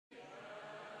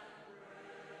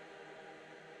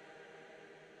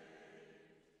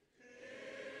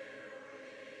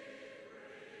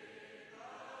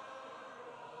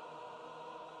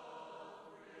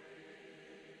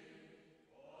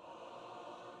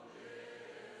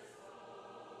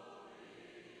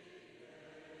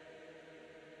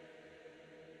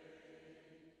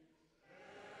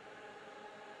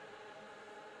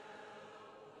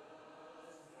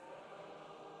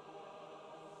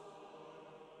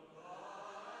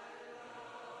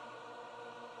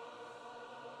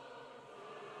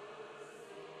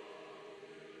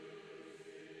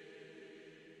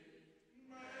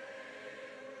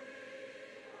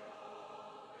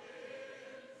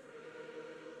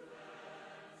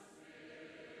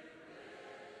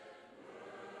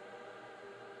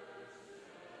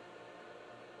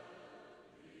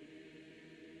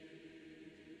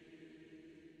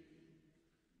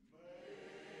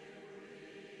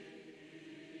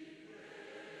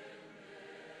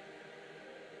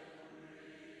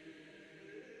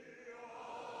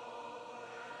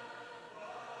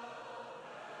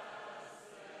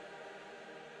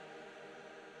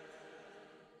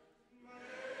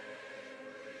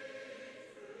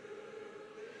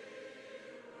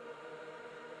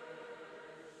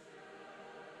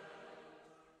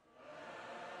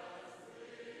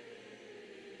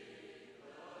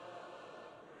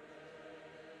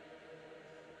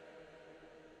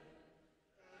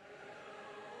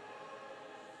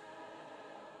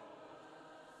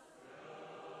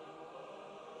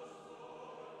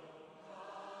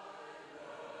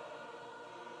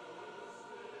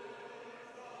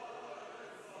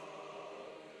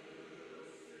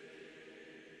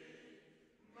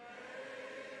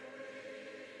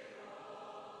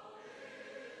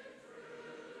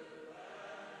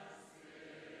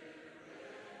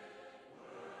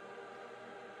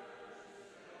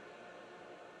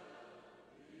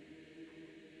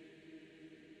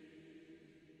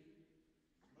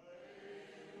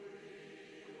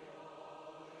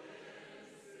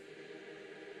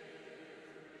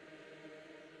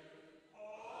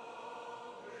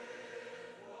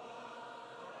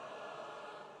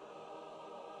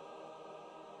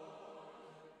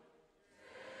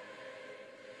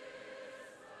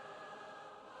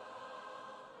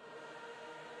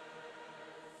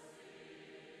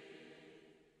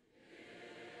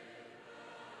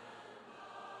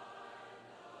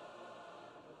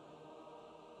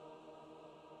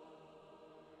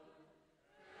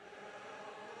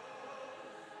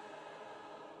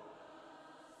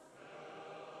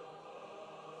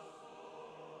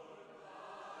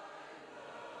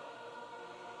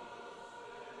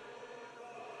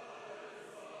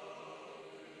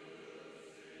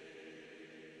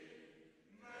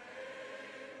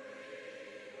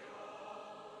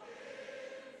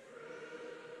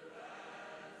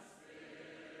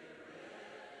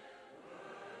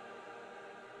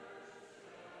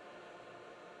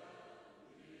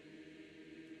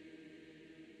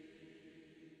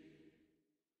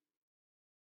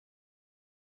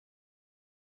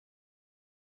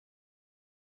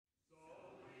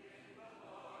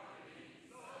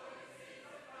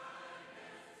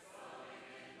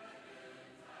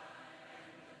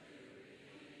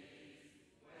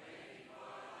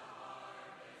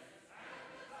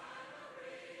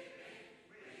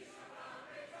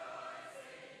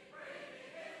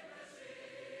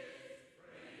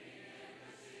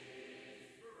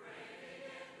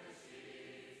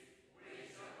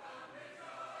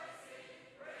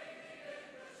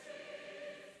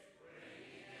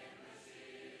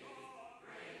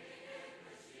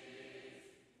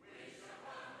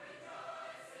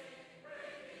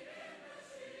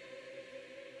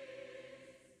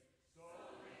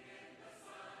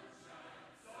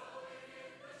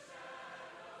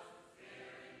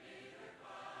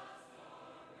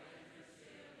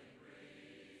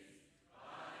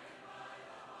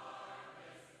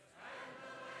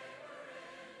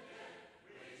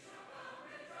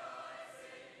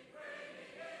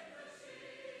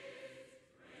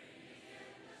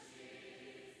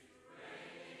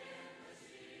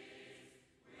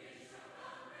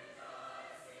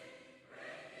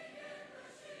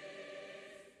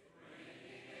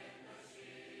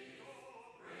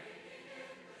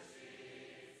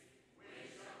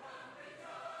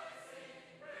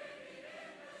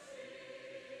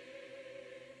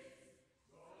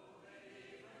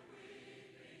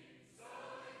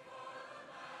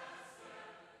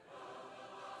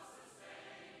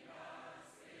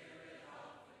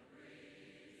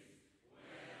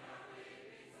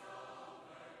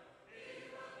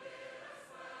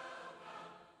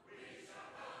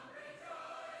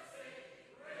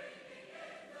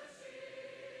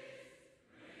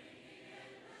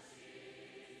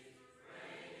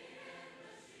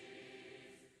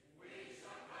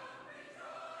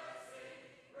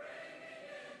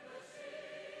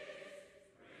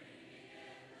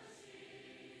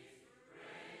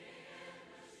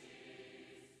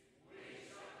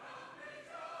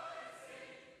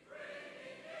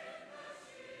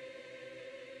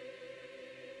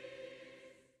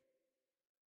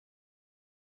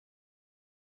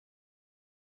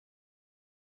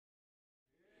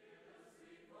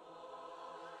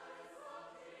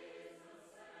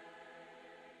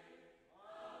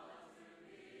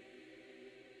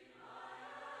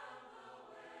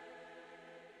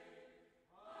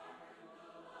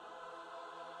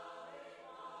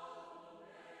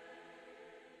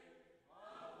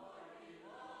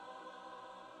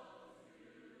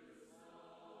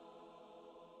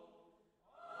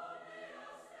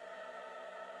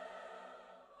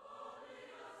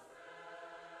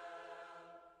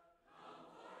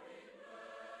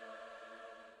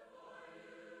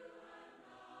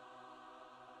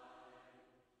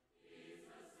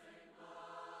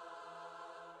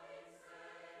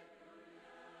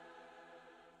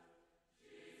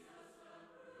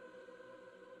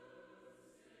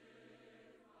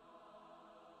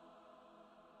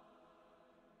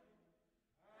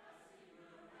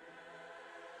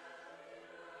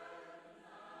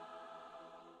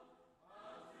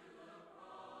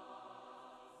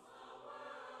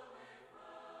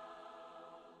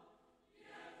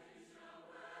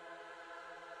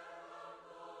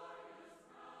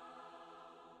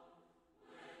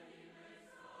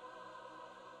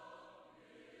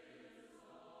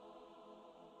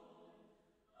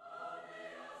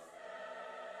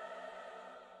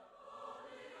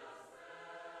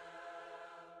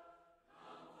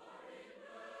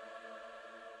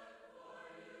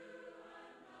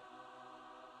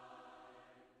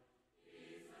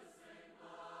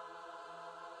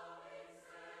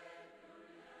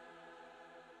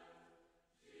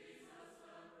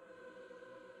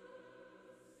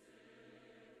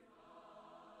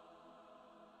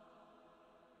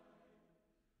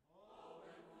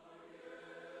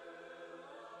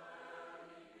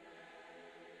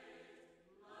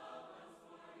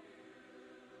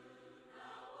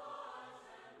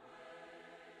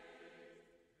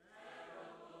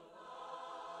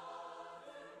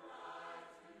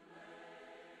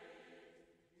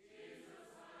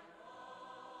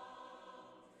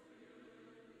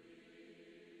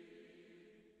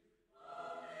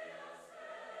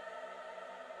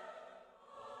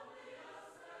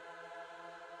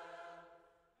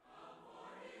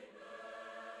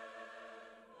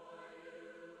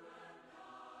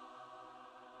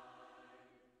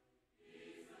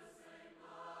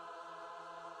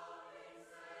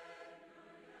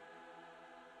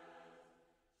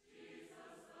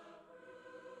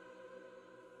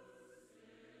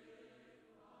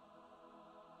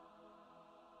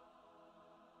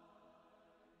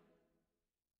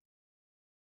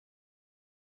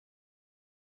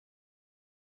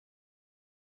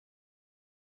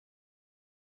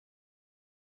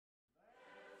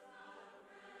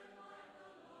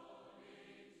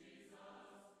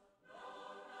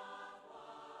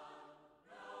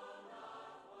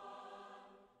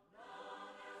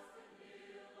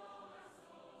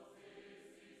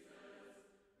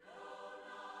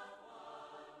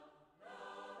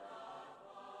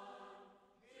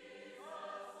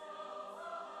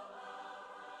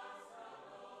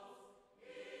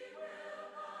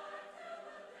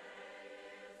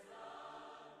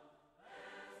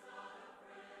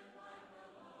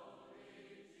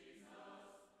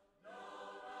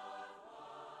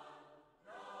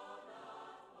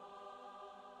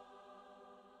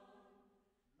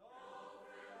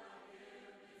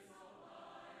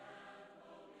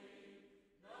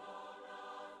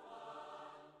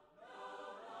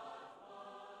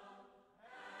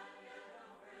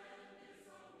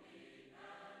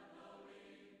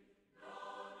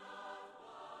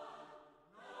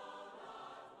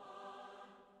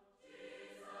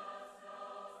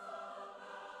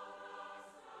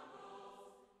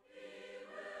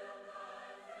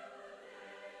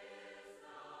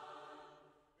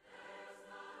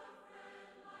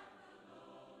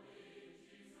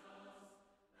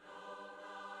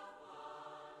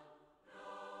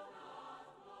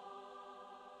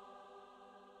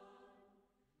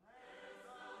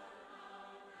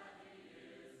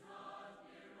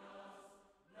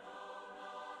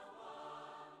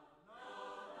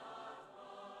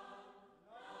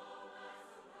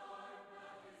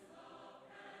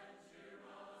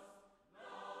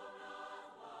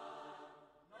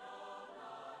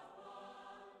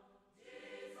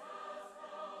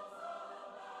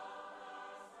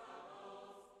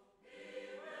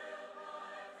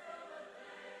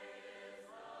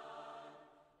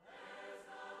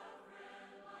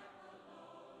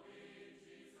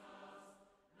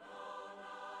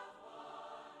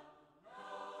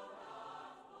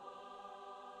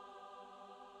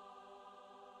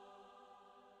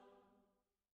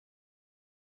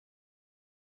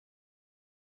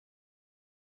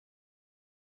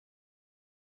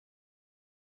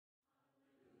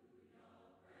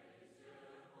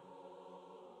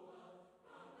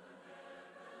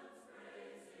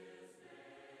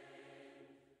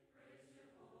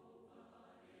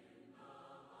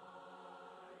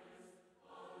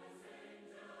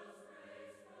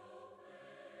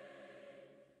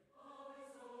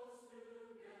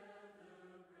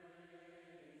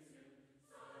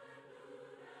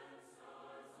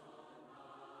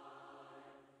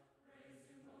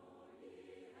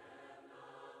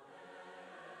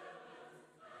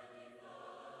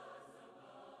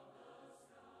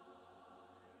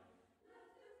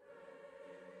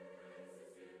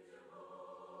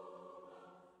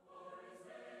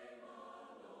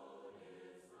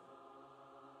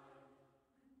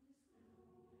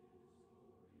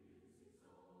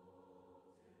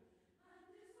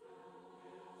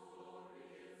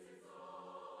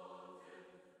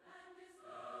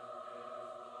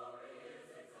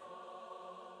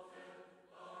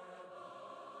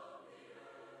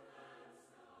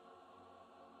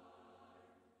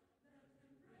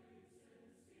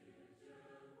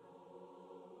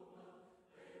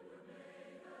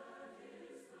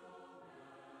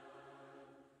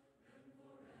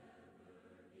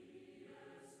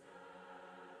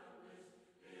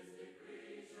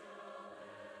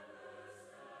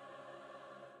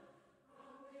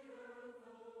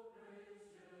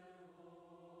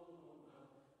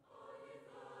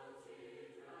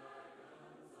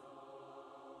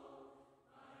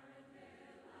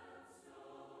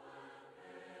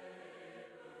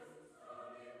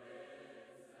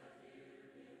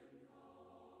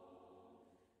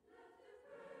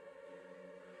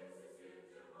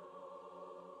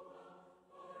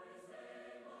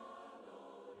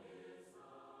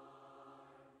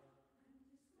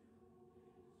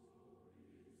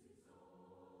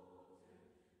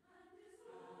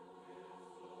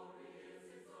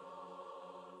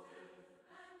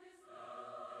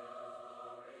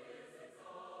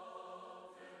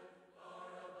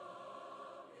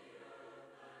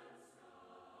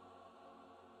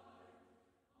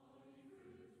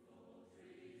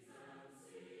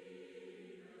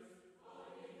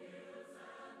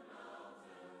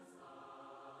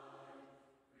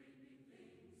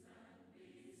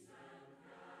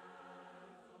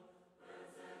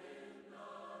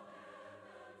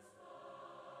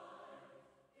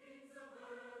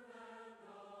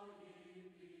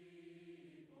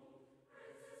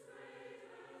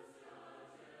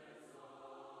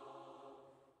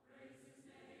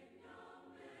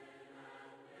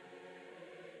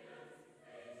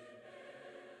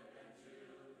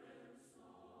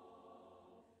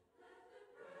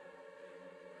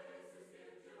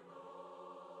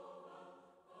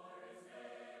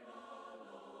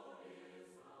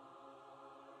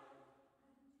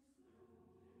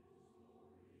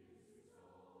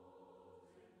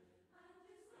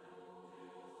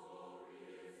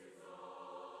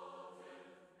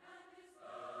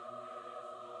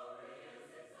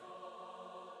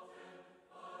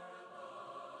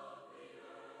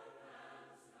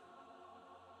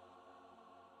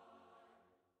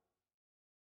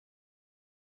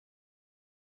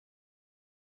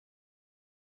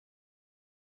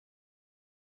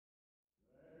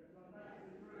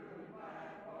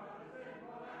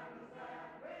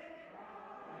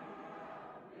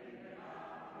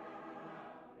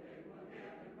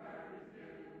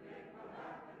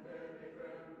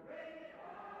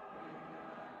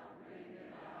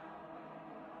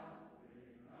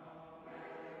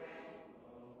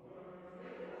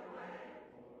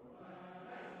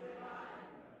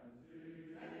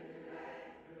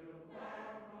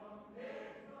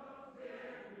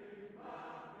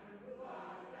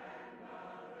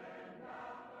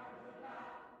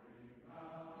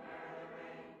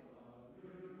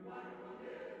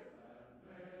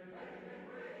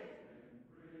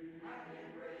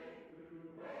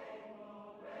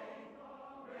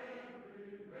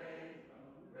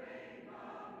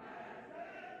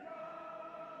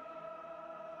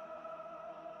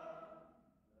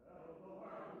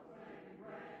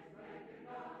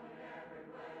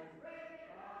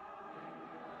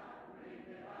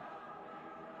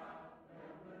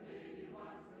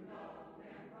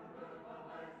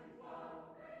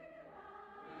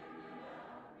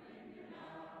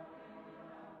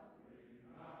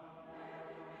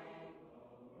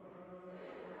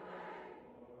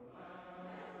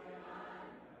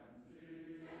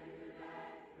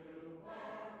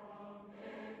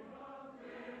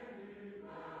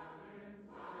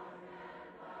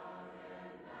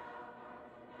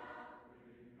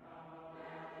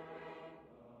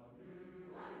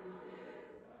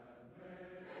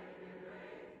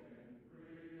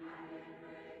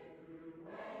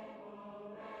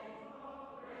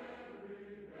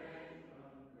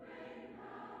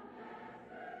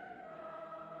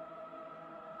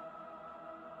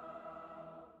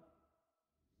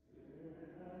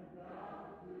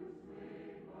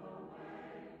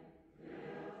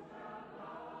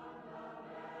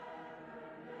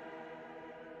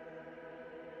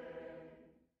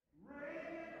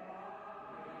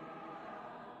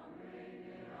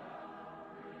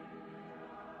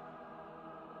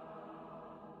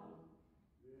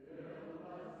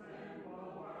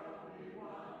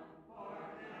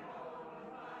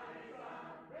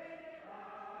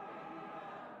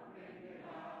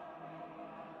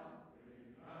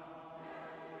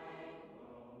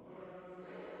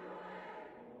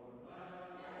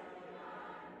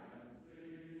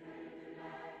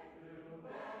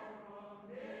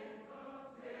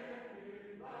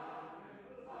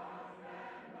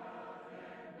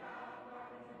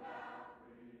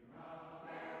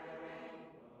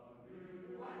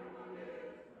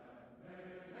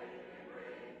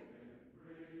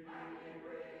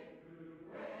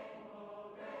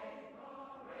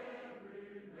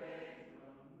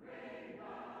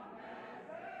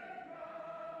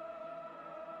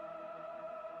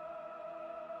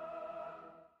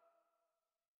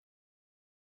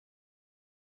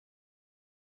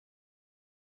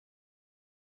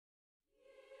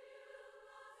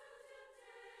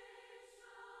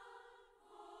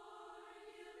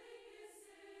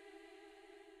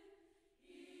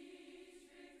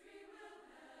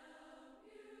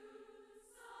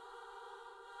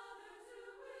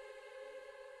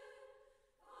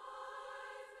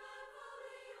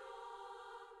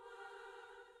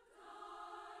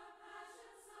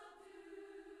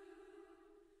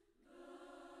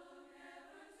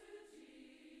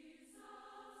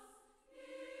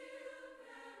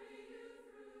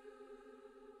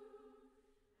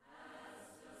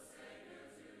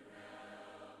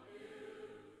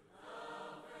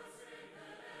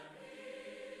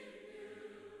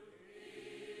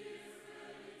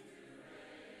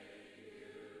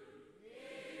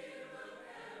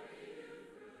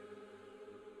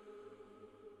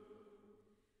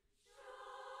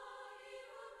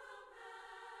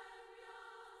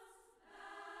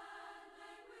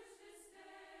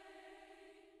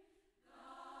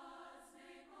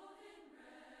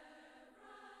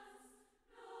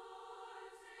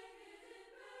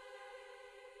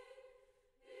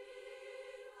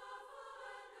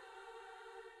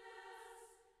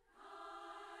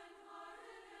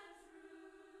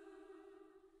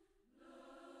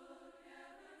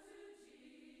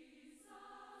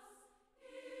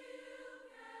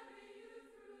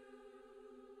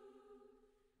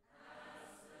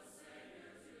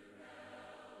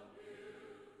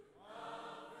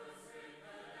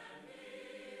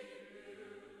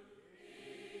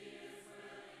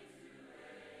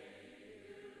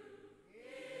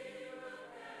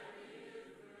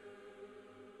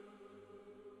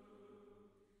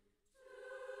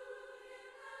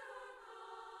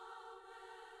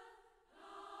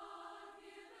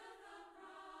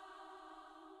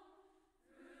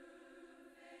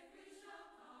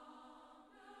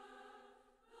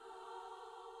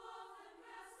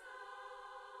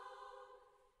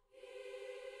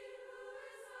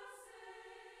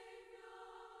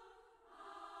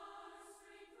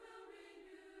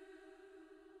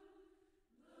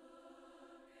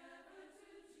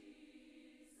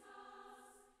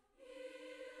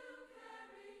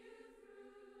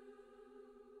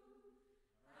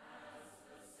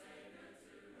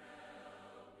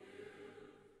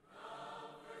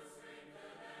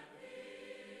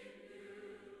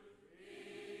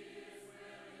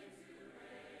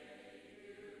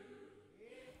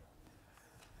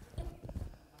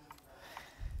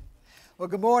Well,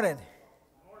 good morning.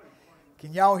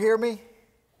 Can y'all hear me?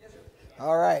 Yes, sir.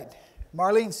 All right.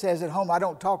 Marlene says at home I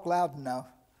don't talk loud enough.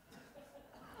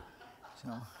 So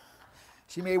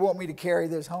she may want me to carry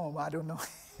this home. I don't know.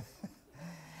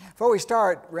 Before we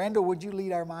start, Randall, would you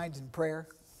lead our minds in prayer?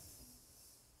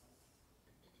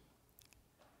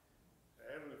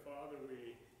 Heavenly Father,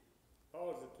 we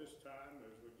pause at this time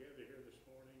as we gather here this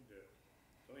morning to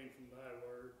glean from thy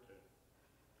word, to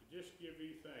just give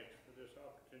you thanks for this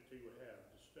opportunity we have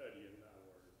to study in thy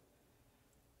word.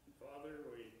 And Father,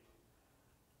 we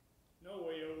know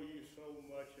we owe you so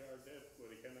much, our debt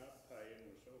we cannot pay, and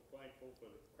we're so thankful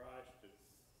for the Christ that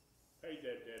paid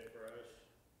that debt for us,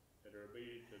 that are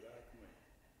obedient to thy command.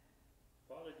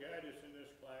 Father, guide us in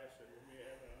this class that we may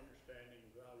have an understanding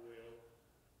of thy will.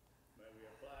 May we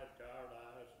apply it to our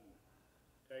lives and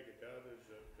take it to others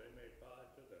that they may apply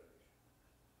it to theirs.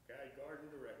 Guide, guard,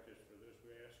 and direct us for this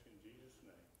we ask in Jesus'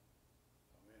 name.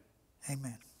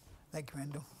 Amen. Amen. Thank you,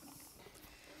 Randall.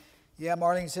 Yeah,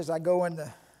 Marlene says I go in the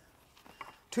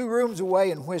 2 rooms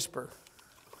away and whisper.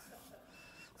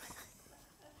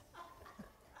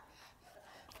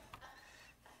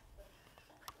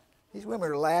 These women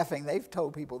are laughing. They've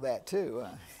told people that too.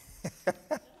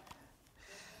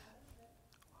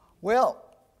 Well,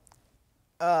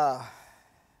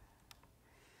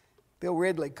 Bill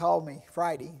Ridley called me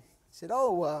Friday. He said,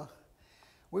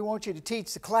 we want you to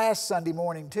teach the class Sunday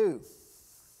morning too.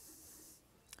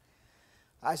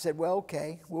 I said, well,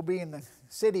 okay. We'll be in the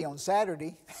city on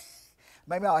Saturday.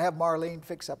 Maybe I'll have Marlene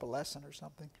fix up a lesson or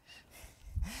something.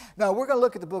 No, we're going to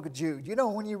look at the book of Jude. You know,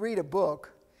 when you read a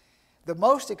book, the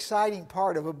most exciting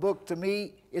part of a book to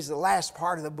me is the last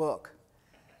part of the book.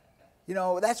 You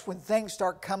know, that's when things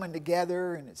start coming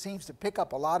together and it seems to pick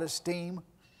up a lot of steam.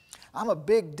 I'm a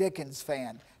big Dickens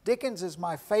fan. Dickens is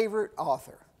my favorite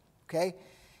author, okay?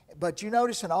 But you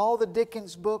notice in all the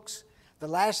Dickens books, the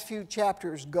last few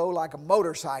chapters go like a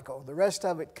motorcycle. The rest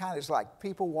of it kind of is like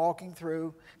people walking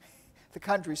through the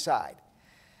countryside.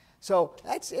 So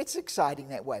it's exciting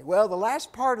that way. Well, the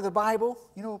last part of the Bible,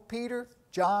 you know, Peter,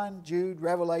 John, Jude,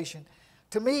 Revelation,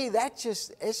 to me, it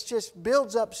just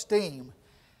builds up steam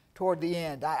toward the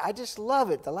end. I just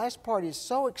love it. The last part is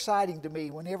so exciting to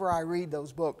me whenever I read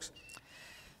those books.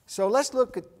 So let's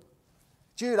look at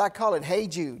Jude. I call it Hey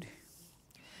Jude.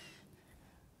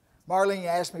 Marlene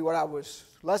asked me what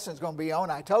lesson's going to be on.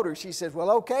 I told her, she says, well,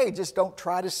 okay, just don't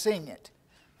try to sing it.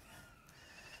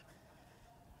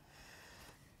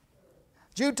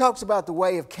 Jude talks about the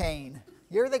way of Cain.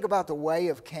 You ever think about the way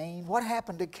of Cain? What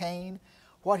happened to Cain?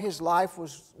 What his life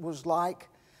was like?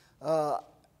 It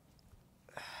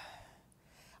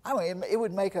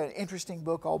would make an interesting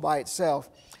book all by itself.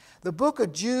 The book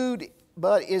of Jude,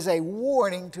 but is a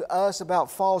warning to us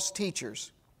about false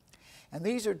teachers. And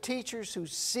these are teachers who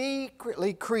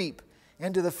secretly creep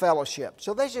into the fellowship.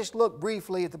 So let's just look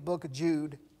briefly at the book of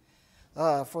Jude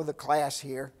for the class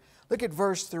here. Look at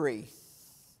verse 3.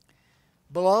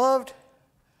 Beloved,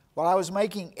 while I was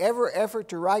making every effort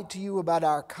to write to you about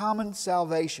our common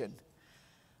salvation,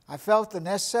 I felt the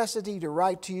necessity to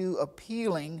write to you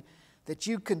appealing that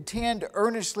you contend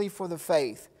earnestly for the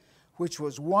faith which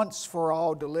was once for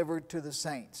all delivered to the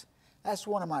saints. That's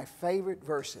one of my favorite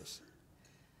verses.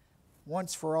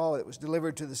 Once for all it was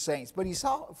delivered to the saints. But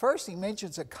first he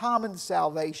mentions a common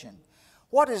salvation.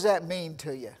 What does that mean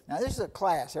to you? Now this is a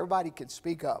class. Everybody can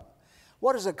speak up.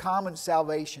 What does a common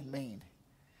salvation mean?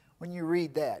 When you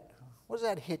read that, what does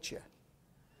that hit you?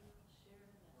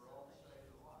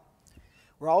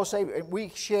 We're all saved. We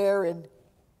share in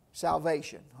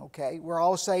salvation, okay? We're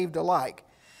all saved alike.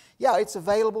 Yeah, it's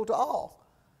available to all.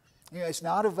 You know, it's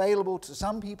not available to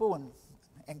some people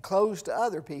and closed to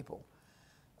other people.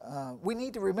 We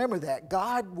need to remember that.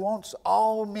 God wants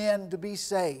all men to be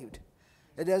saved.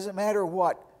 It doesn't matter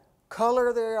what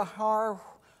color they are,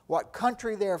 what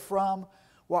country they're from,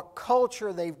 what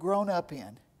culture they've grown up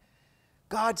in.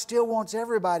 God still wants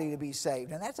everybody to be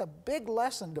saved. And that's a big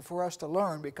lesson for us to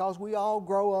learn because we all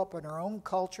grow up in our own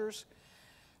cultures.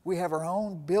 We have our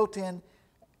own built-in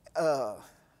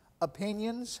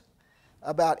opinions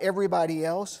about everybody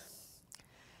else.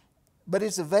 But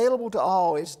it's available to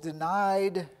all. It's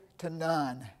denied to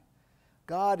none.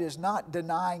 God is not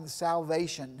denying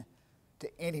salvation to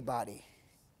anybody.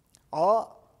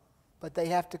 But they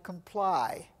have to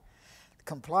comply.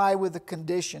 Comply with the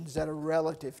conditions that are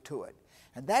relative to it.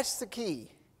 And that's the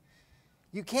key.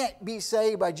 You can't be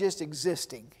saved by just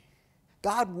existing.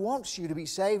 God wants you to be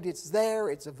saved. It's there.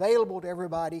 It's available to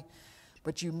everybody.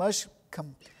 But you must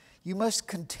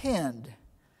contend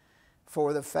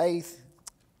for the faith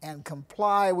and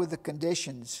comply with the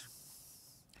conditions.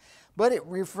 But it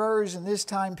refers in this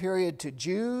time period to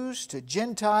Jews, to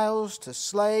Gentiles, to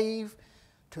slave,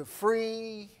 to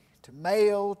free, to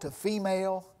male, to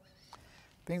female.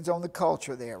 Depends on the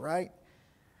culture there, right?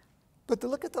 But to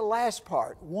look at the last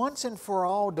part, once and for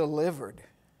all delivered.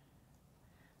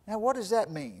 Now, what does that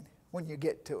mean when you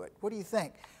get to it? What do you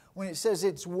think? When it says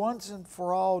it's once and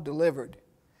for all delivered.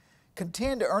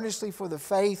 Contend earnestly for the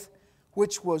faith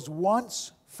which was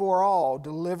once for all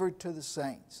delivered to the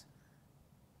saints.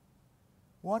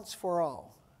 Once for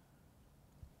all.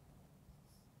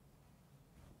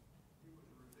 It was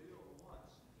revealed once,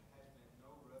 and there has been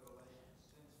no revelation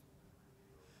since it was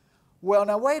revealed. Well,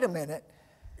 now wait a minute.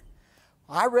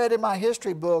 I read in my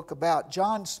history book about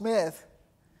John Smith.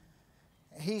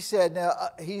 He said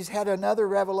he's had another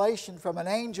revelation from an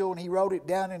angel, and he wrote it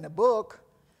down in a book,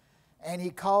 and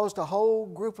he caused a whole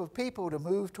group of people to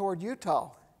move toward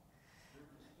Utah.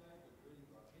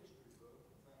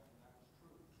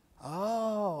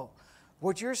 Oh,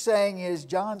 what you're saying is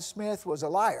John Smith was a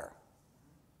liar.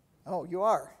 Oh, you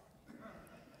are?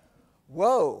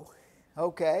 Whoa,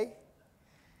 okay.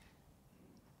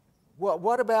 Well,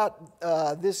 what about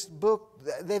this book?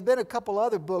 There have been a couple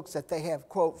other books that they have,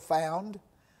 quote, found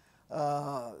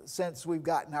since we've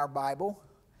gotten our Bible.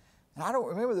 And I don't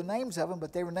remember the names of them,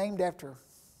 but they were named after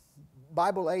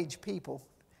Bible-age people.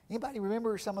 Anybody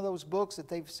remember some of those books that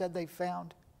they've said they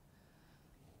found?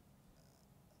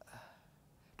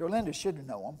 Dorlinda should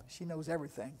know them. She knows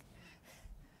everything.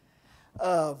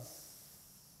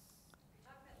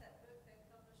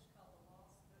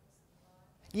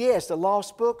 Yes, the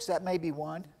lost books, that may be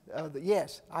one.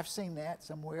 Yes, I've seen that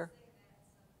somewhere.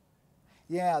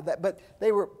 Yeah, but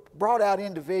they were brought out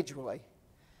individually.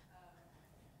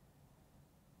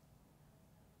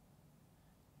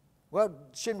 Well,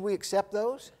 shouldn't we accept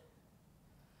those?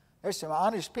 There's some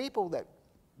honest people that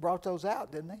brought those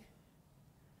out, didn't they?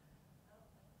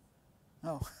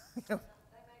 No.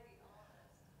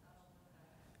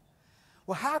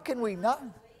 Well, how can we not?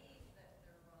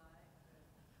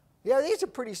 Yeah, these are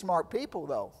pretty smart people,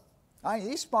 though. I mean,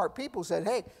 these smart people said,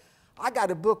 hey, I got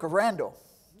a book of Randall.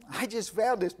 I just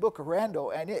found this book of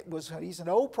Randall, and he's an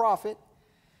old prophet,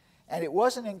 and it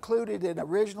wasn't included in the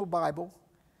original Bible.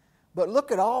 But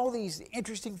look at all these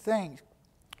interesting things,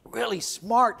 really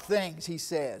smart things, he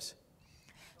says.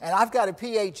 And I've got a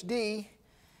PhD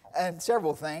in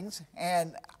several things,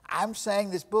 and I'm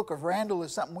saying this book of Randall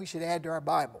is something we should add to our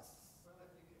Bible. Well,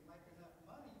 if you can make enough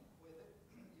money with it,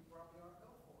 you probably ought to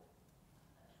go for it.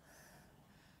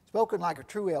 Spoken like a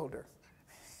true elder.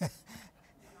 Honestly,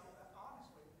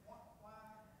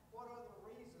 what other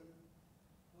reason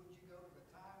would you go to the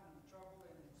time and the trouble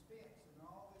and the expense and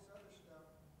all this other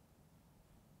stuff?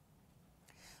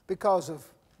 Because of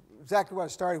exactly what I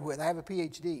started with. I have a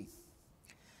PhD.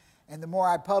 And the more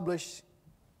I publish,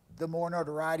 the more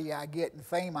notoriety I get and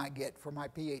fame I get for my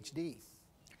PhD.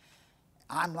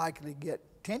 I'm likely to get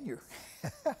tenure.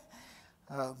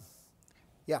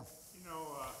 Yeah. You know,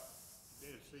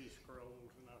 Dead Sea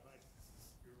Scrolls, and I think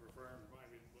you're referring to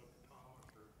maybe the Book of Thomas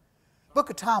or... Book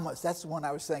of Thomas, that's the one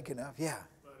I was thinking of, yeah.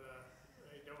 But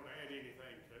they don't add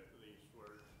anything to these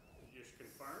words. It just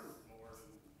confirms more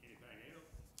than anything else.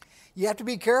 You have to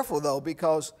be careful, though,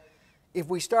 because if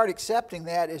we start accepting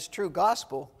that as true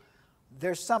gospel,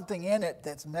 there's something in it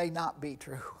that may not be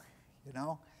true, you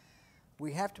know.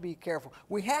 We have to be careful.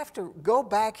 We have to go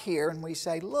back here and we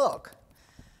say, look,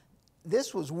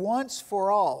 this was once for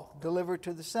all delivered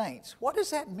to the saints. What does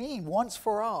that mean, once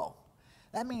for all?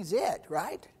 That means it,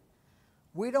 right?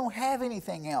 We don't have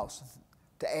anything else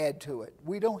to add to it.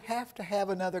 We don't have to have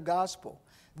another gospel.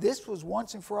 This was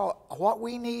once and for all. What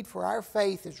we need for our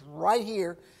faith is right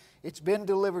here. It's been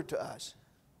delivered to us.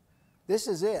 This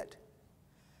is it.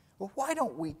 Well, why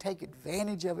don't we take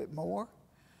advantage of it more?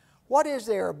 What is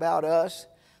there about us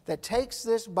that takes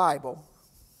this Bible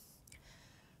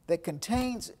that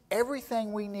contains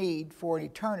everything we need for an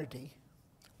eternity,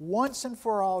 once and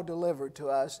for all delivered to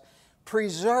us,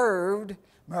 preserved,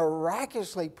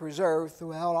 miraculously preserved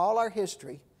throughout all our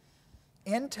history,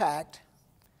 intact?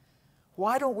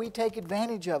 Why don't we take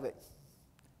advantage of it?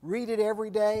 Read it every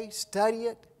day, study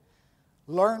it,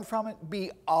 learn from it,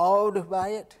 be awed by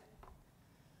it.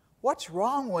 What's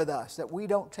wrong with us that we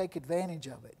don't take advantage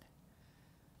of it?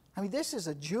 I mean, this is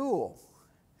a jewel,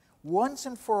 once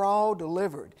and for all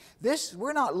delivered.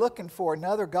 We're not looking for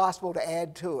another gospel to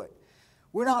add to it.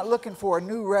 We're not looking for a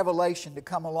new revelation to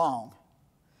come along.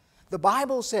 The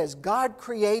Bible says God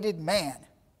created man.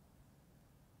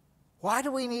 Why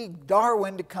do we need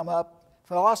Darwin to come up,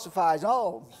 philosophize,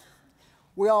 oh,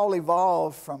 we all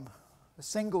evolved from a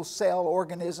single cell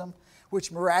organism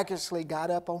which miraculously got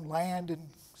up on land and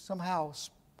somehow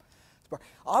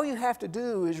All you have to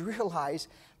do is realize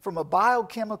from a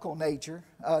biochemical nature,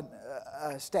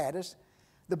 status,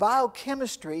 the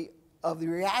biochemistry of the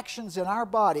reactions in our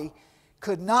body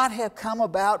could not have come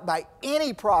about by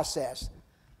any process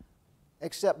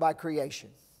except by creation.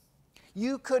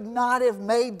 You could not have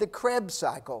made the Krebs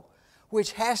cycle,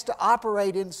 which has to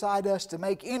operate inside us to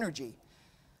make energy,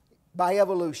 by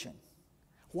evolution.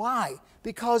 Why?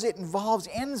 Because it involves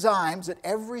enzymes at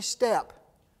every step.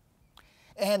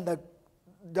 And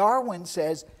Darwin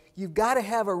says you've got to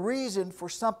have a reason for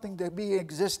something to be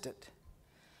existent.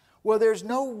 Well, there's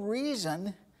no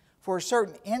reason for a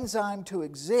certain enzyme to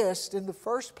exist in the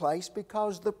first place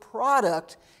because the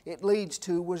product it leads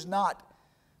to was not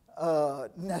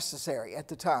necessary at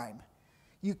the time.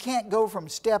 You can't go from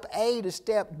step A to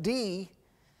step D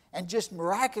and just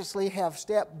miraculously have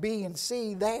step B and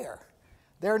C there.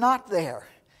 They're not there.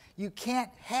 You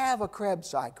can't have a Krebs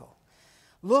cycle.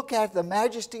 Look at the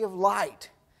majesty of light.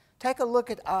 Take a look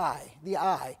at the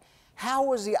eye. How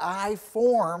was the eye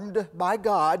formed by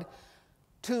God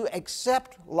to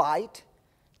accept light,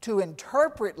 to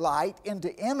interpret light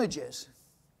into images?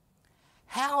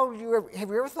 Have you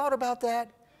ever thought about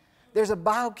that? There's a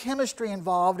biochemistry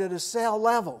involved at a cell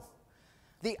level.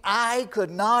 The eye could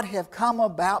not have come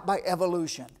about by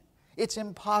evolution. It's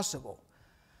impossible.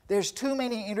 There's too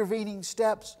many intervening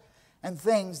steps and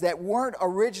things that weren't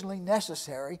originally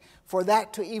necessary for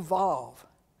that to evolve.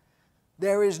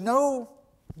 There is no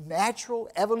natural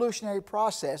evolutionary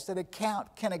process that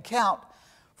can account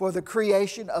for the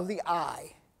creation of the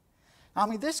eye. I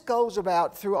mean, this goes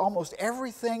about through almost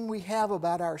everything we have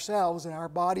about ourselves and our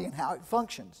body and how it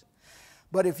functions.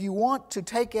 But if you want to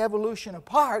take evolution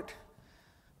apart,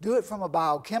 do it from a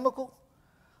biochemical,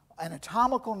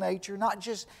 anatomical nature, not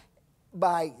just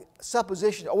by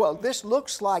supposition, oh, well, this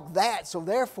looks like that, so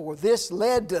therefore this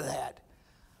led to that.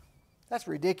 That's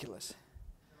ridiculous.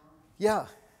 Yeah. I'm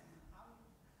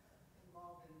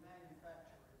involved in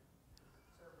manufacturing,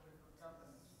 several different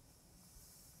companies.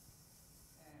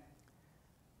 And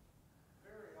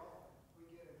very often we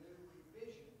get a new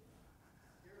revision.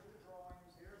 Here's the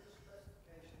drawings, here's the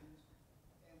specifications,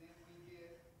 and then we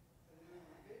get a new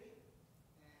revision.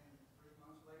 And 3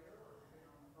 months later, or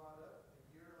depending on the product, a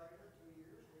year later, 2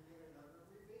 years, we get another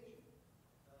revision.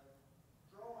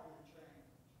 Drawing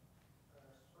change,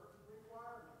 certain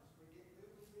requirements, we get new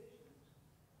revisions.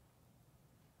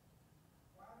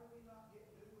 Why do we not get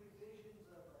new revisions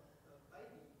of a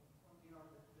baby? You know,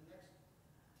 the next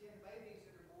 10 babies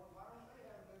that are born, why don't they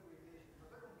have new revisions? Well,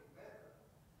 they're going to get better.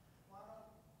 Why don't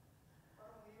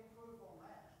we improve on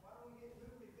that? Why don't we get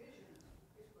new revisions?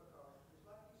 It's because, just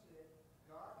like you said,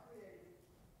 God created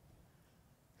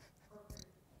perfect.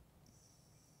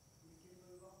 We can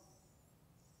move on.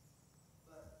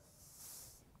 But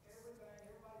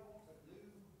everybody wants a new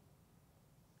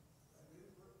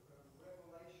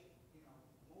revelation, you know,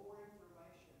 more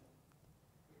information.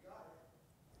 We got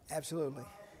it. Absolutely. We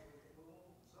want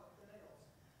something else.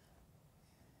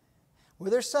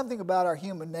 Well, there's something about our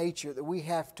human nature that we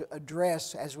have to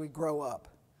address as we grow up.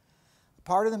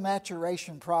 Part of the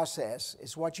maturation process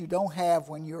is what you don't have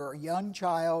when you're a young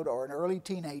child or an early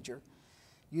teenager.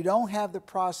 You don't have the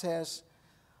process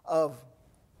of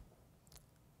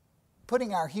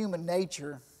putting our human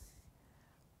nature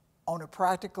on a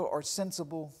practical or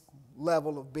sensible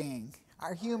level of being.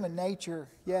 Our human nature,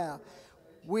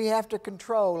 we have to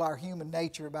control our human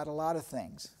nature about a lot of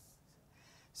things.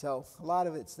 So a lot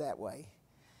of it's that way.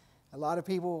 A lot of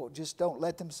people just don't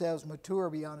let themselves mature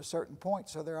beyond a certain point,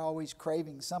 so they're always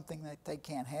craving something that they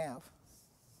can't have.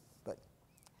 But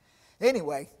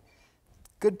anyway,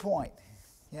 good point.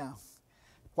 Yeah.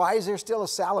 Why is there still a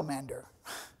salamander?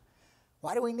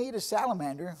 Why do we need a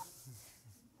salamander?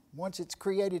 Once it's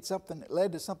created something that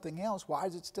led to something else, why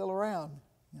is it still around?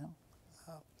 You know.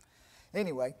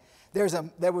 Anyway,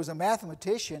 there was a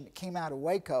mathematician that came out of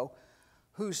Waco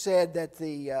who said that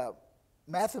he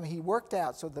worked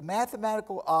out, so the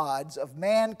mathematical odds of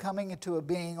man coming into a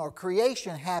being or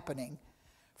creation happening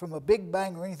from a big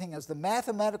bang or anything else, the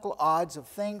mathematical odds of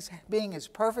things being as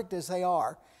perfect as they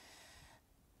are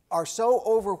so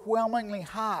overwhelmingly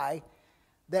high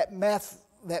that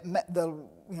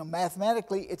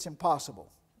mathematically it's impossible.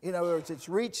 In other words, it's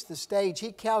reached the stage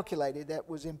he calculated that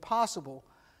was impossible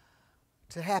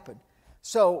to happen.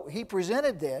 So he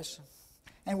presented this,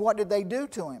 and what did they do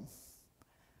to him?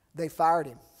 They fired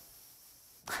him.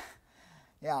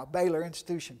 Baylor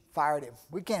Institution fired him.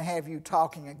 We can't have you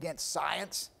talking against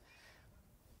science.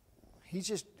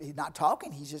 He's not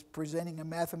talking, he's just presenting a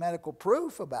mathematical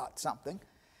proof about something,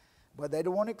 but they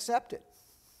don't want to accept it.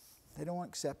 They don't want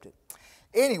to accept it.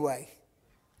 Anyway,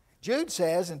 Jude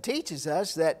says and teaches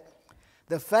us that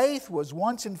The faith was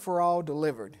once and for all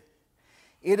delivered.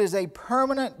 It is a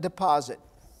permanent deposit.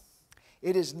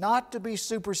 It is not to be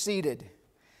superseded.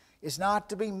 It's not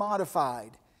to be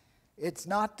modified. It's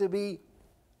not to be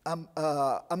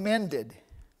amended.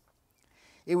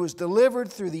 It was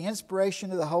delivered through the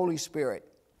inspiration of the Holy Spirit.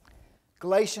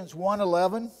 Galatians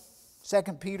 1:11,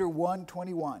 2 Peter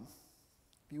 1:21.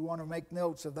 If you want to make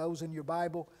notes of those in your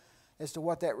Bible as to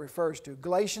what that refers to.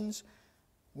 Galatians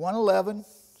 1:11,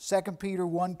 2 Peter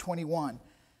 1:21.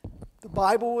 The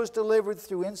Bible was delivered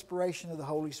through inspiration of the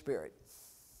Holy Spirit.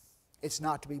 It's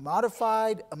not to be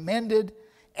modified, amended,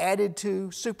 added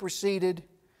to, superseded.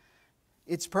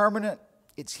 It's permanent.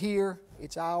 It's here.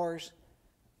 It's ours.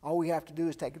 All we have to do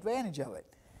is take advantage of it.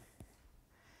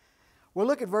 Well,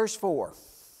 look at verse 4.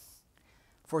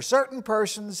 For certain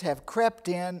persons have crept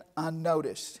in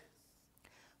unnoticed.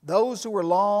 Those who were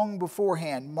long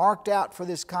beforehand marked out for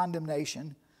this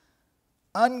condemnation,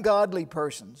 ungodly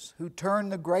persons who turn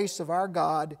the grace of our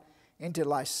God into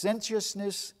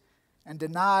licentiousness and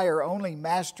deny our only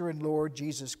Master and Lord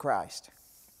Jesus Christ.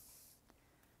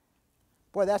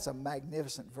 Boy, that's a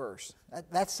magnificent verse.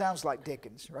 That sounds like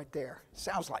Dickens right there.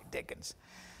 Sounds like Dickens.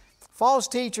 False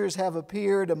teachers have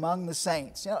appeared among the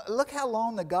saints. You know, look how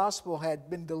long the gospel had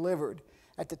been delivered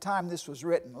at the time this was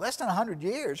written. Less than 100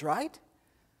 years, right?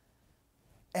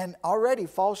 And already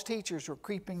false teachers were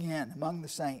creeping in among the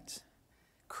saints.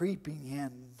 Creeping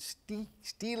in,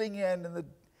 stealing in the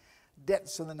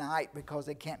depths of the night because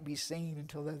they can't be seen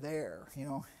until they're there,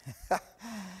 you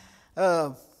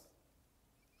know.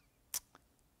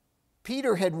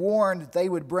 Peter had warned that they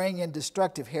would bring in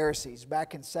destructive heresies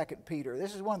back in 2 Peter.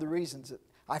 This is one of the reasons that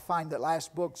I find that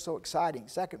last book so exciting.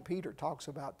 2 Peter talks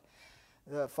about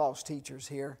the false teachers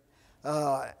here.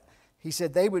 He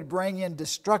said they would bring in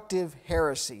destructive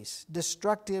heresies.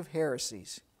 Destructive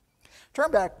heresies. Turn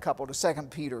back a couple to 2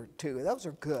 Peter 2. Those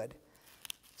are good.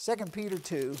 2 Peter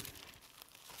 2,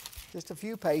 just a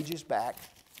few pages back.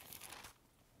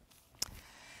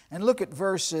 And look at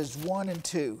verses 1 and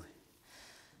 2.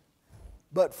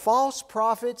 But false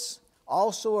prophets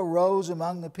also arose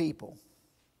among the people,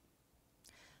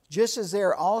 just as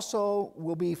there also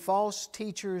will be false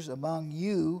teachers among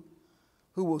you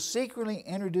who will secretly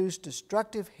introduce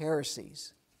destructive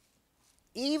heresies,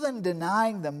 even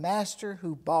denying the master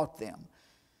who bought them,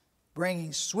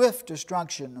 bringing swift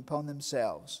destruction upon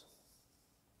themselves.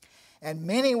 And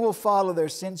many will follow their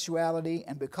sensuality,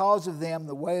 and because of them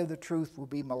the way of the truth will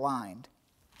be maligned.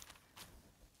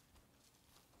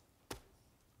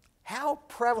 How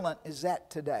prevalent is that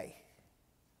today?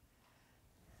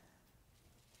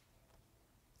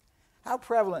 How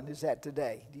prevalent is that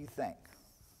today, do you think?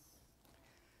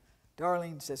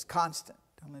 Darlene says constant.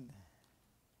 You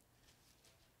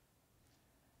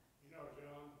know,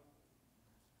 John,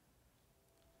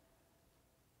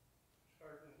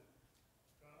 certain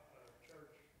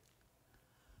church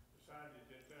decided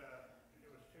that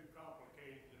it was too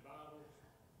complicated, the Bible,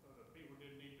 so the people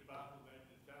didn't need the Bible, they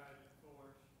decided it for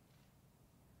us.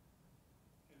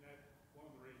 And that's one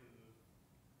of the reasons of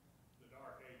the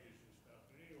Dark Ages and stuff.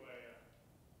 But anyway,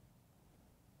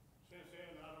 since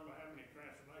then, I don't know how many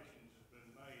translations have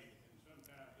been made, and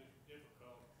sometimes it's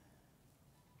difficult to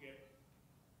get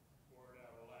word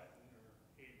out of Latin or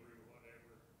Hebrew or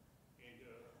whatever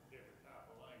into a different type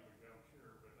of language, I'm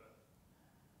sure. But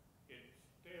it's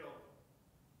still,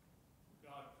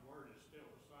 God's word is still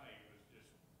the same. It's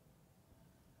just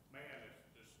man is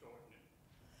distorting it.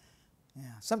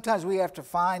 Yeah. Sometimes we have to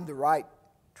find the right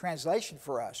translation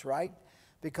for us, right?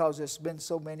 Because there's been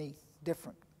so many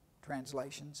different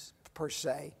translations per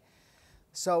se.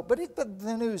 So, but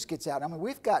the news gets out. I mean,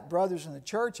 we've got brothers in the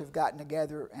church have gotten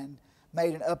together and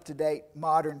made an up-to-date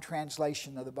modern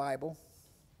translation of the Bible.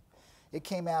 It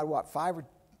came out, what, 5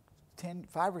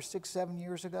 or 6, 7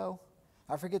 years ago?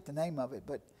 I forget the name of it,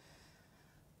 but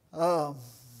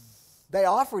they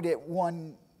offered it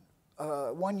one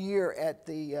year at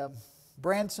the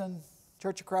Branson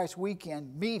Church of Christ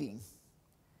weekend meeting.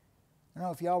 I don't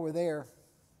know if y'all were there.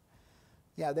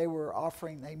 Yeah, they were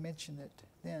offering, they mentioned it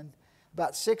then.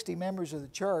 About 60 members of the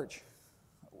church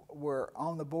were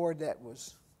on the board that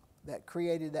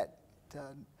created that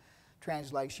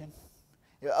translation.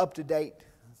 Up to date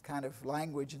kind of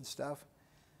language and stuff.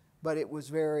 But it was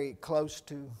very close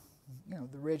to, you know,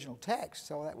 the original text,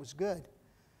 so that was good.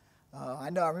 I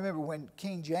remember when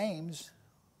King James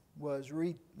was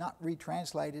not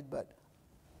retranslated, but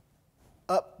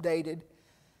updated,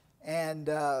 and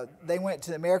they went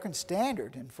to the American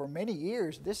Standard, and for many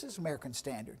years, this is American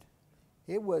Standard.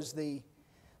 It was the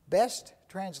best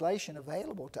translation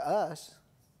available to us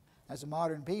as a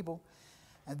modern people.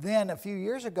 And then a few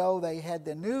years ago, they had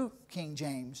the New King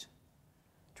James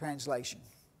translation.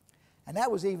 And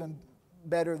that was even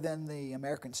better than the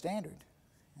American Standard.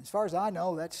 As far as I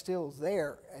know, that's still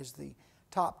there as the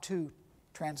top two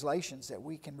translations that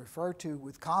we can refer to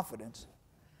with confidence.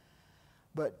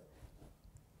 But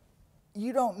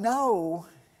you don't know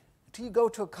until you go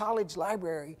to a college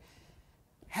library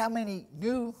how many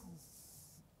new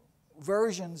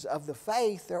versions of the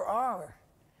faith there are.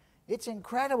 It's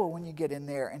incredible when you get in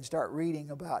there and start reading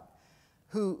about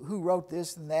who wrote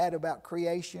this and that, about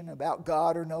creation, about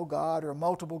God or no God, or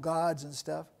multiple gods and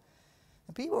stuff.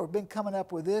 And people have been coming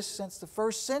up with this since the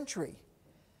first century.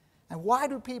 And why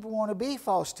do people want to be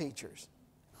false teachers?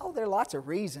 Oh, there are lots of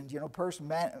reasons,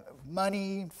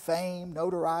 money, fame,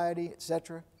 notoriety,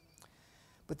 etc.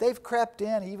 But they've crept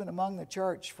in even among the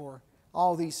church for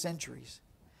all these centuries.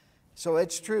 So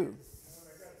it's true.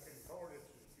 They got concordances.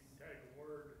 You can take a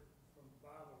word from the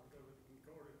Bible and go to the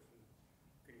concordance,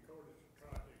 and concordance will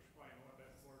try to explain what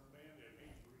that word meant in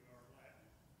Hebrew or Latin.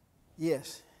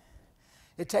 Yes.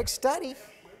 It takes study.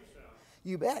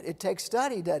 You bet. It takes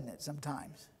study, doesn't it,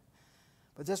 sometimes?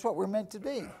 But that's what we're meant to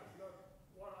be.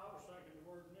 What I was thinking the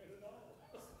word meant at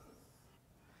all.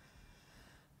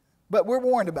 But we're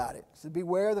warned about it. So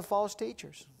beware of the false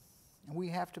teachers. And we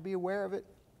have to be aware of it,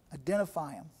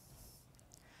 identify them.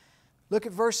 Look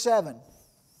at verse 7.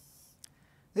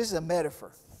 This is a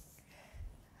metaphor.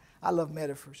 I love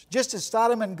metaphors. Just as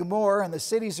Sodom and Gomorrah and the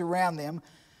cities around them,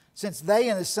 since they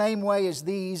in the same way as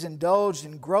these indulged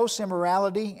in gross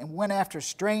immorality and went after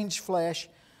strange flesh,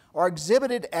 are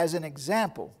exhibited as an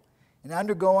example in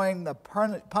undergoing the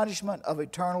punishment of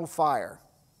eternal fire.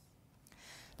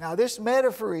 Now this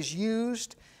metaphor is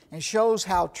used and shows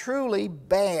how truly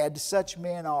bad such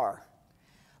men are.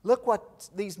 Look what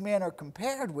these men are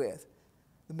compared with.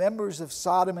 The members of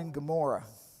Sodom and Gomorrah.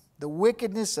 The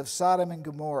wickedness of Sodom and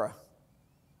Gomorrah.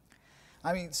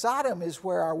 I mean, Sodom is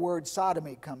where our word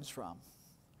sodomy comes from.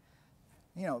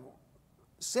 You know,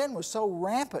 sin was so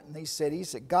rampant in these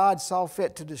cities that God saw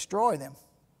fit to destroy them.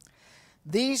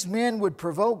 These men would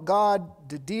provoke God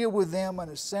to deal with them in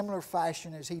a similar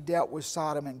fashion as He dealt with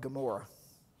Sodom and Gomorrah.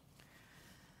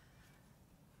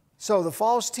 So the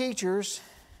false teachers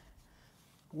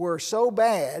were so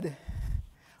bad,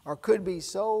 or could be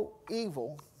so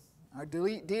evil, are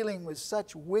dealing with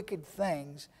such wicked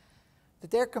things, that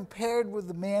they're compared with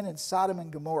the men in Sodom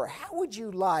and Gomorrah. How would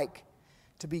you like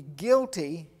to be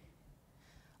guilty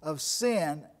of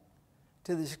sin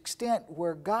to the extent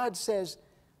where God says,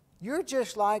 you're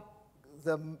just like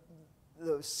the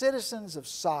citizens of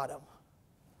Sodom?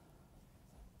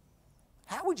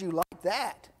 How would you like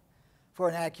that for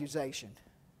an accusation?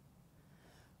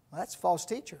 Well, that's a false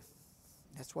teacher.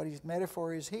 That's what his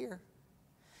metaphor is here.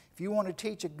 If you want to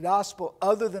teach a gospel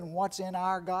other than what's in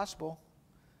our gospel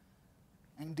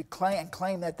and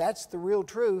claim that that's the real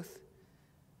truth,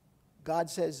 God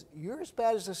says, you're as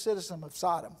bad as a citizen of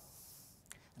Sodom.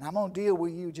 And I'm going to deal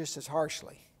with you just as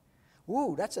harshly.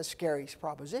 Ooh, that's a scary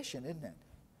proposition, isn't it?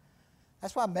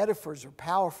 That's why metaphors are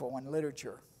powerful in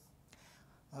literature.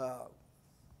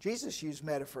 Jesus used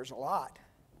metaphors a lot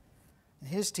in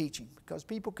His teaching because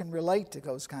people can relate to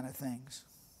those kind of things.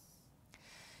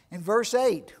 In verse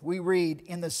 8, we read,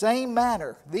 in the same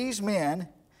manner, these men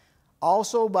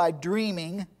also by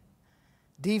dreaming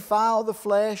defile the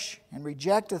flesh and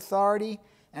reject authority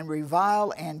and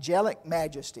revile angelic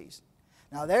majesties.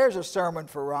 Now there's a sermon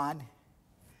for Ron.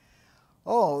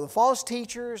 Oh, the false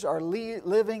teachers are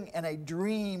living in a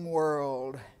dream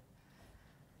world.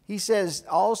 He says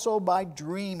also by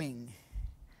dreaming.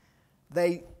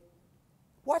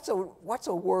 What's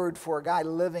a word for a guy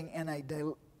living in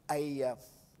a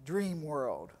dream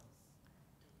world?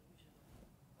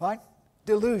 What?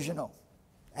 Delusional.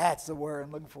 That's the word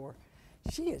I'm looking for.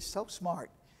 She is so smart.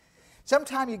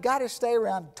 Sometimes you got to stay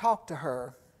around and talk to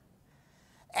her.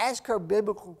 Ask her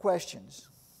biblical questions.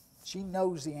 She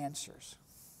knows the answers.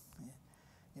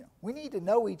 You know, we need to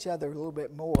know each other a little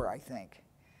bit more, I think.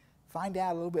 Find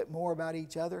out a little bit more about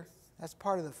each other. That's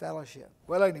part of the fellowship.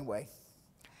 Well, anyway.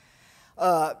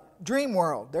 Dream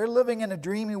world. They're living in a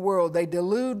dreamy world. They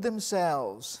delude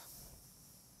themselves.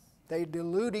 They're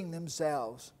deluding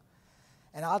themselves.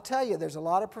 And I'll tell you, there's a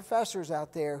lot of professors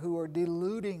out there who are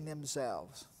deluding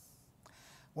themselves.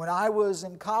 When I was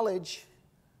in college,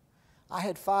 I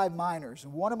had 5 minors.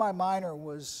 And one of my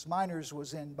minors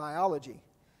was in biology.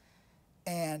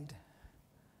 And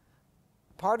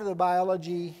part of the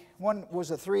biology, one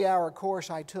was a 3-hour course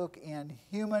I took in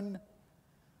human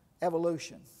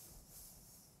evolution.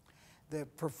 The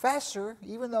professor,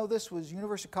 even though this was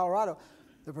University of Colorado,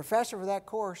 the professor for that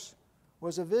course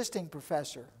was a visiting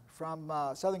professor from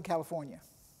Southern California.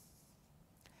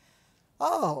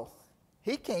 Oh,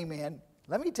 he came in.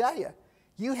 Let me tell you,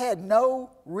 you had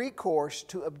no recourse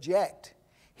to object.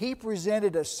 He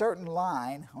presented a certain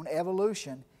line on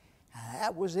evolution, and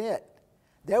that was it.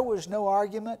 There was no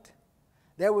argument.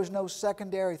 There was no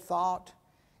secondary thought.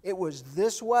 It was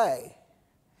this way.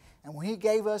 And when he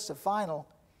gave us a final,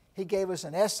 he gave us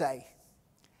an essay.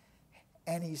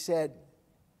 And he said,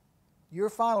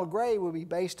 your final grade will be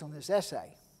based on this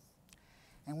essay.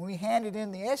 And when we handed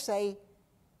in the essay,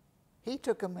 he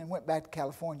took them and went back to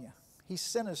California. He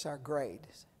sent us our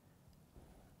grades.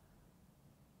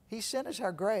 He sent us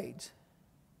our grades.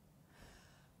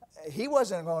 He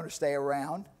wasn't going to stay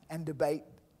around and debate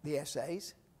the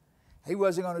essays. He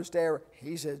wasn't going to stay around.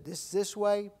 He said, this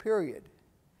way, period.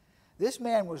 This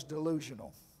man was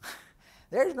delusional.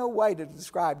 There's no way to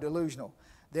describe delusional.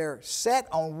 They're set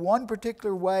on one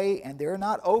particular way, and they're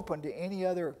not open to any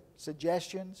other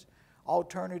suggestions,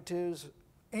 alternatives,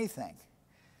 anything.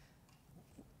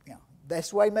 You know,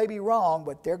 this way may be wrong,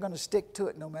 but they're going to stick to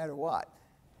it no matter what.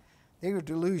 They were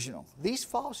delusional. These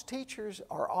false teachers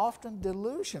are often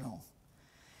delusional.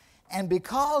 And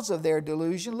because of their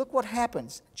delusion, look what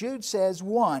happens. Jude says,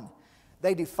 1,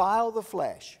 they defile the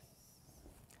flesh.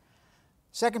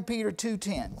 2 Peter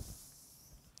 2:10.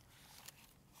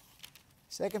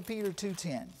 2 Peter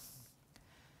 2:10.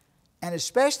 And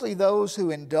especially those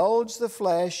who indulge the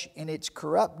flesh in its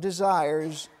corrupt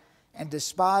desires and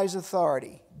despise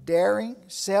authority, daring,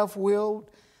 self-willed,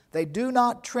 they do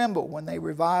not tremble when they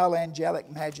revile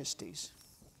angelic majesties.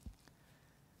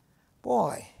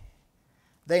 Boy,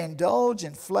 they indulge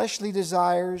in fleshly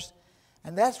desires,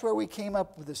 and that's where we came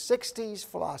up with the 60s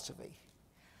philosophy.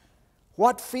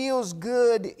 What feels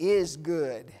good is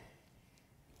good.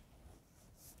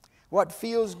 What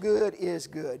feels good is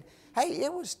good. Hey,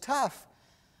 it was tough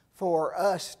for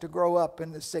us to grow up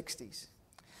in the 60s.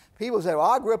 People say, well,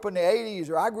 I grew up in the 80s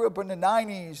or I grew up in the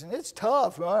 90s, and it's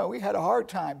tough. Well, we had a hard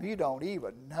time. You don't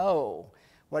even know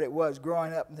what it was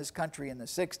growing up in this country in the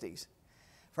 60s.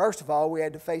 First of all, we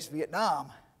had to face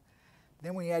Vietnam.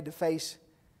 Then we had to face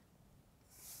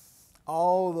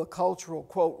all the cultural,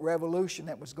 quote, revolution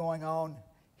that was going on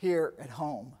here at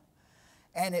home.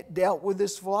 And it dealt with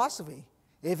this philosophy.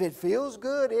 If it feels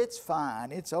good, it's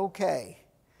fine. It's okay.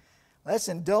 Let's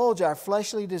indulge our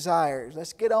fleshly desires.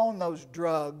 Let's get on those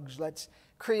drugs. Let's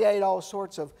create all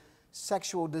sorts of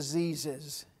sexual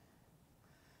diseases.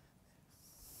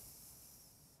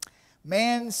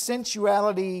 Man's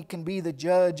sensuality can be the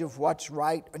judge of what's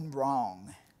right and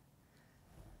wrong.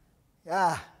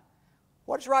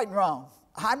 What's right and wrong?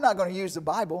 I'm not going to use the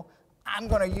Bible. I'm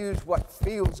going to use what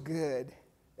feels good.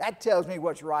 That tells me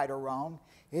what's right or wrong.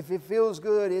 If it feels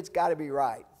good, it's got to be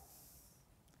right.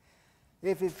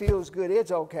 If it feels good,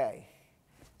 it's okay.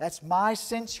 That's my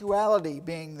sensuality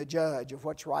being the judge of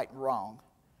what's right and wrong,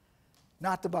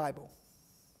 not the Bible.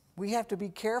 We have to be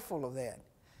careful of that.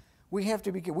 We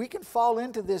can fall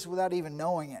into this without even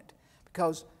knowing it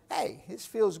because, hey, this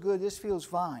feels good, this feels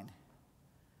fine.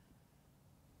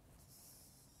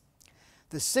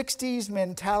 The 60s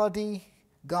mentality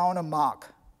gone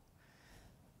amok.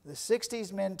 The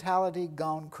 60s mentality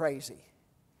gone crazy.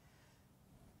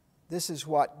 This is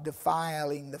what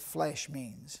defiling the flesh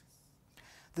means.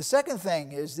 The second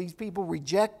thing is these people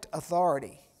reject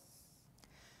authority.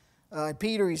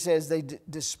 Peter, he says they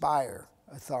despise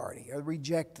authority or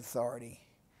reject authority.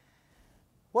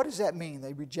 What does that mean,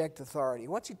 they reject authority?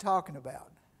 What's he talking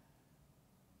about?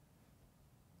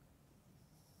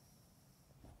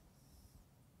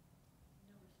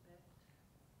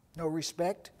 No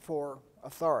respect for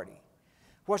authority.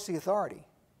 What's the authority?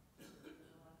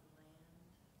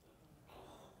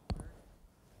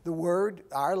 The Word,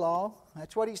 our law.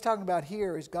 That's what he's talking about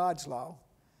here is God's law.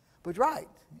 But right,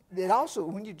 it also,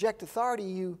 when you reject authority,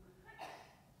 you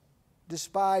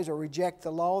despise or reject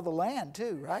the law of the land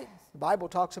too, right? The Bible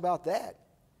talks about that.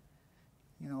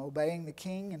 You know, obeying the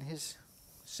king and his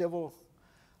civil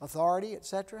authority,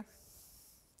 etc.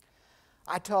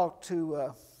 I talked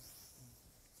to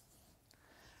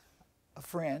a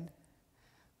friend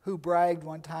who bragged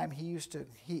one time he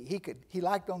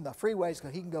liked on the freeways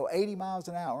because he can go 80 miles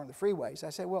an hour on the freeways.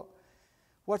 I said, well,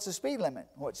 what's the speed limit?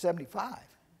 Well, it's 75.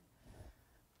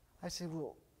 I said,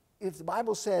 well, if the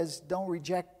Bible says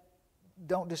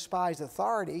don't despise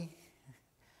authority,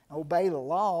 obey the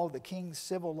law, the king's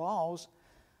civil laws,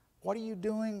 what are you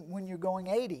doing when you're going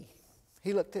 80?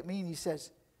 He looked at me and he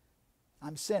says,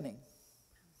 I'm sinning.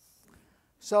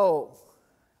 So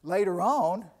later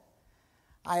on,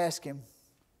 I asked him,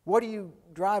 what do you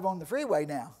drive on the freeway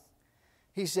now?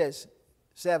 He says,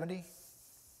 70.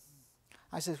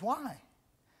 I says, why?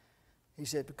 He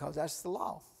said, because that's the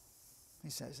law. He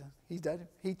says,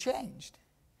 he changed.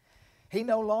 He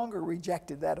no longer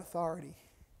rejected that authority.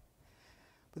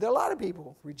 But there are a lot of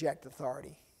people reject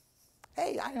authority.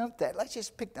 Hey, I know that. Let's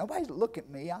just pick, nobody look at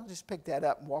me. I'll just pick that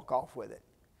up and walk off with it.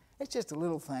 It's just a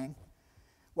little thing.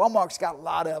 Walmart's got a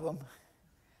lot of them.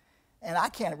 And I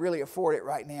can't really afford it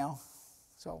right now.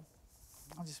 So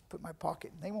I'll just put my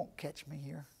pocket. They won't catch me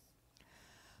here.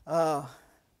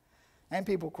 And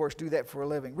people, of course, do that for a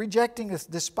living.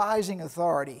 Despising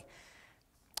authority.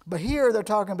 But here they're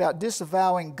talking about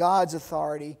disavowing God's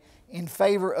authority in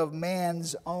favor of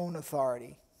man's own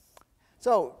authority.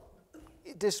 So,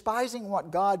 despising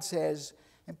what God says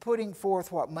and putting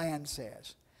forth what man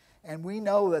says. And we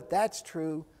know that that's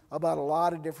true about a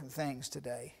lot of different things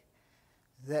today.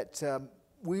 That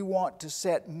we want to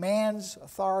set man's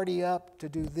authority up to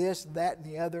do this, that, and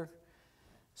the other.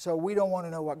 So we don't want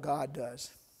to know what God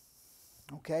does.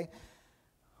 Okay?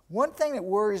 One thing that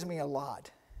worries me a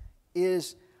lot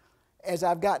is, as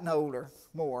I've gotten older,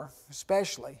 more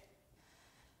especially,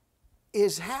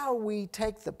 is how we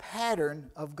take the pattern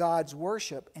of God's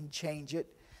worship and change it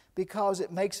because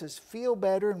it makes us feel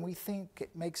better and we think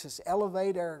it makes us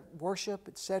elevate our worship,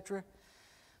 etc.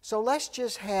 So let's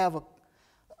just have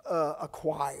a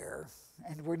choir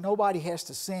and where nobody has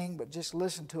to sing but just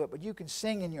listen to it, but you can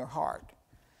sing in your heart.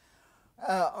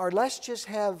 Or let's just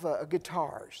have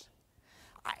guitars.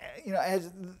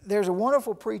 There's a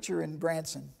wonderful preacher in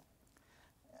Branson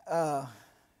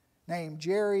named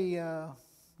Jerry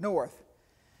North.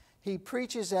 He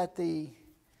preaches at the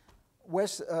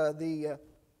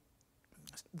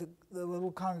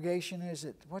little congregation.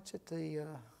 The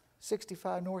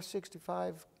 65 North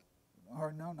 65,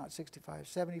 or no, not 65,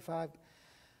 75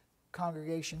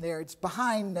 congregation there. It's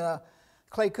behind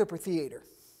Clay Cooper Theater.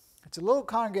 It's a little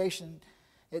congregation.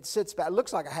 It sits back. It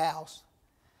looks like a house,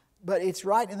 but it's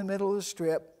right in the middle of the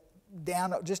strip,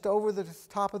 down just over the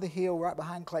top of the hill, right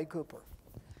behind Clay Cooper.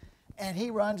 And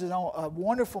he runs a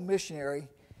wonderful missionary.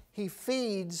 He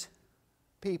feeds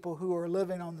people who are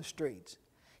living on the streets.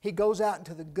 He goes out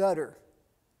into the gutter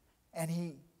and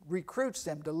he recruits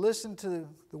them to listen to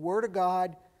the Word of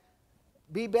God,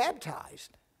 be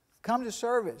baptized, come to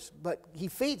service. But he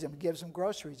feeds them, gives them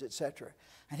groceries, etc.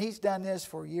 And he's done this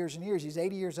for years and years. He's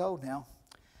 80 years old now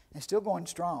and still going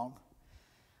strong.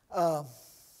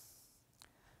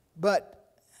 But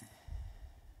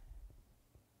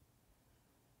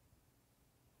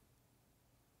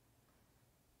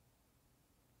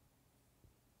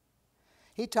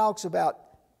he talks about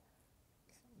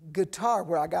guitar.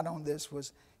 Where I got on this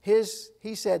was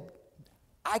he said,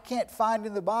 I can't find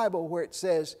in the Bible where it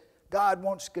says God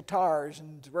wants guitars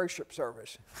in worship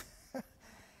service.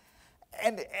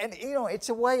 and it's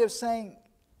a way of saying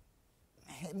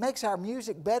it makes our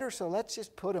music better, so let's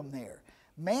just put them there.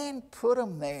 Man put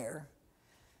them there.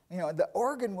 The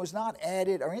organ was not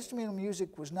added, or instrumental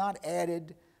music was not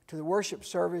added to the worship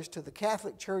service. To the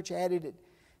Catholic Church added it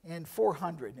in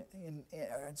 400 in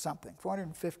something,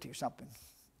 450 or something.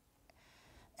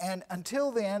 And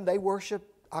until then, they worship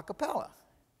a cappella.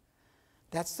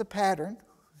 That's the pattern,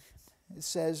 it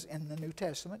says in the New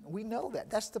Testament. We know that.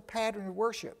 That's the pattern of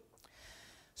worship.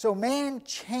 So man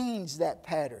changed that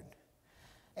pattern.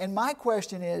 And my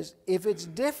question is, if it's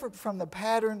different from the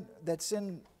pattern that's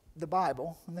in the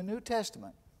Bible, in the New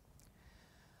Testament,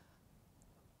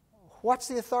 what's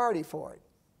the authority for it?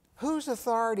 Whose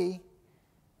authority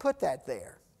put that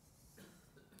there?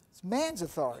 It's man's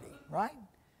authority, right?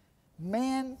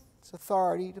 Man's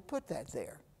authority to put that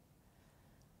there.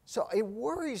 So it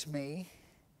worries me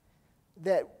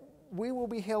that we will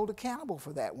be held accountable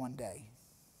for that one day.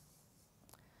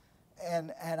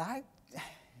 And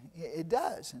it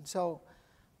does. And so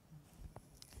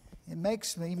it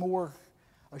makes me more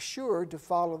assured to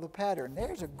follow the pattern.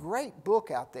 There's a great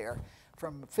book out there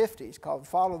from the 50s called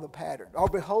Follow the Pattern, or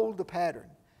Behold the Pattern.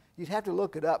 You'd have to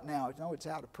look it up now. I know it's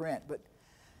out of print, but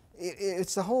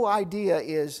it's the whole idea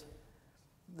is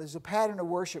there's a pattern of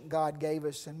worship God gave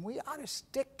us, and we ought to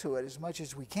stick to it as much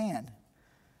as we can,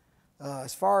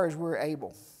 as far as we're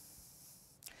able.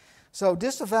 So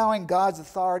disavowing God's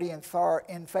authority in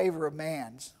favor of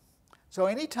man's. So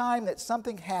anytime that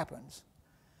something happens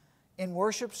in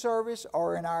worship service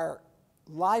or in our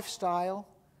lifestyle,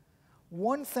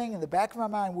 one thing in the back of my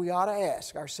mind we ought to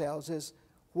ask ourselves is,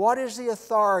 what is the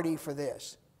authority for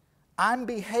this? I'm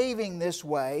behaving this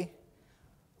way.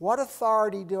 What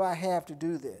authority do I have to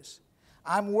do this?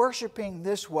 I'm worshiping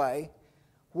this way.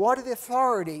 What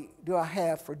authority do I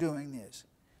have for doing this?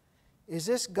 Is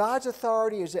this God's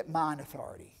authority or is it mine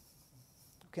authority?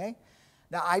 Okay?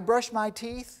 Now, I brush my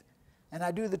teeth and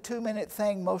I do the 2-minute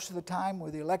thing most of the time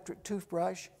with the electric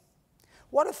toothbrush.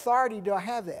 What authority do I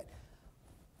have that?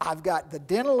 I've got the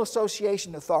dental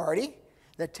association authority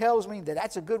that tells me that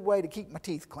that's a good way to keep my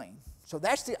teeth clean. So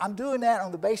I'm doing that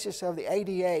on the basis of the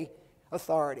ADA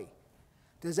authority.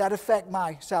 Does that affect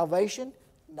my salvation?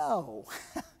 No.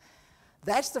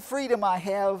 That's the freedom I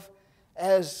have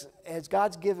as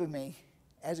God's given me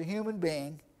as a human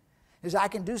being, is I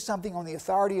can do something on the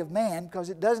authority of man because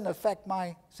it doesn't affect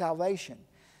my salvation.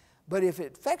 But if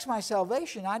it affects my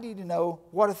salvation, I need to know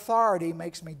what authority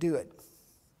makes me do it.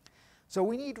 So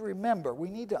we need to remember, we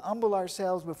need to humble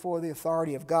ourselves before the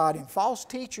authority of God, and false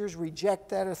teachers reject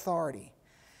that authority.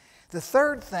 The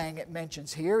third thing it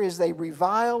mentions here is they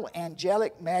revile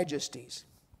angelic majesties.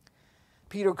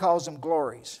 Peter calls them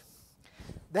glories.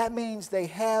 That means they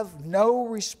have no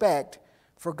respect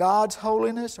for God's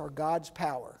holiness or God's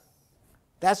power.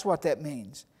 That's what that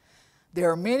means. There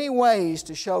are many ways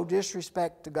to show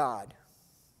disrespect to God.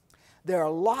 There are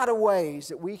a lot of ways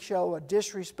that we show a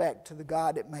disrespect to the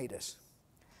God that made us.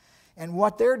 And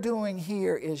what they're doing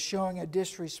here is showing a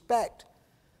disrespect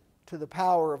to the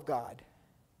power of God.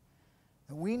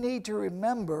 And we need to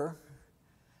remember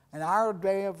in our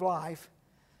day of life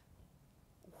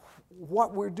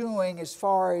what we're doing as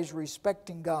far as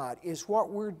respecting God. Is what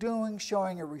we're doing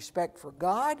showing a respect for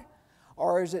God,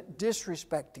 or is it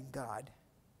disrespecting God?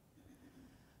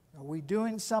 Are we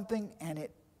doing something and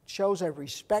it shows a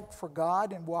respect for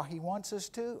God and what He wants us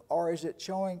to, or is it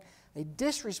showing a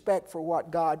disrespect for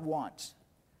what God wants?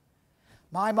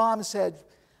 My mom said,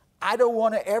 I don't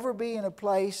want to ever be in a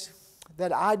place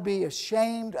that I'd be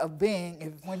ashamed of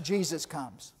being when Jesus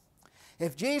comes.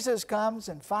 If Jesus comes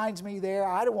and finds me there,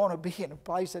 I don't want to be in a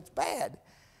place that's bad.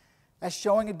 That's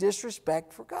showing a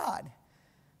disrespect for God.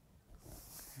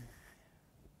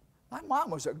 My mom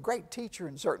was a great teacher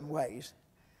in certain ways.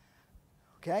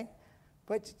 Okay?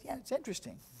 But yeah, it's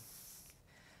interesting.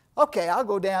 Okay, I'll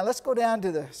go down. Let's go down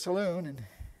to the saloon. And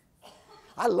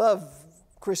I love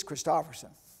Chris Christopherson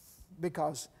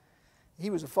because he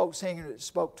was a folk singer that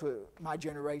spoke to my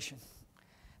generation.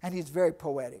 And he's very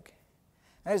poetic.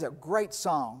 And there's a great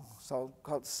song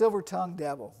called Silver Tongued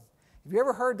Devil. Have you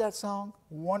ever heard that song?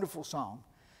 Wonderful song.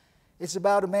 It's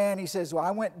about a man, he says, well,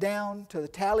 I went down to the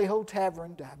Tally-Ho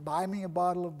Tavern to buy me a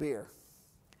bottle of beer.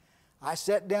 I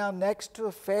sat down next to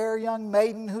a fair young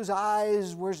maiden whose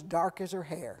eyes were as dark as her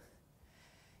hair.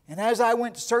 And as I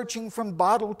went searching from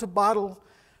bottle to bottle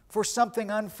for something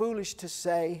unfoolish to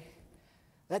say,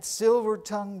 that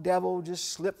silver-tongued devil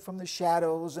just slipped from the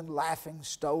shadows and laughing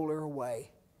stole her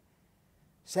away.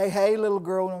 Say, hey, little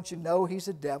girl, don't you know he's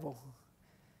a devil?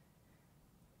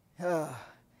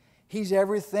 He's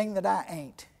everything that I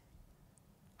ain't,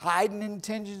 hiding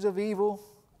intentions of evil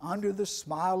under the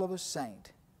smile of a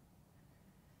saint.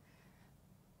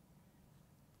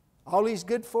 All he's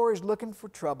good for is looking for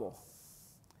trouble,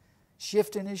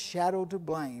 shifting his shadow to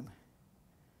blame.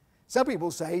 Some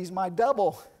people say he's my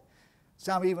double.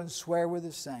 Some even swear we're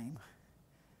the same.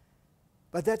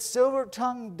 But that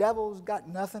silver-tongued devil's got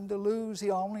nothing to lose.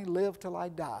 He'll only live till I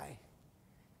die.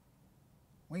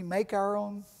 We make our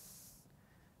own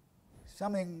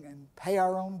something and pay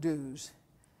our own dues.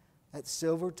 That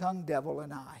silver-tongued devil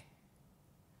and I.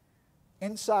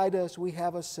 Inside us, we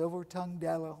have a silver-tongued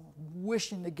devil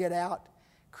wishing to get out,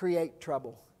 create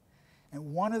trouble.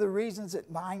 And one of the reasons that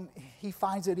he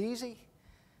finds it easy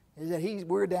is that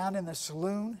we're down in the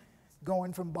saloon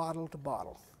going from bottle to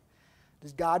bottle.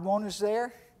 Does God want us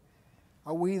there?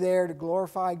 Are we there to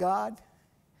glorify God?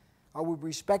 Are we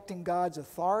respecting God's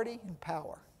authority and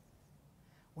power?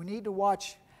 We need to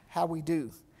watch how we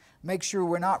do. Make sure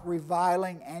we're not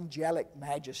reviling angelic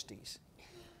majesties.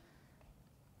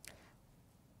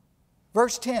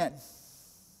 Verse 10.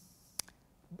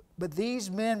 But these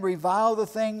men revile the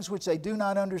things which they do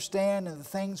not understand, and the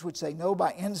things which they know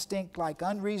by instinct, like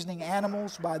unreasoning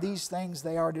animals. By these things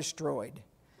they are destroyed.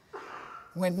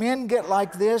 When men get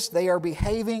like this, they are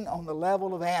behaving on the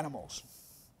level of animals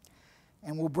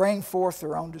and will bring forth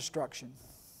their own destruction.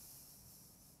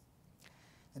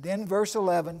 And then verse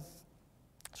 11,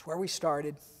 that's where we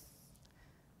started.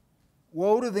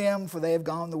 Woe to them, for they have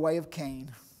gone the way of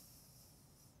Cain.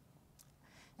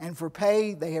 And for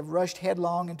pay they have rushed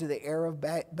headlong into the error of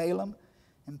Balaam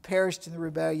and perished in the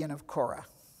rebellion of Korah.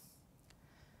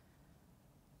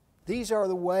 These are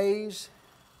the ways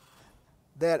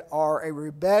that are a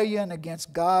rebellion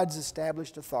against God's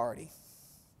established authority.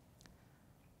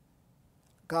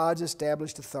 God's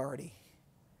established authority.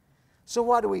 So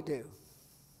what do?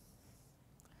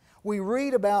 We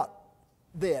read about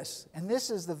this, and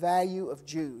this is the value of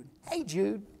Jude. Hey,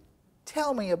 Jude,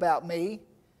 tell me about me.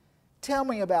 Tell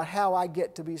me about how I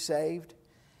get to be saved.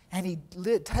 And he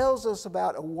tells us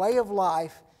about a way of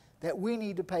life that we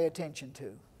need to pay attention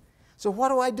to. So what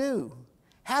do I do?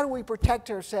 How do we protect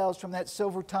ourselves from that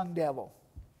silver-tongued devil?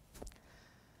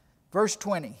 Verse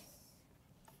 20.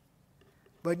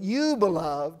 But you,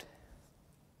 beloved,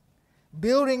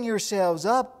 building yourselves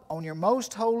up on your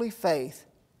most holy faith,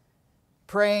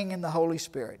 praying in the Holy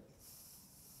Spirit.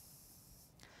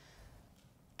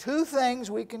 Two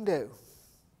things we can do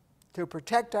to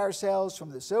protect ourselves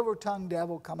from the silver-tongued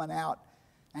devil coming out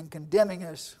and condemning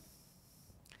us.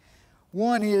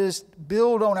 One is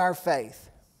build on our faith.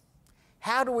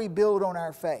 How do we build on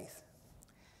our faith?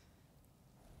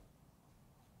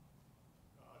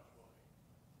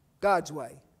 God's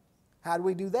way. How do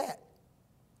we do that?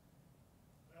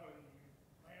 Well,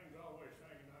 man's always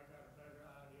thinking, I got a better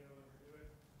idea than to do it.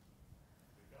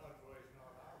 But God's way is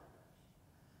not our way.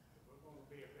 If we're going to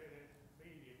be a bit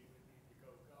obedient, we need to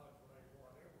go God's way,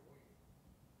 whatever we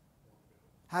want to do.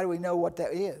 How do we know what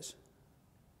that is?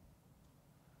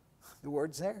 The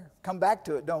word's there. Come back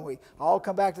to it, don't we? All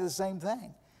come back to the same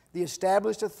thing. The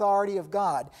established authority of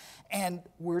God. And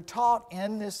we're taught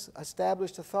in this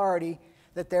established authority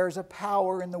that there's a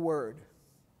power in the Word.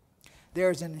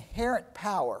 There's inherent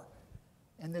power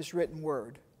in this written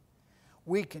Word.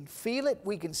 We can feel it.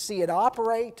 We can see it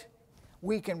operate.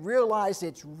 We can realize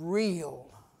it's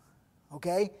real.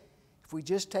 Okay? If we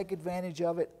just take advantage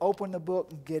of it, open the book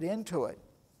and get into it.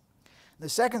 The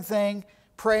second thing,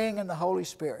 praying in the Holy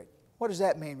Spirit. What does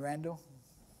that mean, Randall?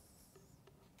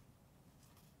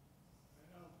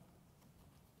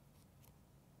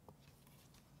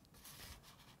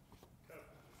 Tough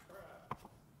to describe.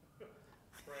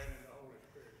 Praying in the Holy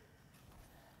Spirit.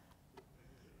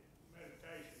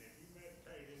 Meditation, if you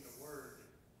meditate in the Word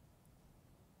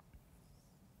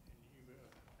and you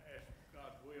ask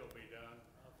God's will be done,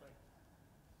 I think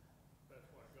that's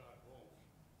what God wants.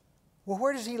 Well,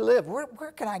 where does He live? Where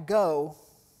can I go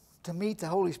to meet the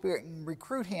Holy Spirit and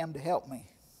recruit Him to help me?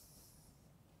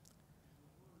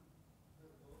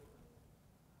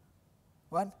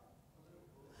 What?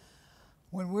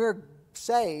 When we're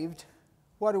saved,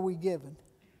 what are we given?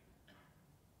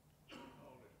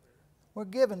 We're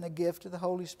given the gift of the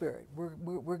Holy Spirit.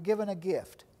 We're given a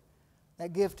gift.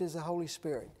 That gift is the Holy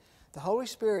Spirit. The Holy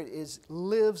Spirit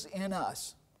lives in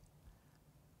us.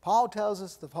 Paul tells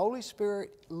us the Holy Spirit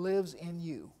lives in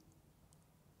you.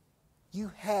 You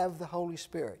have the Holy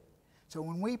Spirit. So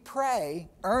when we pray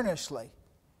earnestly,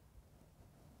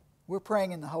 we're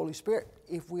praying in the Holy Spirit.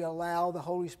 If we allow the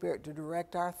Holy Spirit to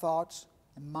direct our thoughts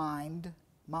and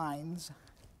minds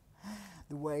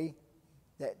the way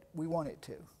that we want it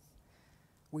to.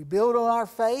 We build on our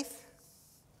faith.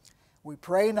 We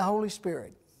pray in the Holy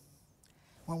Spirit.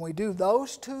 When we do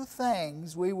those two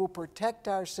things, we will protect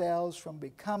ourselves from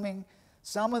becoming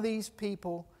some of these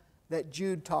people that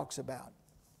Jude talks about.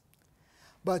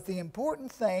 But the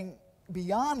important thing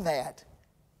beyond that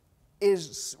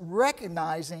is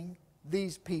recognizing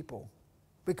these people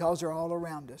because they're all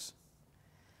around us.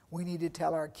 We need to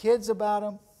tell our kids about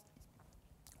them.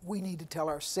 We need to tell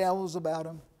ourselves about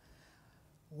them.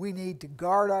 We need to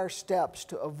guard our steps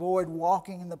to avoid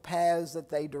walking in the paths that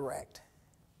they direct.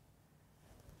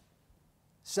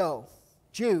 So,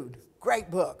 Jude,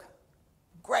 great book.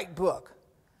 Great book.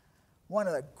 One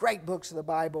of the great books of the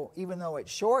Bible, even though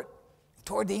it's short.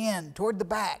 Toward the end, toward the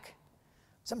back.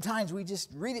 Sometimes we just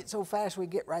read it so fast we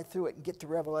get right through it and get to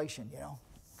Revelation, you know.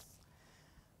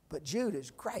 But Jude is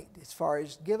great as far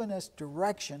as giving us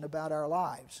direction about our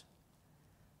lives.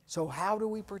 So how do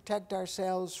we protect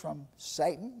ourselves from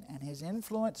Satan and his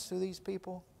influence through these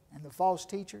people and the false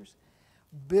teachers?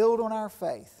 Build on our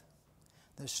faith.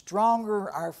 The stronger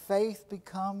our faith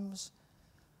becomes,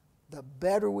 the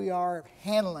better we are at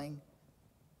handling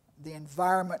the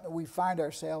environment that we find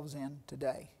ourselves in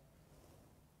today.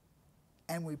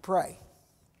 And we pray.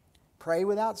 Pray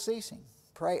without ceasing.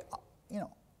 Pray,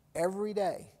 every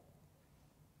day.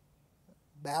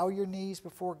 Bow your knees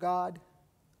before God.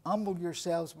 Humble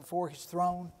yourselves before His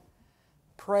throne.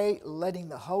 Pray, letting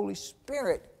the Holy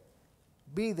Spirit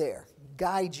be there,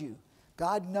 guide you.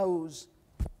 God knows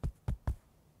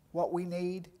what we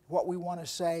need, what we want to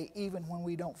say, even when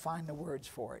we don't find the words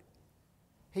for it.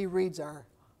 He reads our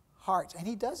hearts. And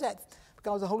He does that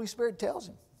because the Holy Spirit tells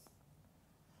Him.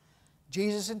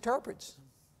 Jesus interprets.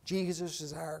 Jesus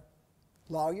is our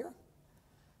lawyer.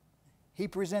 He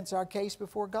presents our case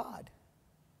before God.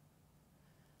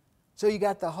 So you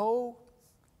got the whole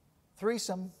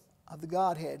threesome of the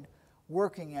Godhead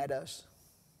working at us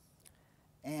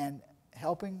and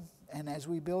helping. And as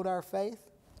we build our faith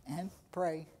and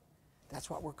pray, that's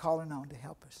what we're calling on to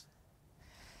help us.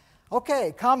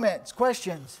 Okay, comments,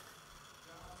 questions?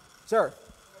 Sir?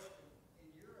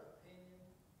 In your opinion,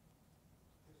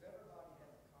 is that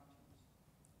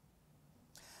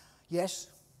Yes,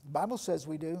 the Bible says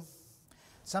we do.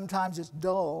 Sometimes it's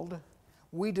dulled.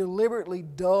 We deliberately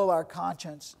dull our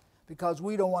conscience because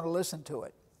we don't want to listen to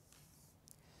it.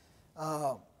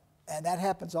 And that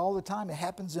happens all the time. It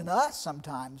happens in us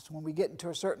sometimes when we get into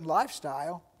a certain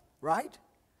lifestyle, right?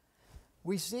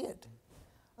 We see it.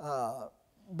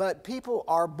 But people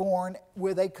are born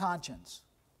with a conscience.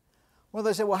 Well,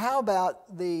 they say, well, how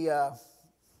about the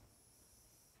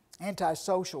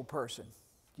antisocial person?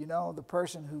 You know, the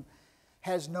person who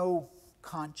has no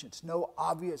conscience, no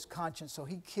obvious conscience, so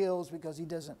he kills because he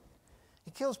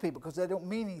kills people because they don't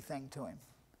mean anything to him.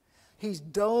 He's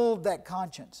dulled that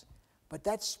conscience. But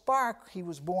that spark he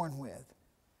was born with.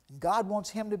 And God wants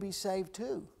him to be saved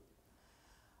too.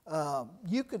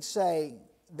 You could say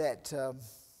that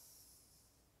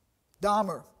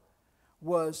Dahmer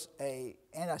was an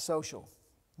antisocial,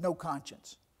 no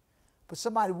conscience. But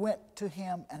somebody went to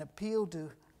him and appealed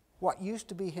to what used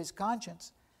to be his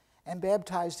conscience and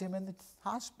baptized him in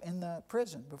the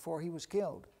prison before he was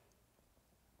killed.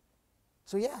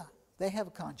 So yeah, they have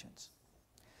a conscience.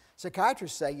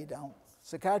 Psychiatrists say you don't.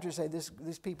 Psychiatrists say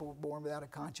these people were born without a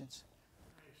conscience.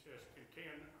 It says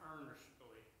contend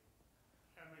earnestly.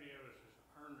 How many of us is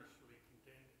earnestly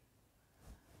contending?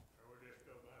 Or we just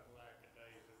go by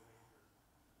lackadaisically?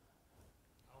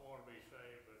 I want to be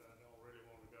saved, but I don't really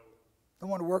want to go. Don't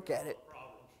want to work at it.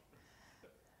 Problems.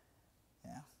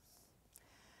 Yeah.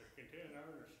 But contend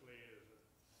earnestly is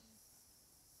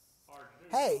hard to do.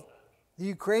 Hey, sometimes. the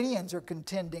Ukrainians are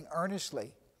contending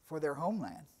earnestly for their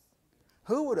homeland.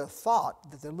 Who would have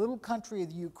thought that the little country of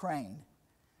the Ukraine,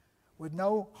 with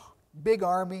no big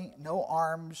army, no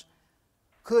arms,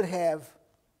 could have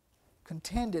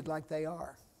contended like they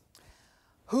are?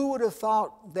 Who would have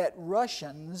thought that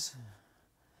Russians,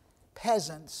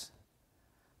 peasants,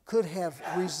 could have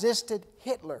resisted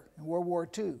Hitler in World War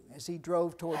II as he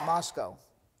drove toward Moscow?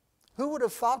 Who would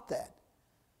have thought that?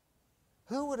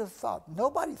 Who would have thought?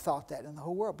 Nobody thought that in the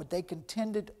whole world, but they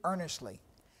contended earnestly.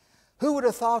 Who would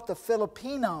have thought the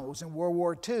Filipinos in World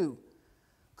War II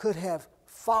could have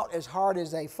fought as hard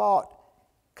as they fought,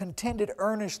 contended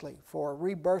earnestly for a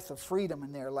rebirth of freedom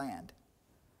in their land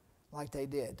like they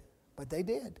did? But they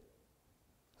did.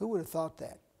 Who would have thought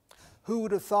that? Who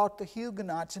would have thought the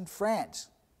Huguenots in France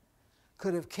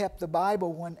could have kept the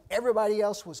Bible when everybody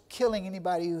else was killing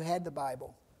anybody who had the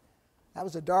Bible? That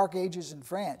was the Dark Ages in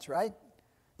France, right?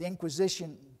 The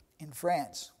Inquisition in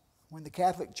France, when the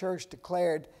Catholic Church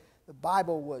declared the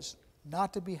Bible was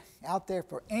not to be out there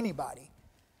for anybody.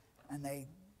 And they...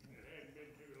 It hadn't been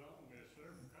too long. There's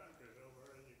certain countries over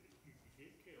there you could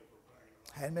get killed for bringing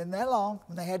them. Hadn't been that long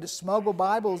when they had to smuggle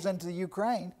Bibles into the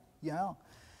Ukraine. You know,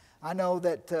 I know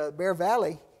that Bear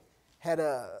Valley had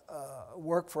a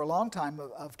work for a long time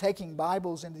of taking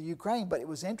Bibles into the Ukraine, but it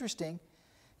was interesting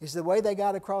is the way they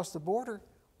got across the border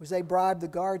was they bribed the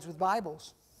guards with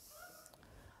Bibles.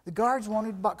 The guards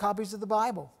wanted copies of the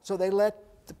Bible, so they let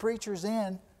the preachers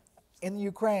in the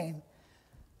Ukraine,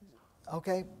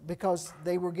 okay, because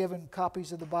they were given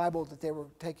copies of the Bible that they were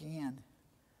taking in.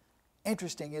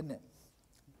 Interesting, isn't it?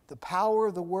 The power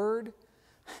of the Word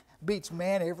beats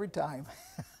man every time.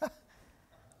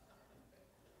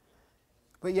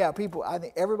 But yeah, people, I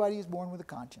think everybody is born with a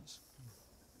conscience.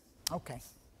 Okay.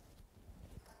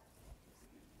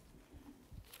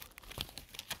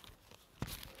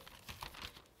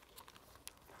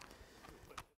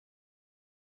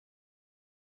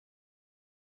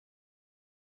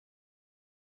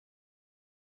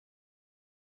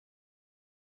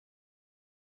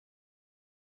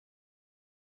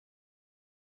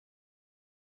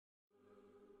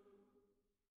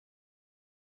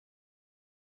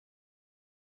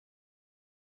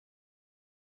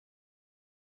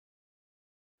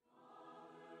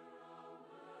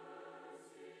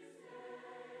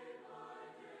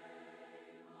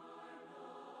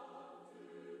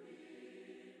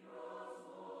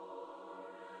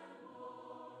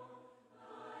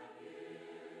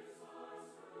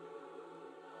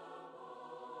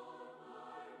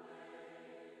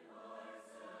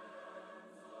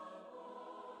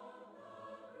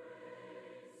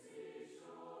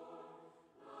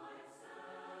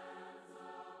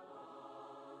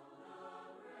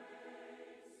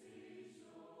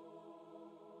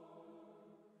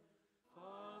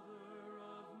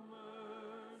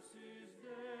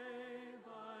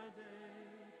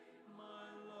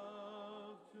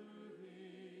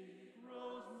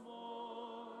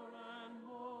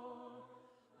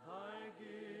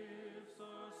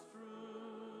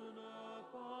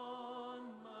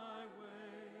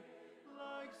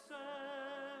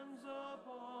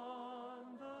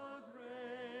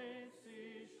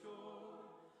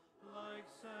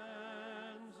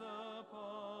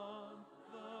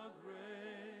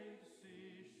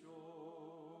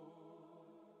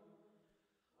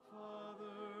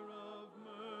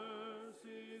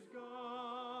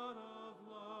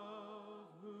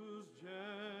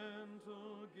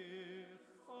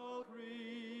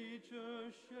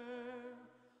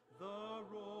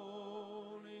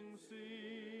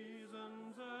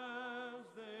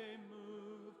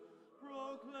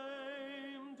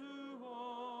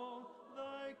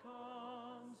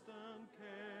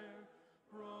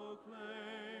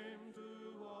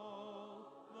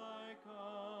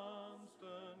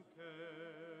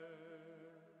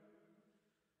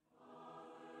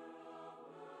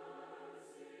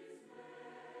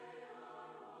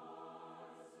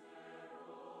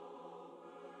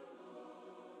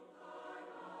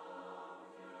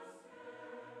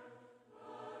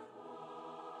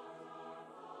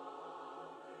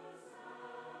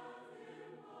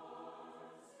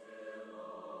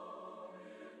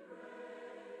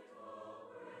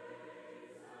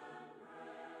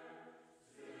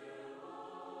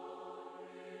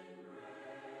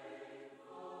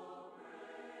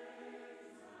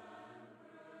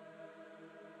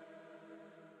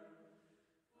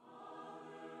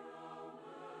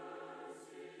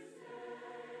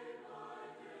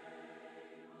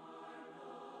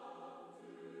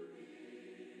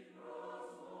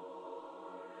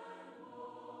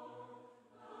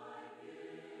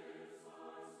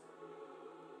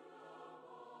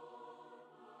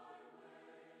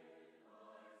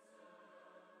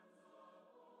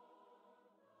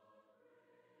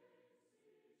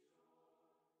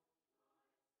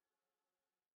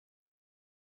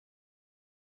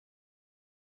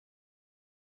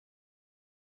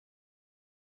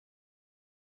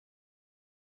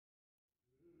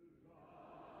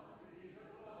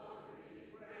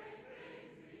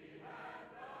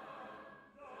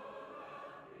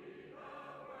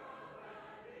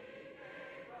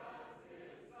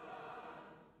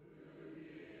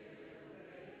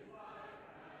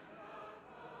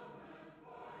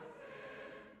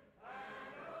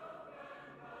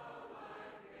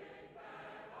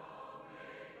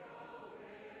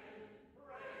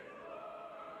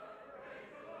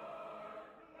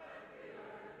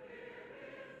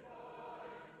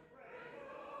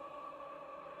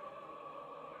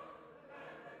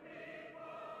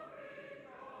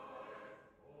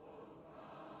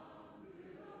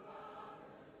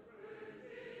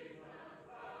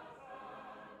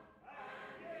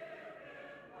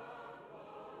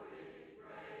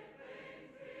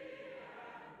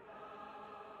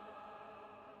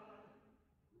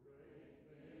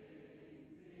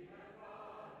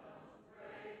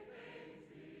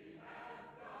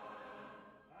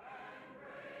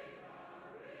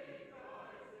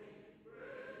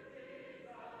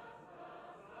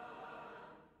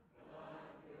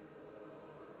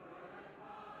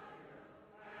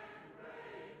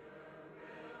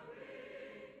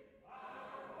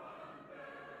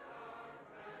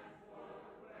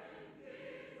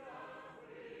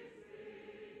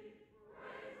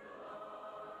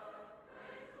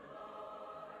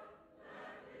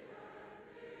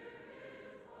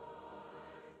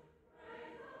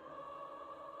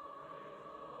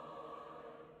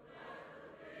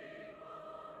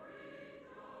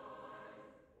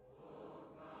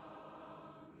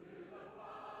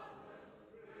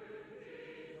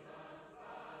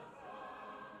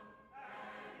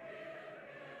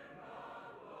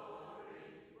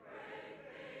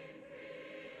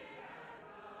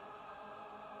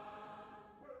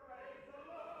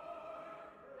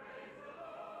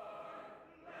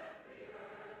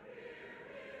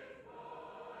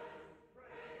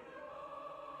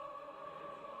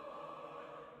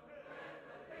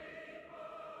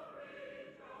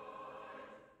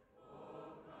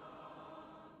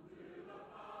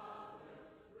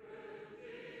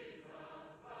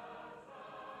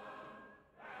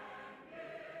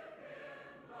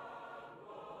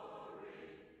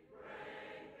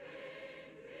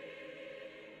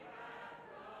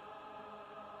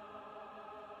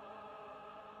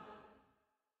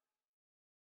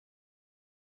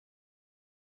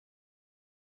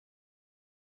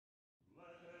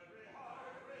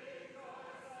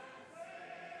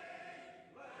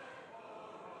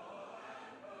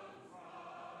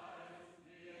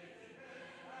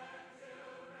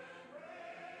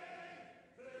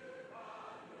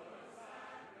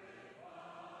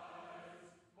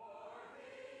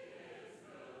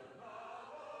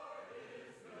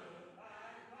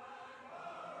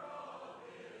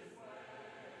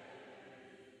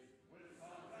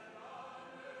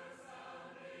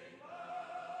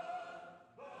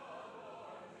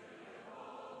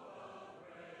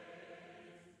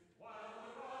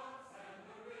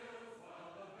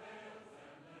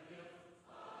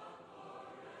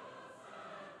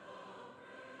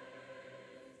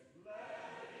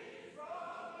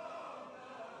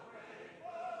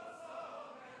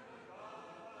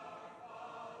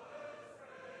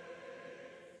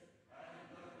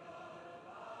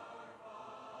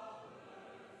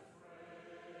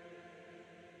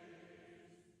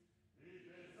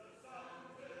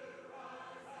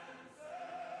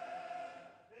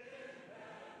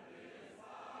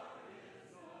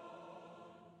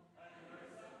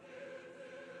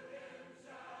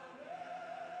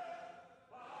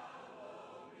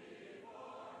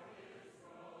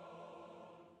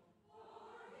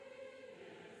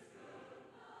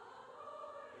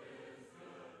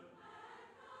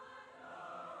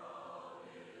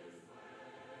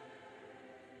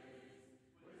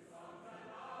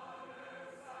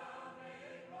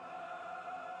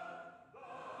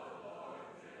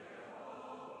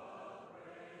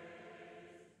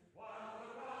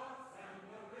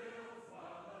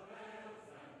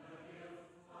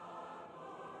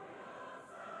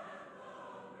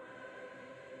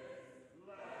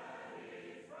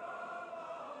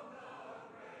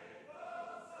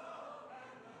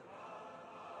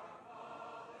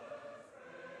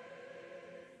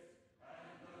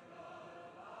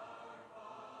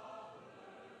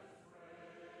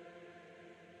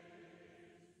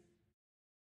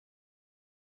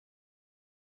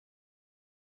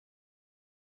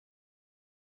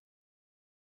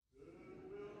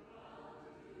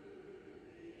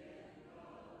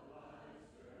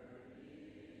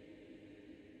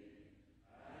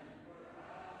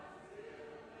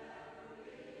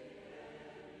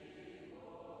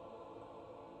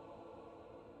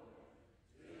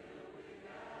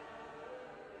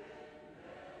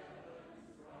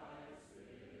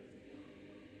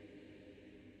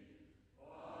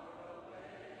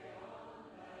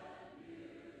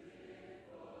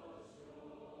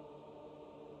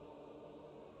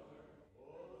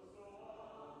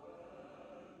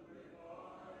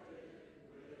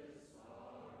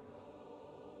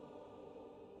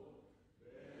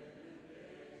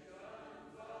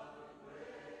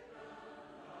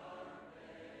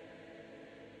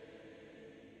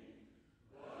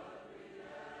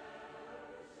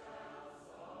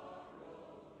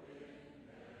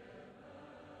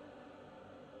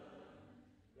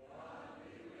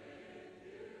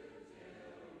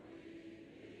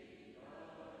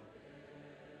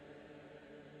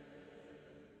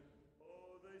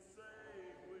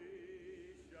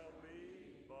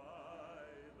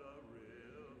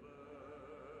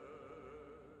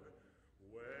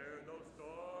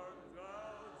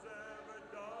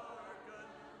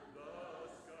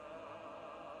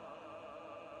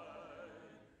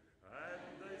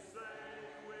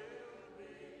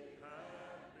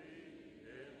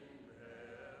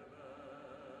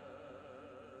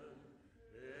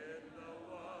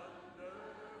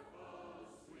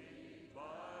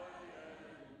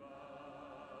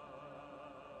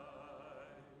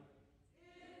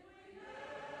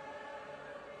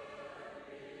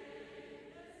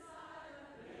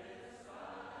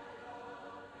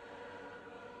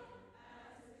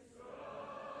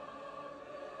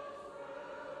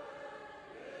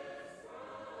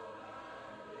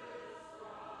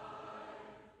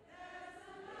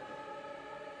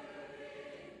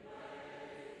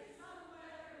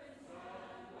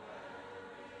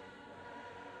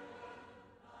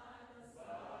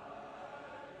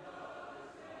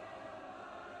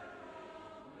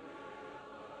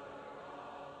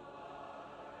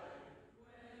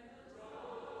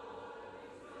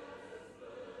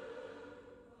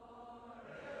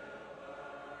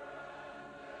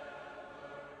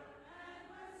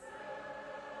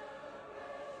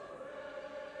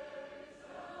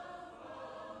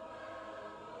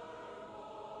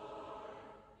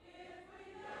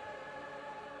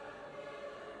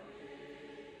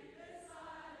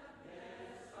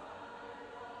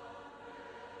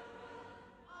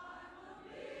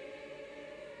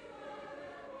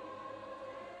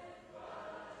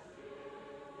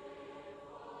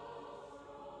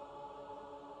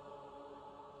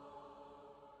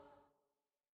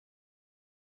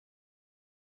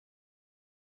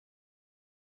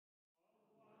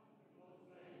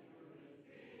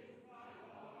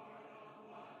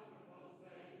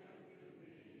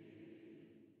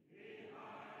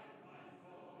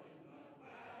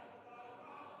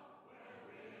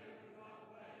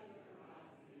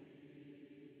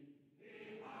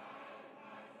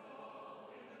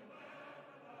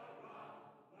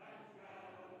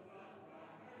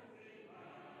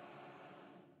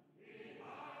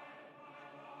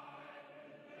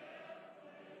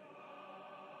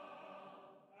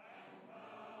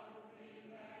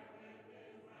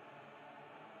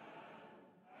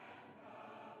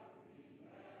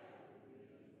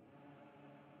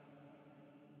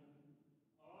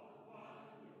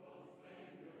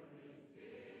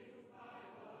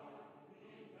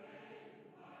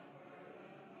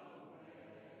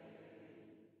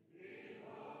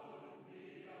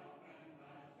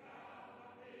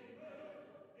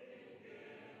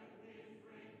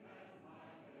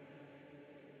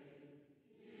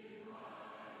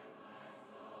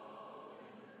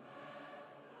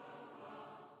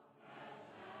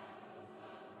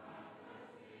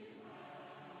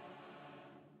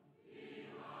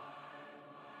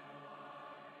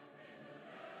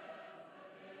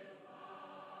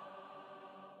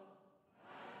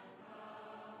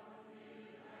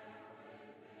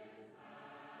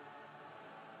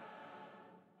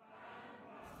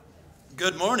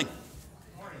 Good morning.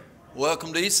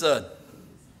 Welcome to Eastside.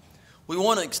 We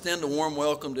want to extend a warm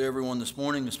welcome to everyone this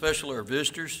morning, especially our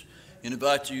visitors, and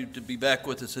invite you to be back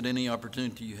with us at any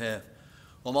opportunity you have.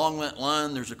 Along that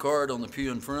line, there's a card on the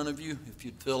pew in front of you. If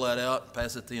you'd fill that out,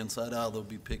 pass it the inside aisle, they'll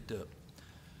be picked up.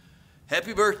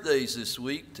 Happy birthdays this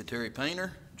week to Terry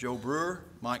Painter, Joe Brewer,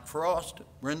 Mike Frost,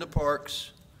 Brenda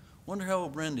Parks. Wonder how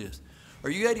old Brenda is.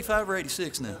 Are you 85 or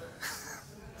 86 now?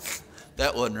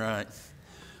 That wasn't right.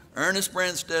 Ernest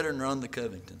Brandstetter and Rhonda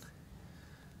Covington.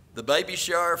 The baby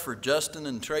shower for Justin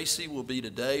and Tracy will be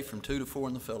today from 2 to 4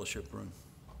 in the fellowship room.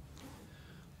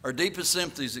 Our deepest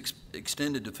sympathies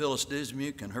extended to Phyllis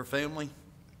Dismuke and her family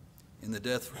in the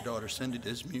death of her daughter Cindy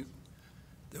Dismuke.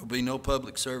 There will be no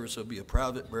public service. There will be a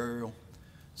private burial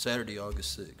Saturday,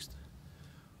 August 6th.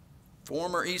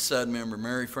 Former Eastside member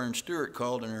Mary Fern Stewart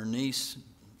called, and her niece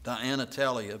Diana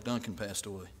Talley of Duncan passed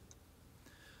away.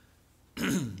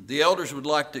 The elders would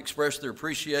like to express their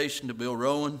appreciation to Bill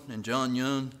Rowan and John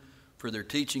Young for their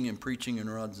teaching and preaching in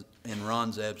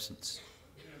Ron's absence.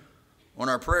 On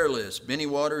our prayer list, Benny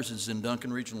Waters is in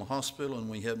Duncan Regional Hospital, and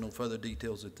we have no further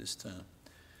details at this time.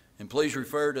 And please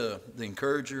refer to the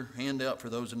encourager handout for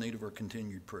those in need of our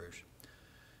continued prayers.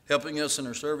 Helping us in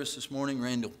our service this morning,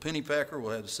 Randall Pennypacker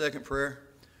will have the second prayer.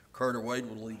 Carter Wade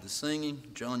will lead the singing.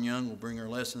 John Young will bring our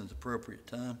lesson at the appropriate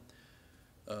time.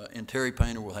 And Terry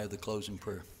Painter will have the closing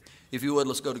prayer. If you would,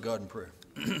 let's go to God in prayer.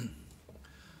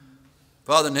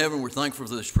 Father in heaven, we're thankful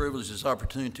for this privilege, this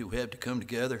opportunity we have to come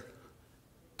together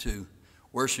to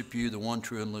worship you, the one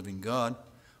true and living God.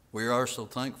 We are so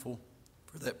thankful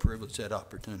for that privilege, that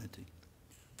opportunity.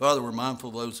 Father, we're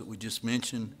mindful of those that we just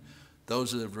mentioned,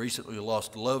 those that have recently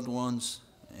lost loved ones,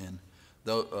 and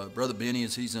Brother Benny,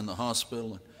 as he's in the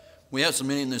hospital. We have so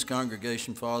many in this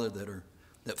congregation, Father,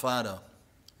 that fight a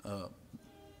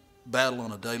battle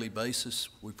on a daily basis.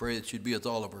 We pray that you'd be with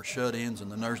all of our shut-ins in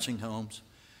the nursing homes,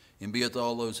 and be with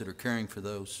all those that are caring for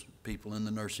those people in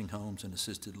the nursing homes and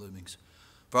assisted livings.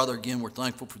 Father, again, we're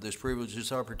thankful for this privilege,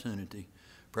 this opportunity.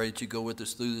 Pray that you go with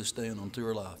us through this day and on through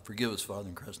our life. Forgive us, Father,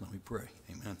 in Christ's name we pray.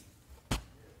 Amen.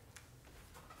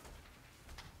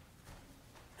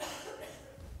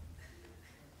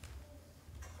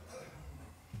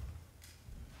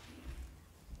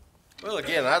 Well,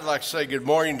 again, I'd like to say good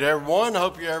morning to everyone.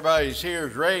 Hope everybody's here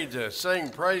is ready to sing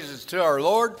praises to our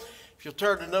Lord. If you'll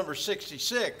turn to number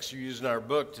 66, you're using our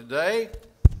book today,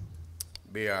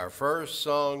 be our first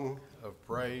song of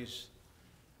praise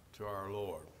to our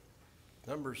Lord.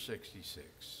 Number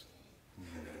 66.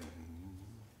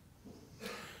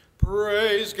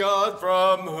 Praise God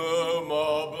from whom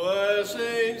all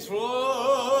blessings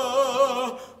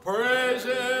flow. Praise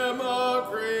him, all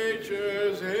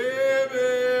creatures here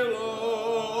below.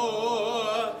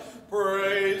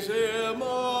 Praise him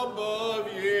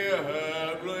above, ye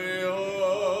heavenly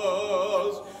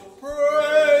hosts.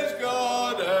 Praise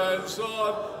God and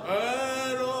Son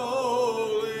and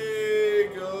Holy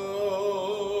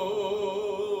Ghost.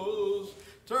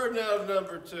 Turn now to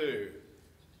number 2.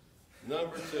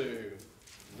 Number 2,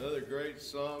 another great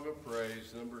song of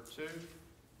praise, number 2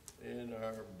 in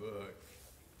our book.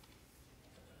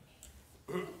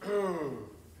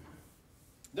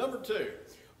 Number 2,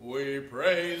 we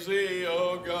praise thee,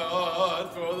 O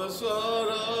God, for the Son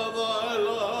of thy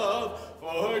love,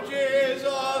 for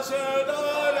Jesus who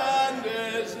died and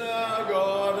is now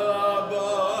gone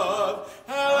above.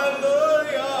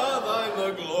 Hallelujah, thine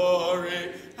the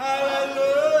glory,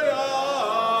 hallelujah,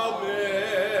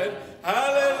 amen.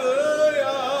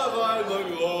 Hallelujah, thine the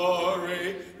glory,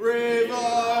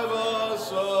 revive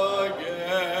us again.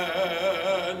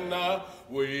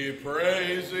 We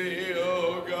praise thee,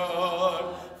 O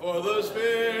God, for the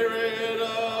Spirit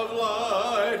of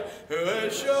light, who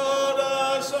has shown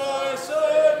us our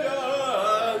Savior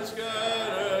and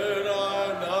scattered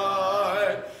our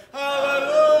night.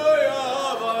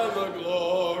 Hallelujah, thine the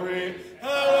glory,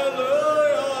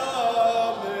 hallelujah,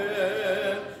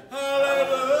 amen.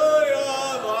 Hallelujah,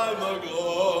 thine the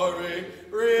glory,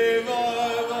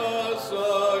 revive us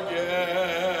again.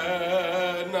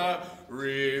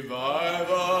 Revive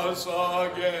us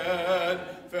again,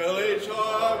 fill each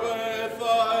heart with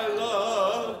thy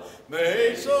love,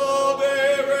 may each soul be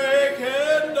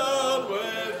rekindled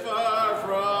with fire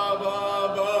from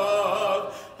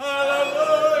above.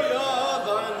 Hallelujah,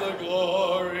 thine the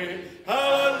glory,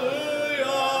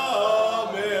 hallelujah,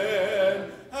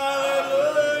 amen.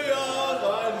 Hallelujah,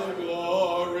 thine the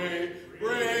glory,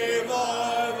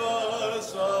 revive us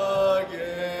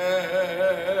again.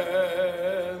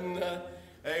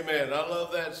 Amen. I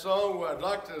love that song. I'd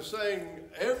like to sing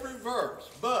every verse,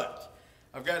 but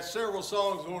I've got several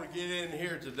songs I want to get in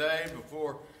here today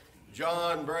before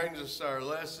John brings us our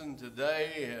lesson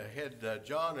today.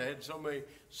 John had so many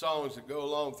songs that go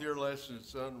along with your lesson,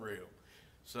 it's unreal.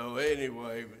 So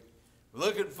anyway,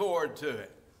 looking forward to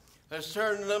it. Let's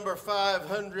turn to number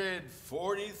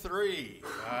 543.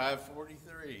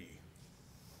 543.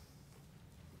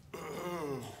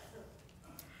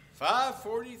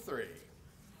 543.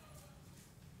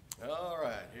 All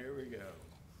right, here we go.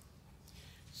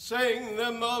 Sing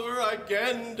them over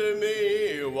again to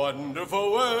me,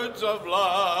 wonderful words of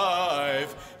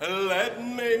life, and let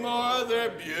me more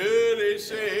their beauty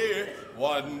see,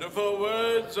 wonderful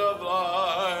words of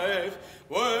life,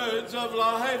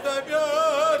 thy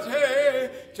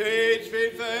beauty, teach me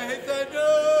faith and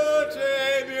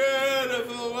duty,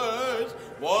 beautiful words,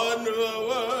 wonderful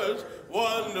words,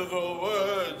 wonderful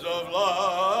words of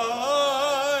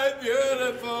life,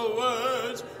 beautiful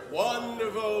words,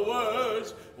 wonderful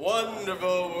words,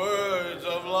 wonderful words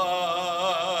of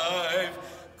life.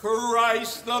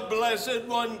 Christ the Blessed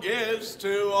One gives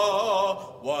to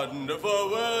all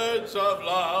wonderful words of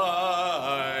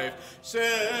life.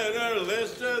 Sinner,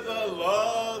 listen to the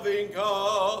loving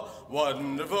call,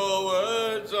 wonderful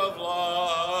words of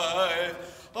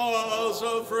life.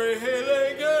 Also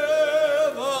freely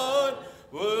given,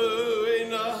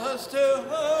 wooing us to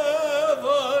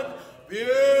heaven,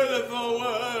 beautiful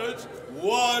words,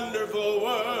 wonderful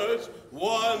words,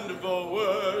 wonderful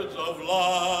words of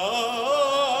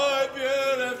life,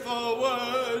 beautiful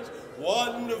words,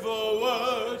 wonderful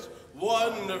words,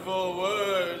 wonderful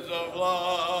words of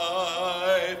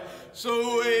life.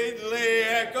 Sweetly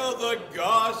echo the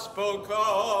gospel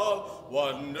call,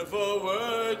 wonderful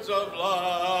words of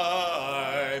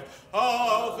life.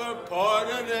 Offer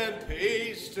pardon and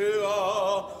peace to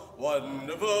all,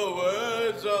 wonderful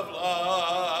words of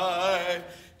life.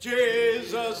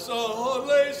 Jesus,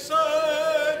 only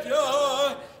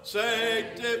Savior,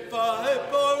 sanctify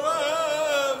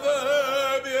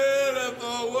forever.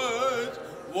 Beautiful words,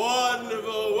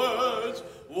 wonderful words,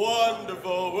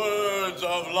 wonderful words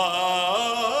of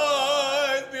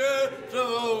life.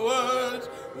 Beautiful words,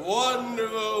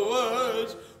 wonderful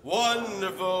words,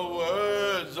 wonderful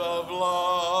words of life.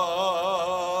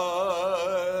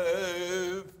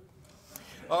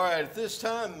 All right, at this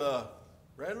time,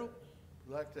 Randall,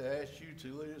 I'd like to ask you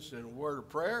to lead us in a word of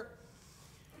prayer.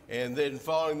 And then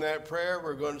following that prayer,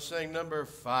 we're going to sing number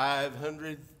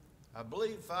 500, I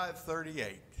believe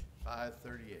 538.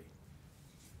 538.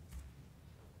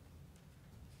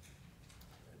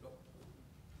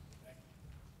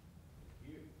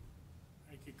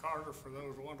 Thank you, Carter, for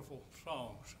those wonderful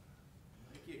songs.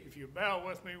 Thank you. If you bow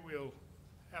with me, we'll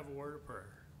have a word of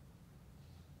prayer.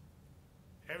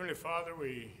 Heavenly Father,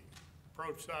 we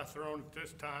approach thy throne at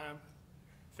this time,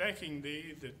 thanking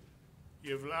thee that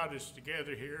you have allowed us to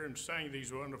gather here and sing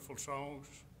these wonderful songs,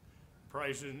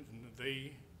 praising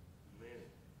thee. Amen.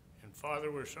 And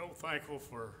Father, we're so thankful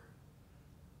for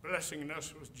blessing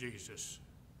us with Jesus.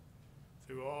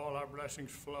 Through all our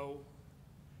blessings flow.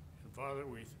 And Father,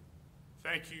 we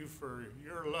thank you for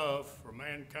your love for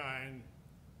mankind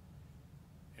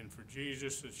and for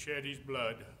Jesus that shed his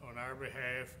blood on our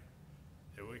behalf,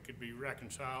 that we could be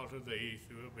reconciled to thee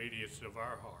through obedience of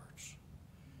our hearts.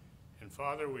 And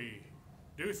Father, we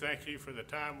do thank you for the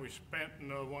time we spent in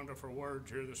the wonderful words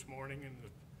here this morning in the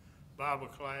Bible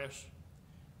class.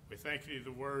 We thank you for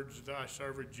the words of thy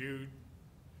servant Jude.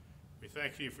 We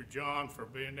thank you for John for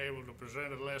being able to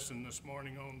present a lesson this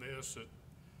morning on this that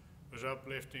was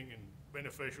uplifting and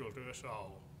beneficial to us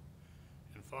all.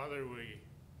 And Father, we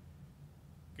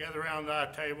gather around thy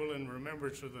table in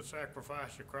remembrance of the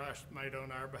sacrifice that Christ made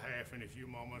on our behalf in a few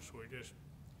moments. We just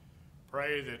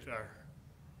pray that our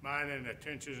mind and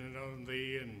attention is on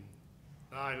thee and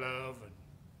thy love and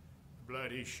the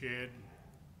blood he shed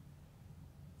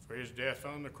for his death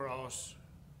on the cross,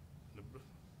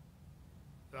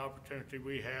 the opportunity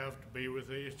we have to be with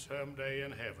thee someday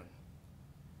in heaven.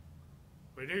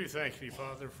 We do thank thee,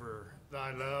 Father, for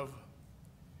thy love.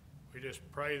 We just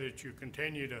pray that you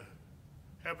continue to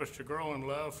help us to grow in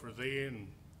love for thee. And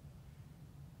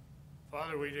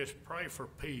Father, we just pray for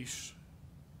peace.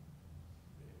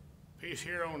 Peace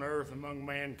here on earth among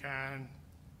mankind.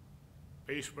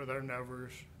 Peace with our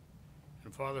neighbors.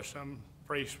 And Father, some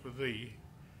peace with thee.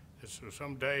 That so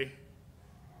someday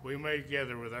we may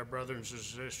gather with our brothers and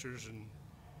sisters and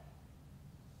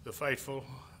the faithful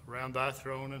around thy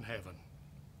throne in heaven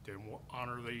to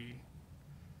honor thee,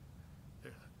 the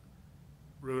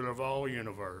ruler of all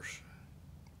universe.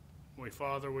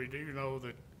 Father, we do know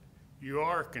that you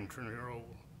are in control,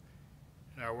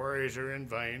 and our worries are in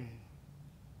vain,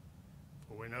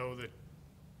 for we know that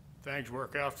things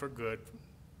work out for good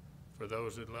for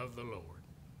those that love the Lord.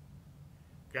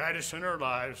 Guide us in our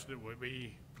lives that we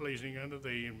be pleasing unto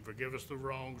thee, and forgive us the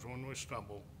wrongs when we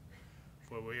stumble.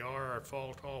 For we are our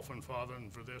fault often, Father,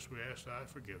 and for this we ask thy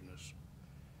forgiveness.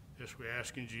 This we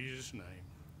ask in Jesus' name.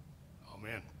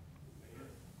 Amen.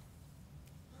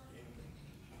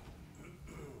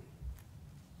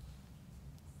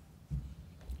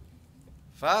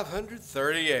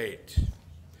 538.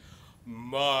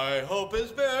 My hope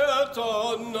is built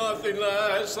on nothing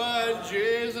less than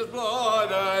Jesus'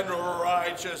 blood and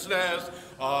righteousness.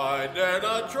 I dare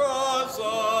not trust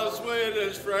the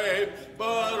sweetest frame,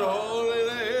 but wholly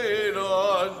lean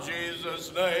on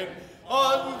Jesus' name.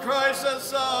 On Christ the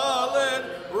solid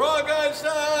rock I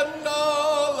stand,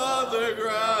 all other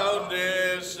ground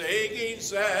is sinking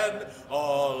sand.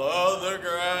 All other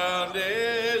ground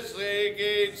is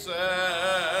sinking sand.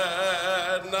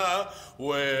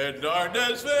 When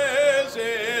darkness fills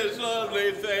his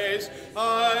lovely face,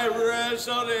 I rest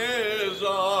on his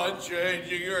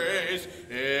unchanging grace.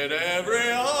 In every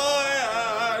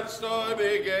high and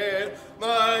stormy gale,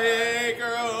 my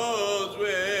anchor holds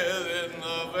within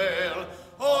the veil.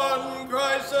 On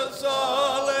Christ the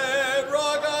solid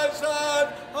rock I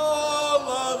stand, all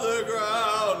other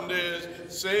ground is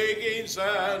sinking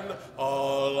sand.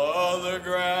 All other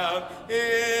ground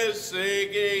is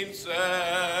sinking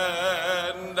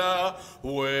sand.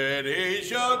 When he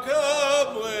shall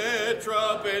come with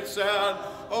trumpet sound,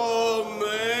 oh,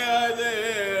 may I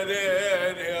then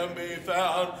in him be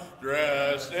found,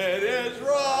 dressed in his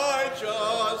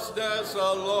righteousness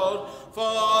alone,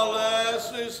 faultless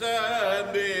to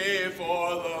stand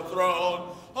before the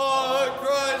throne. On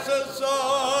Christ the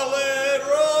solid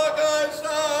rock I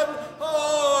stand,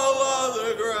 all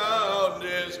other ground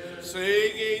is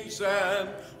sinking sand.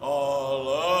 All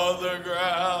other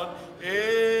ground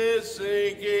is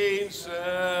sinking sand.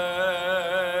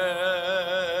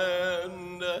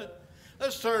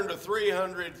 Let's turn to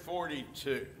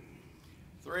 342.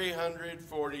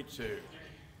 342.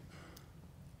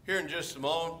 Here in just a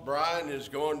moment, Brian is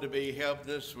going to be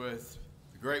helping us with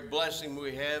the great blessing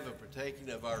we have of partaking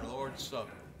of our Lord's Supper.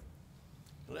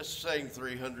 Let's sing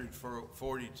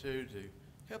 342 to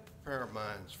help prepare our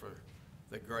minds for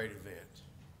the great event.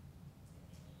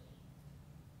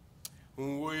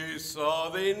 We saw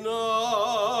thee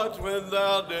not when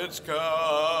thou didst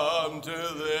come to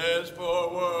this poor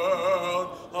world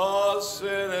of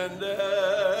sin and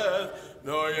death,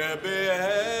 nor yet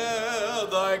beheld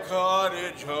thy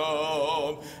cottage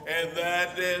home, and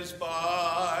that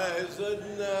despised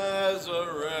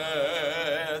Nazareth.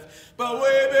 But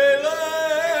we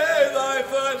believe thy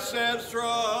footsteps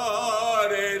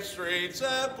trod in streets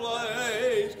and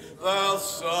plains, thou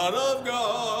Son of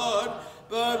God.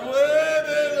 But we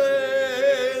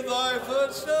believe thy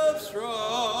footsteps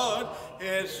trod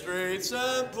in streets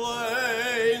and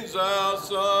plains, thou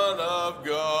Son of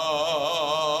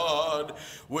God.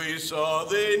 We saw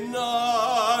thee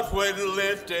not when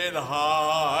lifted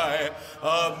high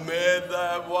amid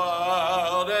that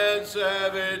wild and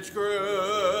savage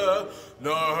crew,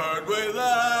 nor heard we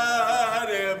that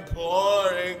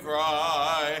imploring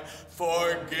cry,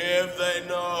 forgive, they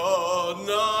know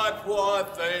not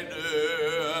what they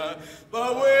do.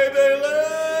 But we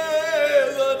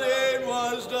believe the deed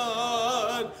was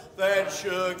done that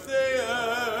shook the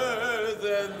earth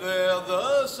and veiled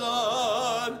the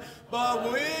sun. But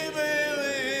we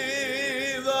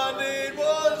believe the deed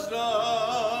was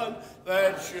done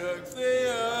that shook the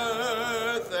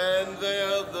earth and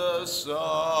veiled the sun.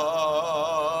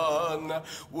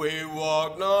 We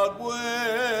walk not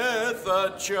with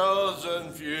the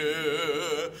chosen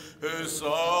few who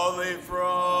saw thee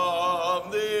from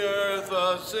the earth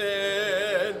of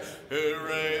sin, who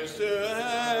raised to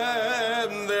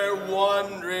heaven their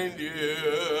wandering view,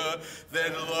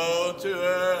 then low to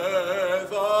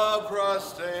earth a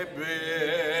prostrate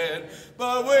bed.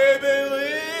 But we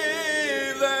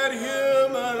believe that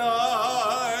human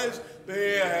eyes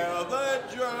beheld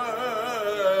that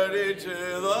journey to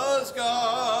the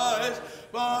skies.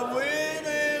 But we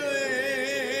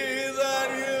believe that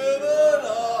human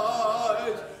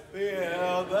eyes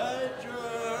beheld that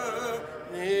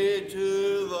journey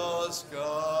to the skies.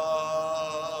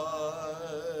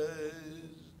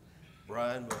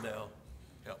 Brian will now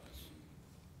help us.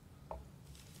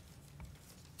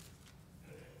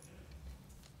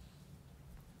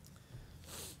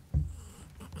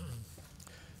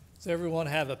 Does everyone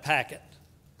have a packet?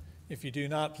 If you do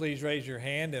not, please raise your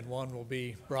hand and one will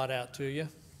be brought out to you.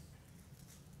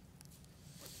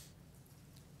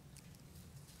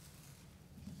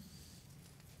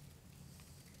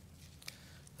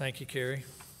 Thank you, Carrie.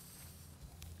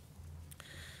 I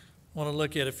want to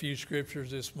look at a few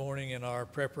scriptures this morning in our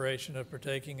preparation of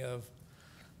partaking of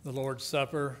the Lord's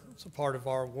Supper. It's a part of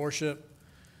our worship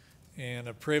and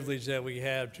a privilege that we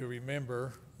have to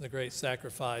remember the great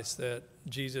sacrifice that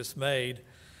Jesus made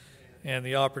and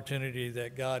the opportunity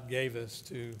that God gave us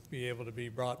to be able to be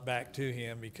brought back to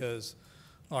him because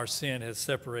our sin has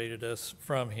separated us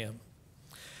from him.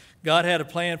 God had a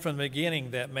plan from the beginning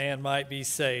that man might be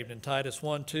saved. In Titus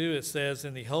 1:2 it says,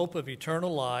 "In the hope of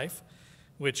eternal life,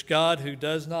 which God, who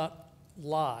does not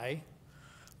lie,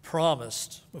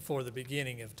 promised before the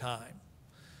beginning of time."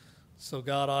 So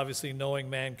God, obviously knowing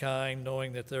mankind,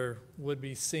 knowing that there would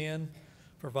be sin,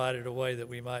 provided a way that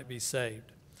we might be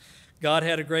saved. God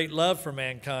had a great love for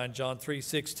mankind. John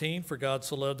 3:16, "For God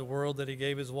so loved the world that he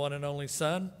gave his one and only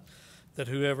Son, that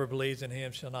whoever believes in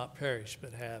him shall not perish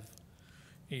but have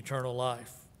eternal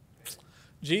life."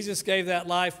 Jesus gave that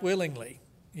life willingly.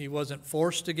 He wasn't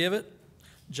forced to give it.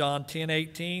 John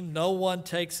 10:18, "No one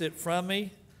takes it from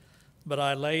me, but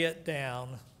I lay it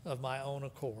down of my own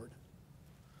accord."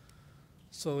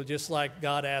 So just like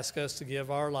God asked us to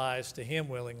give our lives to him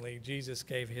willingly, Jesus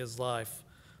gave his life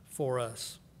for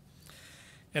us.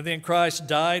 And then Christ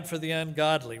died for the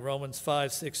ungodly, Romans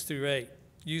 5:6-8.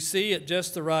 You see, at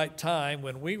just the right time,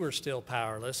 when we were still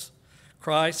powerless,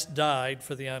 Christ died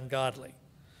for the ungodly.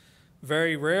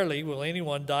 Very rarely will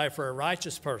anyone die for a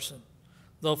righteous person,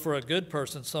 though for a good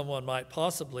person someone might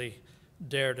possibly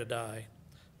dare to die.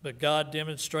 But God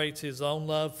demonstrates his own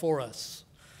love for us,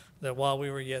 that while we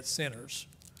were yet sinners,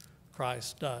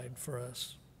 Christ died for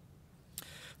us.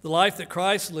 The life that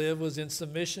Christ lived was in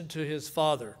submission to his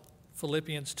Father.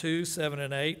 Philippians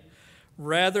 2:7-8.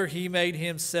 "Rather, he made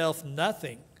himself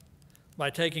nothing by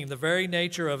taking the very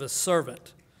nature of a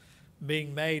servant,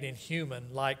 being made in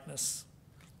human likeness.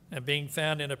 And being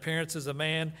found in appearance as a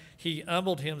man, he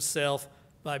humbled himself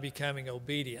by becoming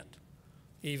obedient,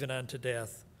 even unto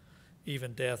death,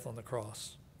 even death on the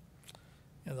cross."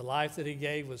 And the life that he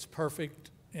gave was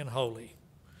perfect and holy.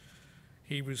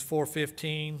 Hebrews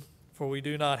 4:15, "For we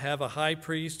do not have a high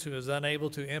priest who is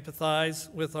unable to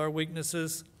empathize with our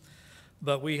weaknesses,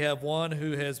 but we have one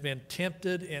who has been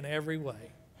tempted in every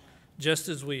way, just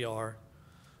as we are,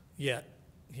 yet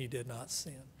he did not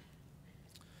sin."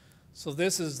 So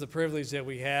this is the privilege that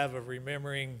we have of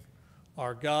remembering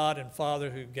our God and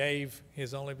Father who gave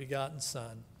his only begotten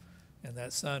Son, and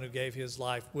that Son who gave his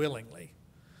life willingly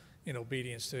in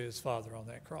obedience to his Father on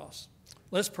that cross.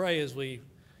 Let's pray as we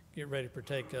get ready to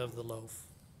partake of the loaf.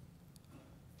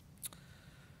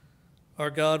 Our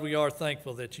God, we are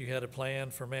thankful that you had a plan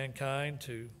for mankind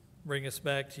to bring us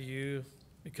back to you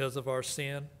because of our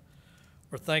sin.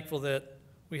 We're thankful that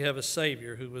we have a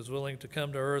Savior who was willing to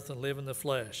come to earth and live in the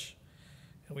flesh.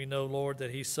 And we know, Lord,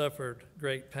 that he suffered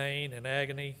great pain and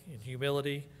agony and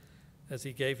humility as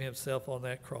he gave himself on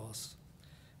that cross.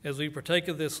 As we partake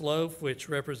of this loaf, which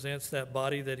represents that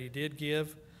body that he did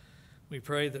give, we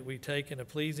pray that we take in a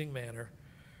pleasing manner,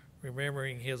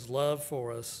 remembering his love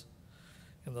for us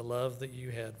and the love that you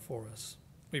had for us.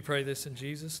 We pray this in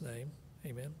Jesus' name.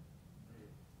 Amen.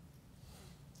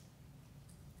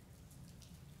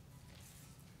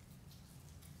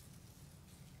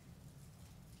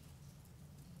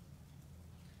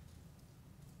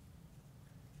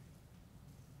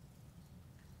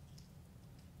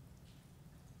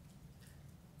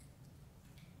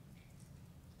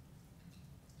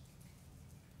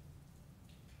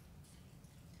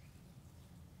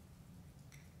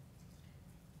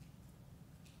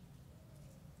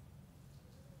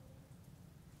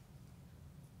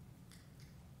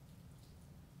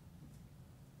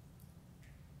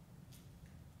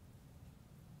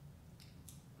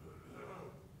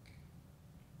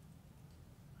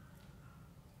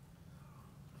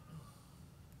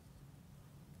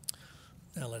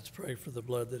 Now let's pray for the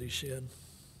blood that he shed.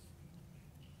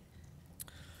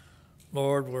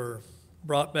 Lord, we're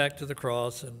brought back to the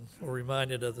cross and we're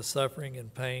reminded of the suffering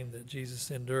and pain that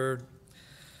Jesus endured,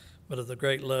 but of the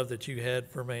great love that you had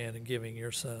for man in giving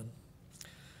your Son.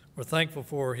 We're thankful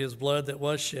for his blood that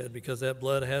was shed, because that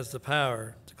blood has the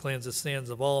power to cleanse the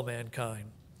sins of all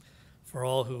mankind, for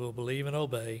all who will believe and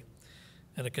obey,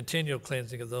 and a continual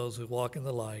cleansing of those who walk in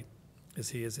the light as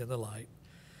he is in the light.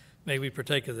 May we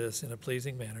partake of this in a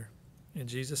pleasing manner. In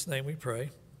Jesus' name we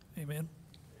pray. Amen.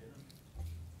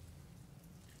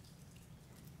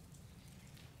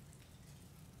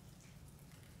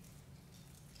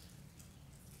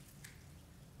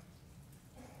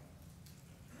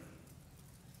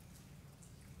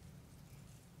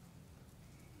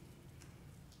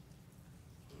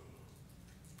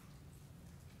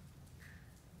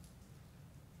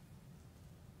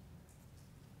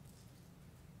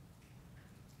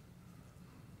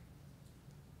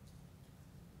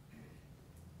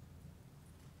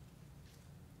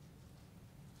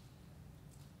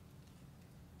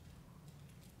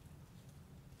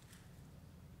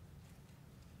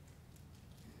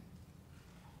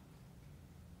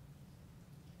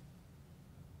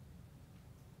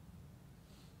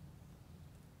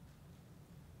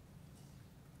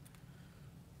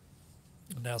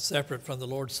 Now, separate from the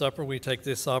Lord's Supper, we take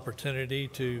this opportunity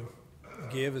to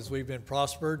give as we've been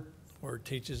prospered. The Word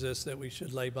teaches us that we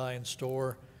should lay by and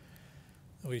store.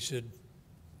 We should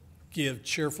give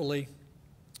cheerfully.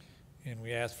 And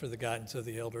we ask for the guidance of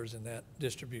the elders in that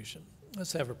distribution.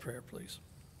 Let's have a prayer, please.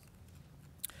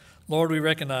 Lord, we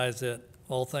recognize that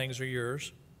all things are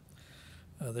yours,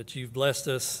 that you've blessed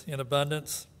us in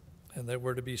abundance, and that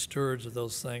we're to be stewards of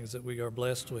those things that we are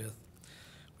blessed with.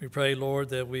 We pray, Lord,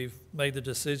 that we've made the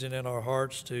decision in our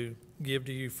hearts to give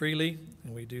to you freely,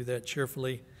 and we do that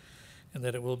cheerfully, and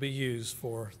that it will be used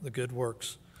for the good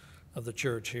works of the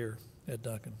church here at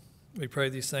Duncan. We pray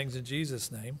these things in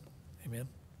Jesus' name. Amen.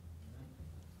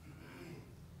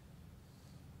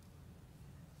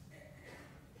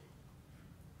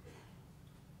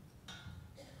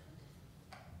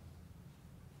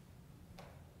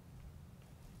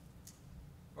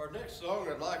 Our next song,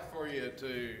 I'd like for you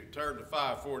to turn to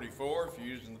 544 if you're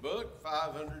using the book,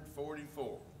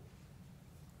 544.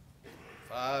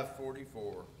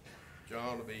 544.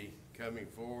 John will be coming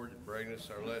forward and bringing us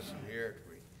our lesson here as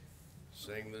we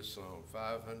sing this song,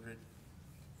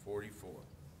 544.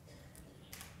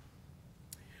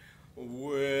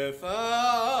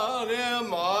 Without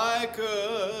him I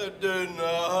could do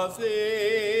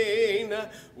nothing.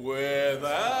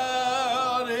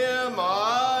 Without him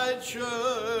I'd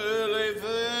surely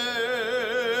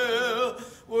fail.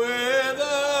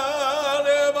 Without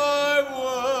him I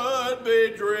would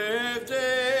be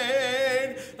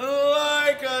drifting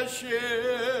like a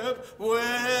ship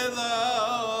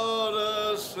without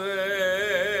a sail.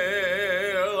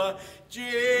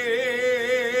 Jesus,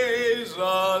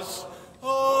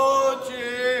 oh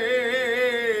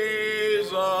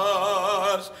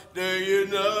Jesus, do you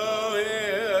know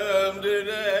him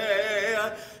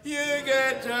today? You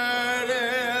can turn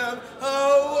him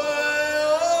away,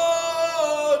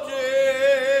 oh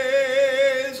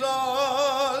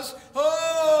Jesus,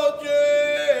 oh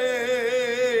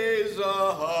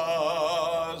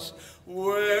Jesus.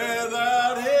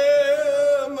 Without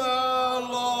him a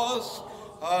lost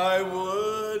I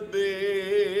would be.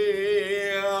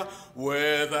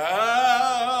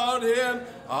 Without him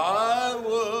I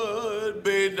would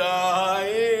be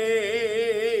dying.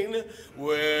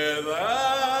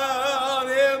 Without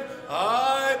him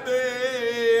I'd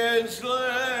be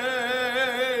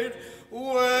enslaved.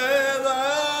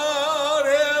 Without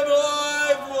him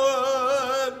life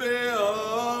would be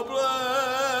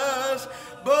hopeless.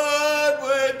 But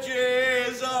with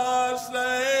Jesus,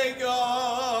 thank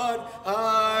God,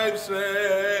 I'm saved.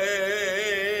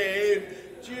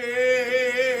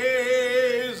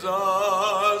 Jesus,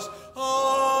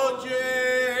 oh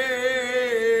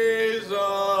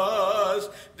Jesus,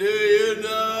 do you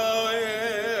know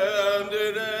him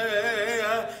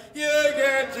today? You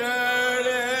can turn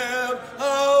him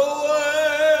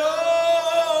away,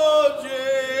 oh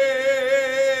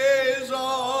Jesus,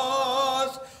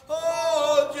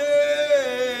 oh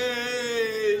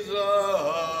Jesus.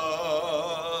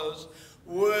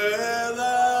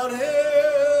 Without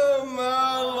him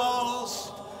I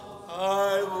lost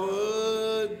I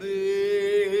would be.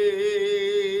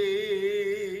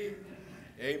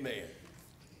 Amen.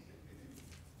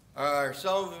 Our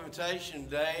song of invitation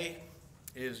today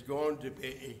is going to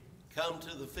be Come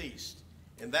to the Feast.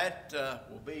 And that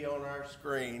will be on our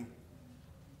screen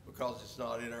because it's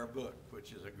not in our book,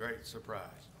 which is a great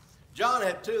surprise. John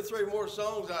had 2 or 3 more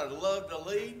songs I'd love to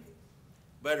lead,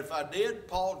 but if I did,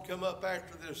 Paul would come up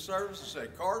after this service and say,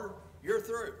 Carter, you're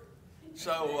through.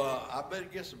 So I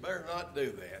guess I better not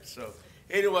do that. So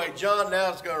anyway, John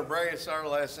now is going to bring us our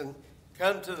lesson,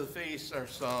 Come to the Feast, our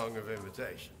song of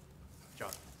invitation.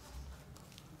 John.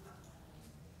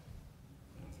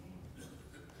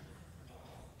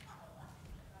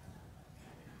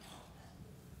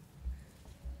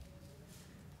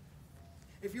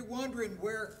 If you're wondering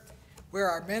where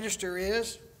our minister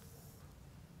is,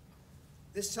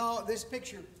 this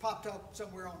picture popped up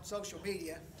somewhere on social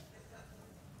media.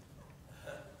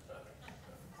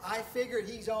 I figured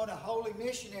he's on a holy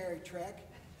missionary trek,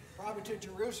 probably to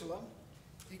Jerusalem.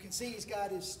 You can see he's got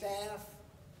his staff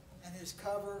and his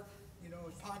cover, his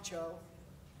poncho.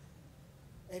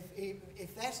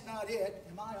 If that's not it,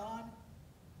 am I on?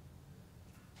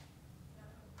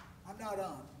 I'm not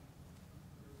on.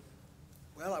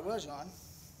 Well, I was on.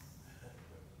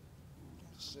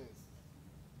 Let's see.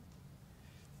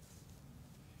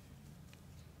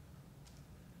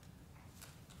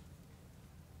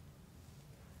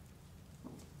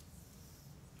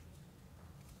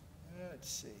 Let's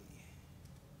see.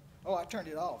 Oh, I turned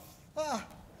it off. Ah,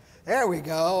 there we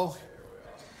go.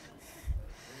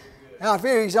 Now I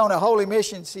figure he's on a holy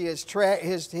mission. See his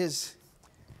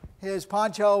his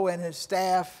poncho and his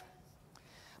staff.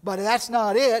 But if that's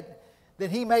not it, then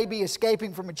he may be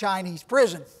escaping from a Chinese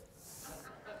prison.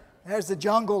 There's the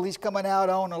jungle he's coming out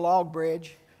on a log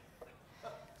bridge.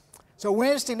 So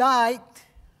Wednesday night,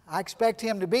 I expect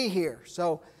him to be here.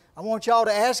 So I want y'all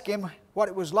to ask him what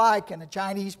it was like in a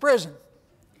Chinese prison.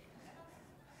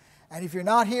 And if you're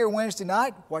not here Wednesday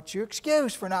night, what's your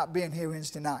excuse for not being here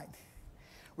Wednesday night?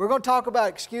 We're going to talk about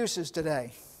excuses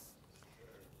today.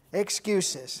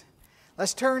 Excuses.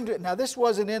 Let's turn to, now this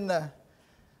wasn't in the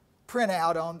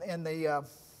printout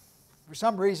for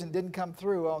some reason didn't come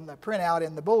through on the printout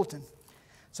in the bulletin.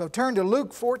 So turn to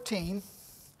Luke 14.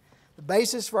 The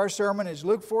basis for our sermon is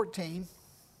Luke 14.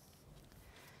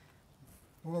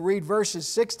 We'll read verses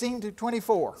 16 to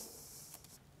 24.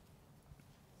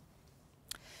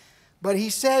 But he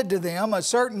said to them, a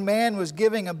certain man was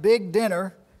giving a big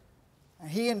dinner,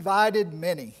 and he invited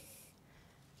many.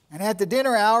 And at the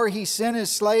dinner hour he sent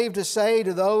his slave to say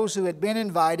to those who had been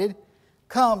invited,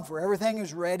 come, for everything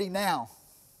is ready now.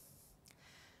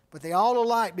 But they all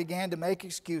alike began to make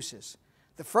excuses.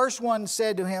 The first one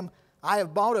said to him, I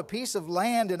have bought a piece of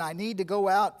land and I need to go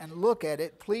out and look at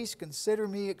it. Please consider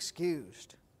me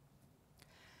excused.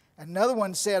 And another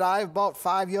one said, I have bought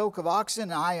 5 yoke of oxen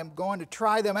and I am going to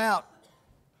try them out.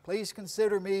 Please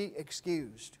consider me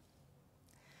excused.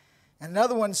 And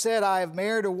another one said, I have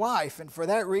married a wife, and for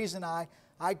that reason I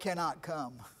cannot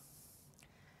come.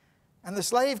 And the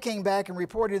slave came back and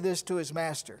reported this to his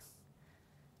master.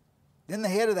 Then the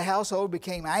head of the household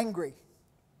became angry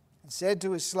and said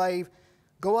to his slave,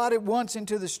 go out at once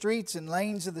into the streets and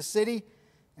lanes of the city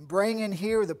and bring in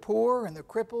here the poor and the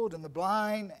crippled and the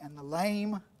blind and the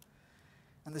lame.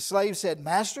 And the slave said,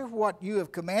 Master, what you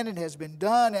have commanded has been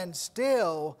done, and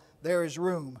still there is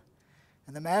room.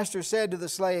 And the master said to the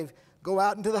slave, go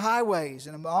out into the highways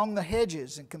and among the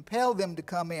hedges and compel them to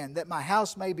come in, that my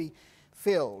house may be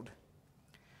filled.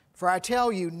 For I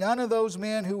tell you, none of those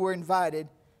men who were invited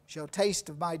shall taste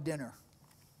of my dinner.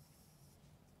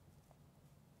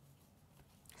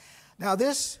 Now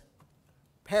this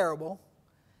parable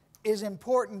is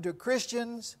important to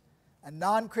Christians and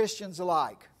non-Christians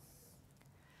alike.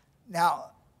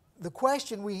 Now, the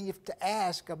question we have to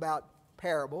ask about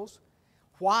parables,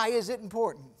 why is it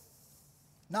important?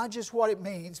 Not just what it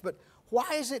means, but why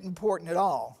is it important at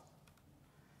all?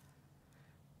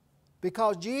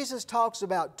 Because Jesus talks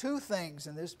about 2 things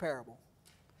in this parable.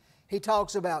 He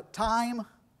talks about time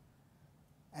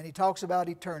and he talks about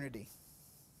eternity.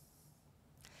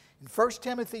 In 1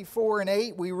 Timothy 4 and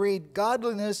 8 we read,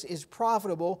 godliness is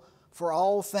profitable for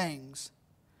all things,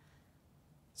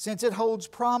 since it holds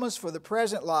promise for the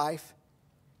present life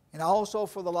and also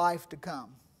for the life to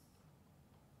come.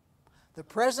 The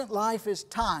present life is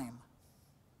time.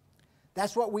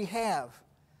 That's what we have.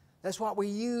 That's what we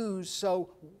use,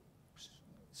 so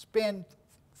spend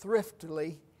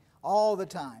thriftily all the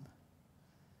time.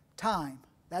 Time,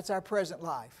 that's our present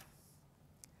life.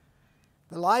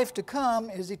 The life to come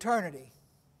is eternity.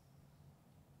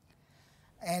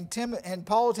 And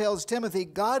Paul tells Timothy,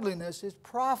 godliness is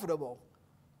profitable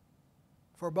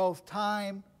for both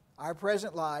time, our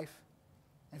present life,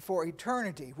 and for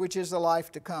eternity, which is the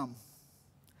life to come.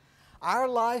 Our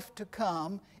life to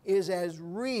come is as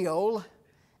real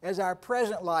as our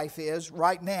present life is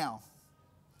right now.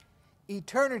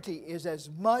 Eternity is as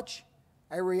much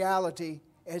a reality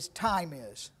as time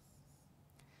is.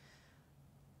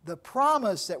 The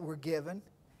promise that we're given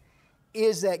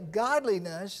is that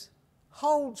godliness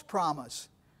holds promise,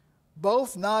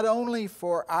 both not only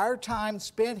for our time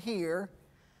spent here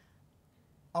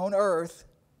on earth,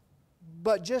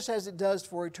 but just as it does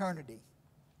for eternity.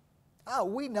 Oh,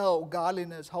 we know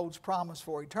godliness holds promise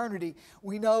for eternity.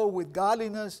 We know with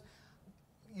godliness,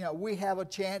 we have a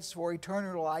chance for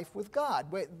eternal life with God.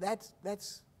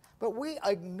 But we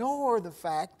ignore the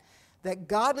fact that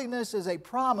godliness is a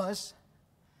promise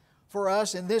for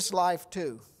us in this life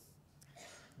too.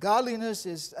 Godliness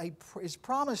is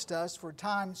promised us for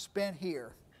time spent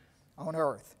here on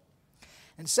earth.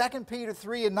 In 2 Peter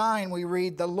 3 and 9 we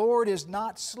read, the Lord is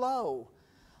not slow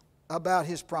about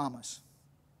His promise.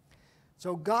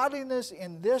 So godliness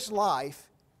in this life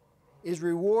is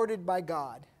rewarded by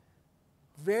God.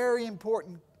 Very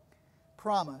important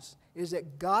promise is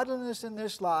that godliness in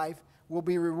this life will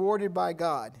be rewarded by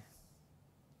God.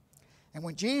 And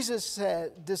when Jesus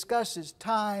discusses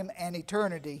time and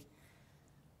eternity,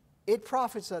 it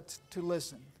profits us to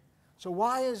listen. So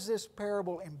why is this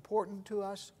parable important to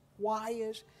us? Why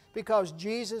is? Because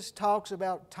Jesus talks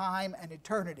about time and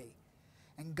eternity.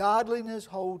 And godliness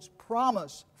holds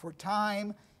promise for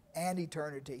time and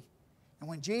eternity. And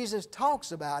when Jesus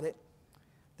talks about it,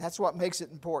 that's what makes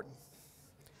it important.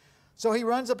 So he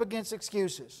runs up against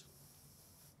excuses.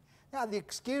 Now, the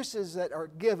excuses that are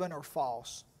given are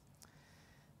false.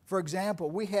 For example,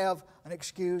 we have an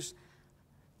excuse,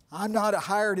 I'm not a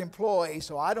hired employee,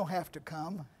 so I don't have to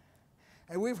come.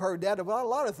 And we've heard that about a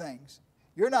lot of things.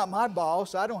 You're not my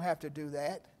boss, I don't have to do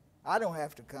that. I don't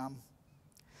have to come.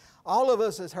 All of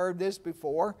us has heard this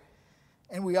before,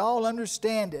 and we all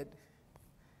understand it.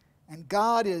 And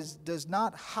God does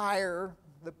not hire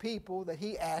the people that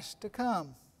He asks to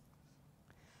come.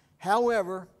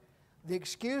 However, the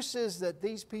excuses that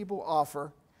these people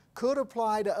offer could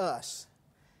apply to us.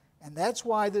 And that's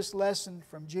why this lesson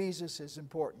from Jesus is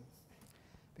important.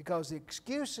 Because the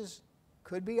excuses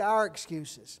could be our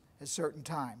excuses at certain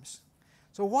times.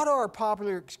 So what are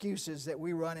popular excuses that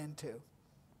we run into?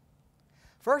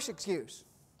 First excuse,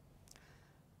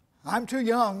 I'm too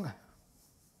young.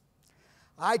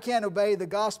 I can't obey the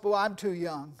gospel. I'm too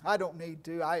young. I don't need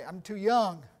to. I'm too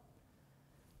young.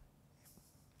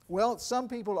 Well, some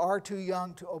people are too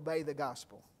young to obey the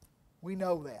gospel. We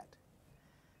know that.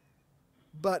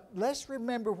 But let's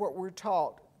remember what we're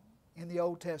taught in the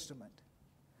Old Testament.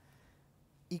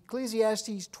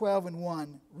 Ecclesiastes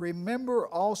 12:1, remember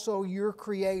also your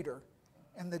Creator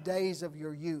in the days of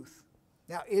your youth.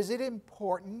 Now, is it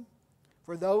important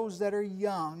for those that are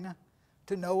young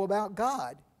to know about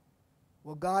God?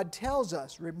 Well, God tells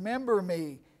us, remember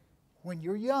me when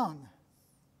you're young.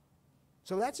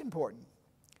 So that's important.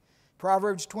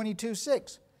 Proverbs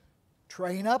 22:6,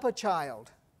 train up a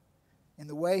child in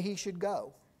the way he should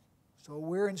go. So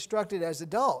we're instructed as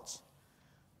adults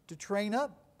to train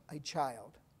up a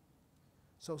child.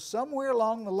 So somewhere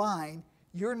along the line,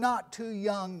 you're not too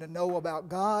young to know about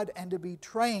God and to be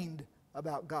trained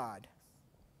about God.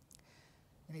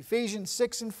 In Ephesians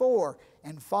 6:4,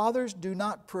 and fathers, do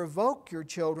not provoke your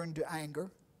children to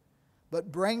anger,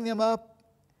 but bring them up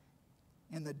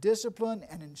in the discipline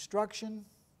and instruction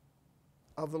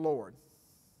of the Lord.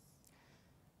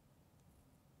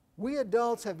 We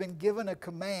adults have been given a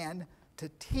command to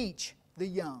teach the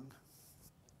young,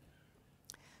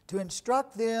 to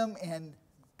instruct them in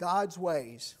God's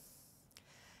ways.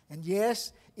 And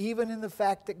yes, even in the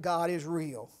fact that God is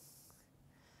real.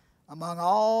 Among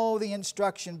all the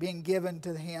instruction being given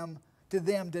to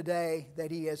them today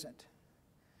that He isn't.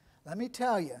 Let me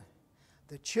tell you,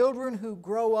 the children who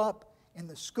grow up in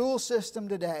the school system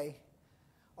today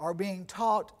are being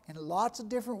taught in lots of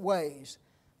different ways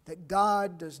that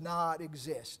God does not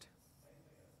exist.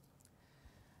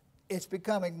 It's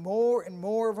becoming more and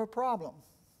more of a problem.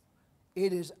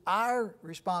 It is our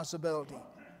responsibility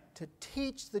to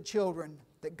teach the children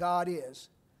that God is,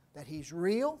 that He's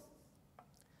real,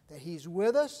 that He's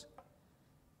with us,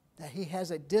 that He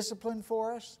has a discipline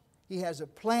for us, He has a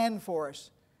plan for us,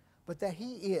 but that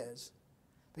He is,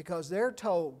 because they're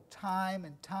told time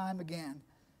and time again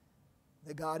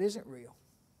that God isn't real.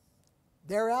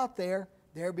 They're out there,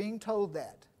 they're being told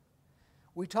that.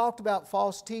 We talked about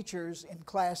false teachers in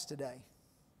class today.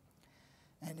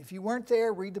 And if you weren't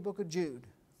there, read the book of Jude.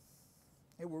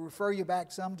 It will refer you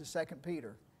back some to 2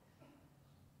 Peter.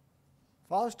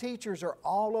 False teachers are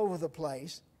all over the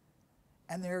place,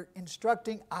 and they're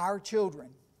instructing our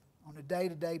children on a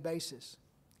day-to-day basis.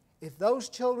 If those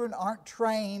children aren't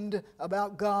trained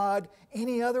about God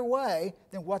any other way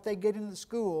than what they get in the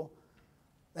school,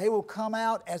 they will come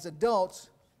out as adults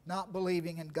not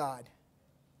believing in God.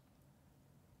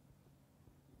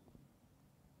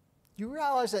 Do you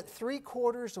realize that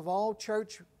 3/4 of all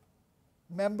church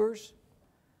members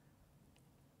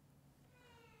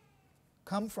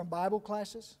come from Bible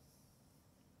classes?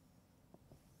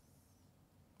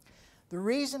 The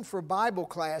reason for Bible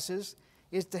classes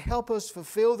is to help us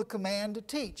fulfill the command to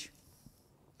teach.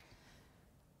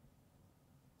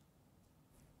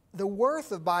 The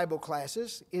worth of Bible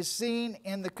classes is seen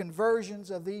in the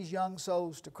conversions of these young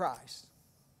souls to Christ.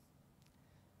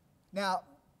 Now,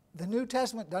 the New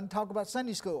Testament doesn't talk about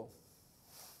Sunday school.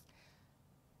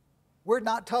 We're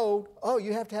not told, oh,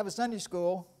 you have to have a Sunday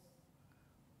school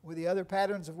with the other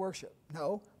patterns of worship.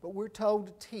 No, but we're told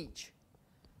to teach.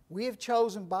 We have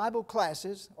chosen Bible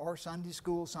classes, or Sunday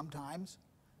school sometimes,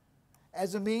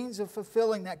 as a means of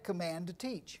fulfilling that command to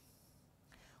teach.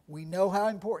 We know how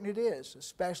important it is,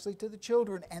 especially to the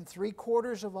children, and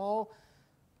 3/4 of all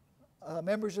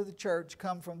members of the church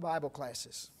come from Bible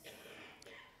classes.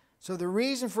 So the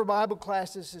reason for Bible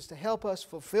classes is to help us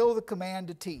fulfill the command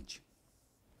to teach.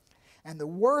 And the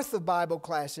worth of Bible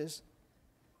classes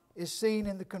is seen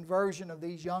in the conversion of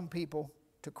these young people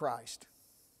to Christ.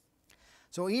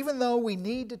 So even though we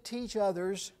need to teach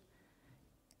others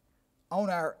on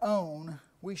our own,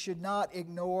 we should not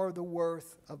ignore the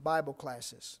worth of Bible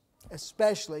classes,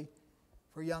 especially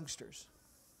for youngsters.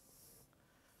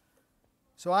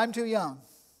 So I'm too young.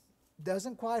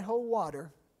 Doesn't quite hold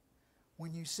water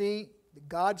when you see that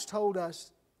God's told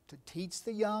us to teach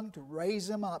the young, to raise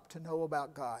them up to know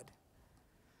about God.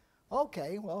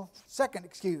 Okay, well, second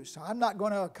excuse. I'm not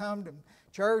going to come to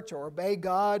church or obey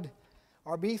God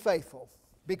or be faithful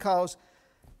because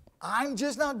I'm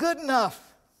just not good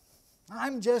enough.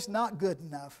 I'm just not good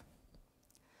enough.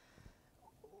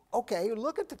 Okay,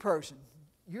 look at the person.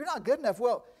 You're not good enough.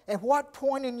 Well, at what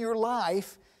point in your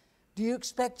life do you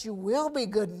expect you will be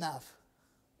good enough?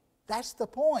 That's the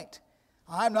point.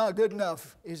 I'm not good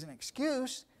enough is an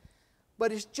excuse,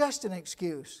 but it's just an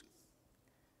excuse.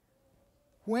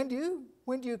 When do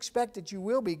you expect that you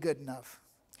will be good enough?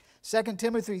 2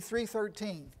 Timothy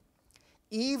 3:13.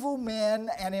 Evil men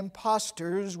and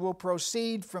impostors will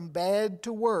proceed from bad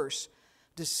to worse,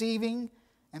 deceiving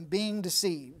and being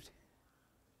deceived.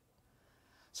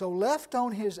 So left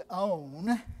on his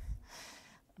own,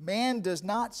 man does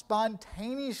not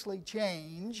spontaneously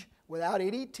change without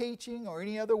any teaching or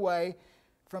any other way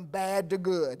from bad to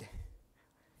good.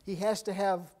 He has to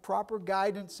have proper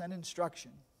guidance and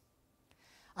instruction.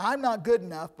 I'm not good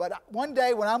enough, but one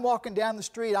day when I'm walking down the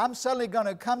street, I'm suddenly going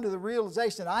to come to the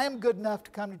realization that I am good enough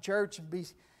to come to church and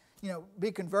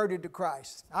be converted to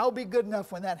Christ. I'll be good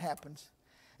enough when that happens.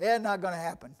 It's not going to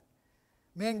happen.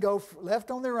 Men go left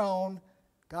on their own.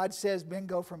 God says men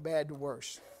go from bad to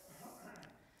worse.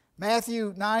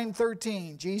 Matthew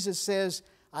 9:13, Jesus says,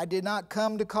 I did not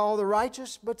come to call the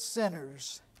righteous, but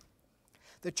sinners.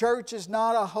 The church is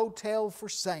not a hotel for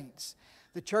saints.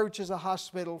 The church is a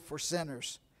hospital for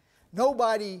sinners.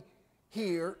 Nobody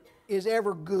here is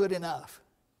ever good enough.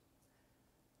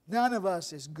 None of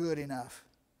us is good enough.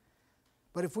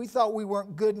 But if we thought we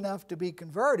weren't good enough to be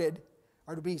converted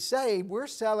or to be saved, we're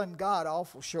selling God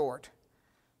awful short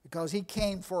because He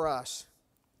came for us.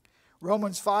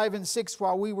 Romans 5:6,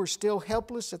 while we were still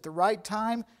helpless at the right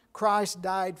time, Christ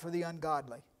died for the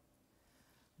ungodly.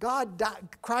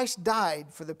 Christ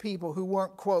died for the people who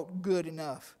weren't, quote, good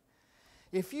enough.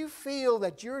 If you feel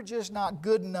that you're just not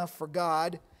good enough for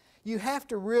God, you have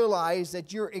to realize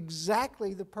that you're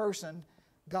exactly the person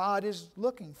God is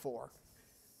looking for.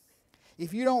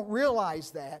 If you don't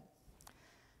realize that,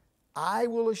 I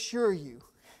will assure you,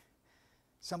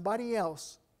 somebody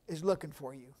else is looking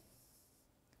for you.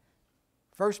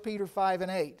 1 Peter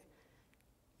 5:8,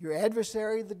 your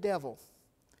adversary, the devil,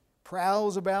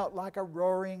 prowls about like a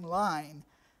roaring lion,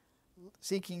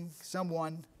 seeking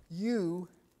someone you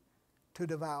to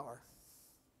devour.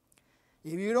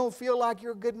 If you don't feel like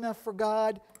you're good enough for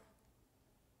God,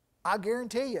 I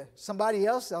guarantee you, somebody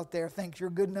else out there thinks you're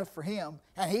good enough for him,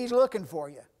 and he's looking for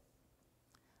you.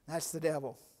 That's the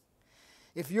devil.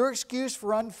 If your excuse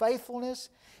for unfaithfulness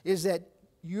is that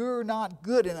you're not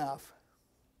good enough,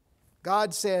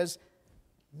 God says,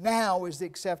 now is the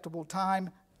acceptable time.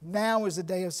 Now is the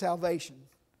day of salvation.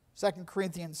 2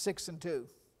 Corinthians 6:2.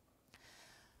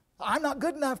 I'm not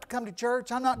good enough to come to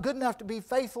church. I'm not good enough to be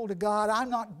faithful to God.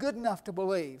 I'm not good enough to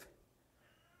believe.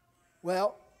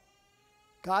 Well,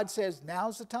 God says,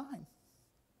 now's the time.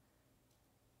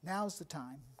 Now's the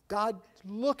time. God's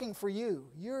looking for you.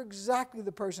 You're exactly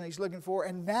the person He's looking for,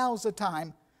 and now's the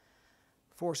time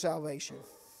for salvation.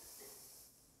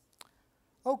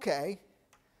 Okay,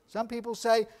 some people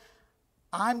say,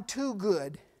 I'm too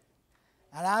good,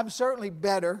 and I'm certainly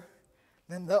better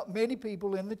than many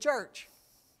people in the church.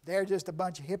 They're just a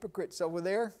bunch of hypocrites over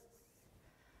there.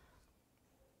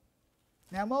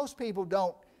 Now, most people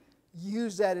don't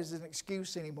use that as an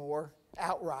excuse anymore,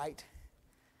 outright.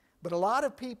 But a lot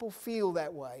of people feel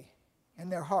that way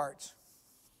in their hearts.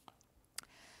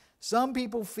 Some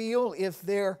people feel if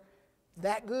they're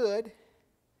that good,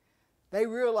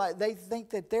 they think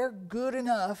that they're good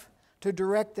enough to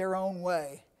direct their own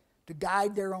way, to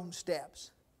guide their own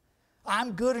steps.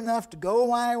 I'm good enough to go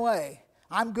my way.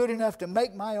 I'm good enough to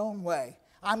make my own way.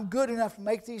 I'm good enough to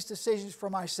make these decisions for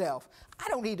myself. I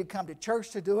don't need to come to church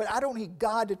to do it. I don't need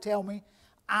God to tell me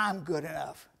I'm good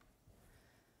enough.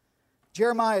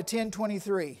 Jeremiah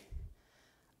 10:23.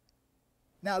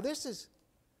 Now this is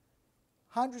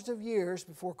hundreds of years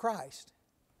before Christ.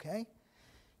 Okay?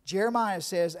 Jeremiah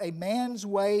says, a man's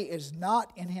way is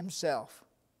not in himself,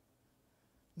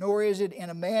 nor is it in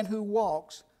a man who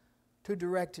walks to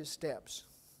direct his steps.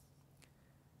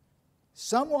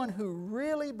 Someone who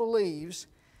really believes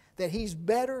that he's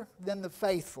better than the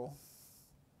faithful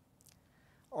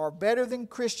or better than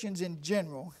Christians in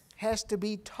general has to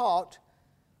be taught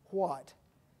what?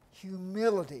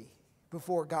 Humility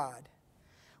before God.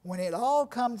 When it all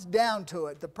comes down to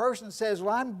it, the person says,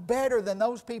 well, I'm better than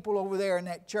those people over there in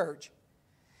that church.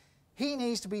 He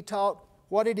needs to be taught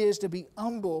what it is to be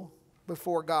humble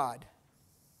before God.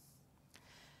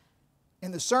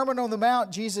 In the Sermon on the Mount,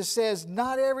 Jesus says,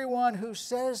 "Not everyone who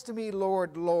says to me,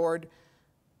 'Lord, Lord,'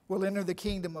 will enter the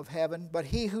kingdom of heaven, but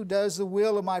he who does the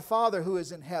will of my Father who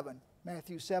is in heaven."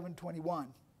 Matthew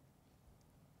 7:21.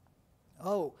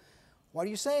 Oh, what are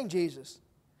you saying, Jesus?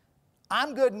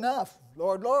 I'm good enough.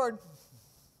 Lord, Lord.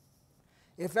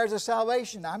 If there's a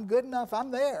salvation, I'm good enough.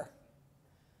 I'm there.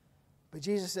 But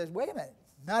Jesus says, wait a minute.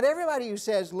 Not everybody who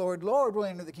says, "Lord, Lord," will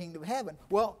enter the kingdom of heaven.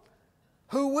 Well,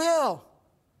 who will?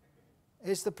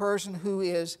 It's the person who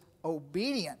is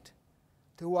obedient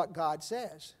to what God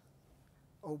says.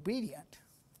 Obedient.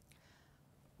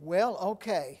 Well,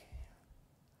 okay.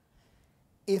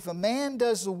 If a man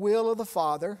does the will of the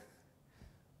Father,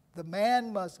 the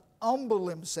man must humble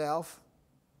himself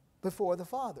before the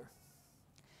Father.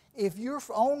 If your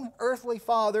own earthly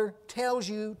father tells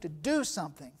you to do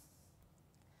something,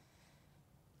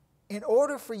 in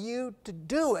order for you to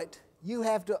do it, you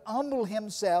have to humble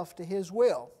himself to his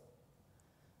will.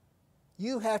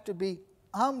 You have to be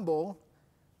humble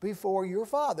before your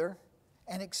Father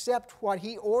and accept what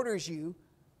he orders you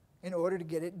in order to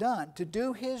get it done. To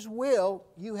do his will,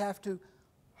 you have to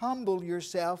humble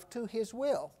yourself to his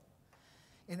will.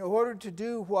 In order to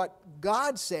do what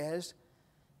God says,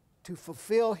 to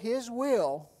fulfill his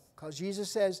will, because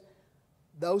Jesus says,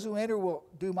 "Those who enter will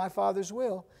do my Father's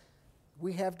will,"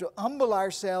 we have to humble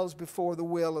ourselves before the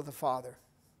will of the Father.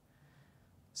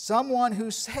 Someone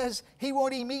who says he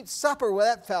won't even eat supper with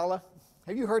that fella.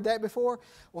 Have you heard that before?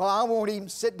 Well, I won't even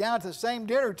sit down at the same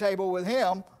dinner table with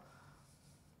him.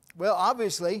 Well,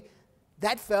 obviously,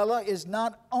 that fella is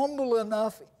not humble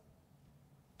enough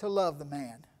to love the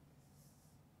man.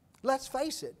 Let's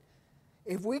face it.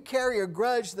 If we carry a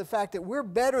grudge to the fact that we're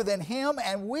better than him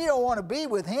and we don't want to be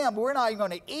with him, we're not even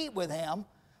going to eat with him,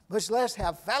 much less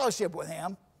have fellowship with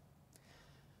him,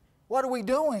 what are we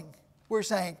doing? We're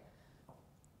saying,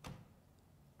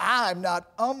 I'm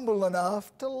not humble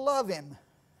enough to love him.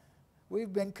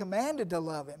 We've been commanded to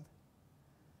love him.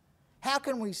 How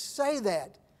can we say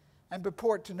that and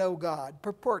purport to know God,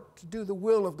 purport to do the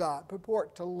will of God,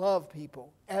 purport to love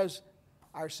people as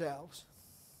ourselves?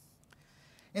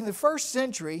 In the first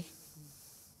century,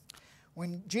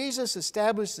 when Jesus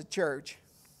established the church,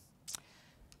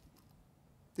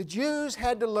 the Jews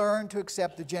had to learn to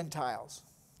accept the Gentiles.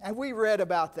 And we read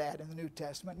about that in the New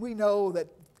Testament. We know that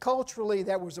culturally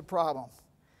that was a problem.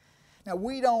 Now,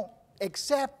 we don't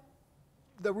accept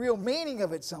the real meaning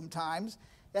of it sometimes.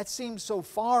 That seems so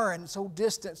foreign, so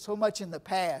distant, so much in the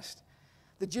past.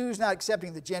 The Jews not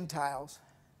accepting the Gentiles.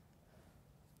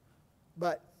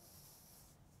 But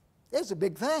it's a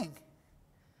big thing.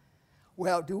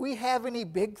 Well, do we have any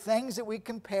big things that we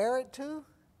compare it to?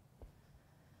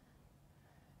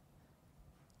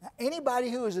 Now, anybody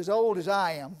who is as old as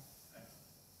I am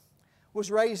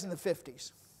was raised in the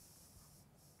 50s.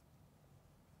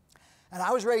 And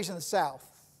I was raised in the South.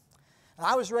 And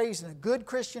I was raised in a good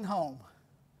Christian home.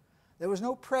 There was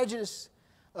no prejudice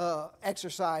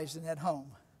exercised in that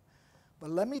home. But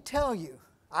let me tell you,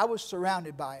 I was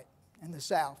surrounded by it in the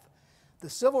South. The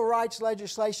civil rights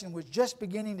legislation was just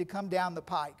beginning to come down the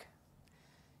pike.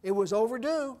 It was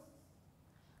overdue,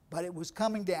 but it was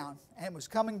coming down. And it was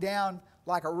coming down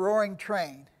like a roaring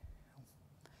train.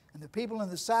 And the people in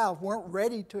the South weren't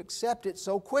ready to accept it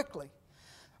so quickly.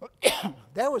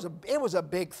 It was a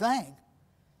big thing.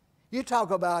 You talk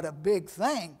about a big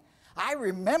thing. I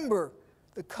remember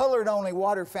the colored-only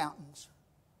water fountains.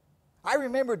 I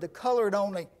remembered the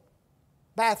colored-only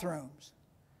bathrooms.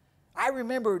 I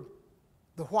remembered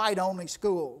the white-only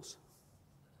schools.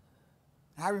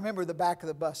 I remember the back of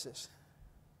the buses.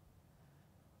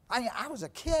 I was a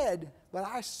kid, but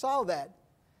I saw that.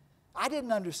 I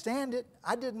didn't understand it.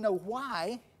 I didn't know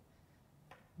why,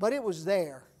 but it was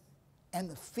there. And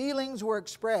the feelings were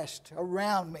expressed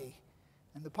around me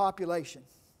and the population.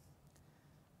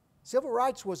 Civil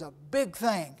rights was a big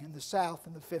thing in the South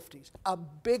in the 50s. A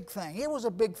big thing. It was a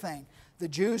big thing. The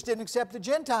Jews didn't accept the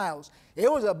Gentiles.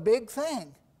 It was a big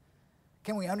thing.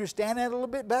 Can we understand that a little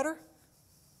bit better?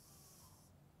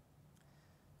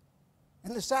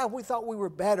 In the South, we thought we were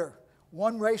better.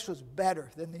 One race was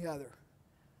better than the other.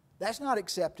 That's not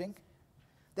accepting.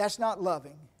 That's not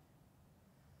loving.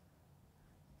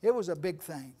 It was a big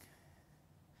thing.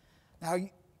 Now,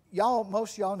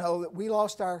 most of y'all know that we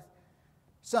lost our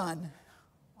son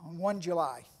on 1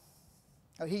 July,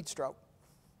 a heat stroke.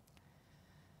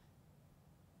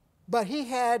 But he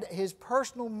had his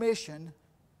personal mission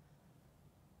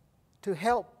to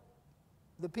help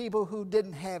the people who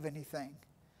didn't have anything.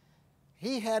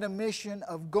 He had a mission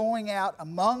of going out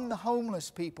among the homeless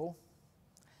people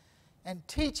and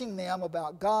teaching them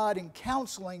about God and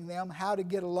counseling them how to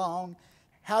get along,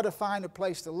 how to find a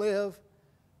place to live,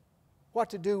 what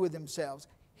to do with themselves.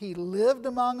 He lived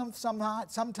among them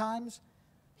sometimes.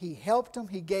 He helped them.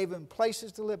 He gave them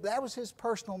places to live. That was his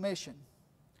personal mission.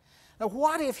 Now,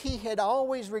 what if he had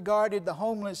always regarded the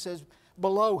homeless as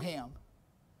below him?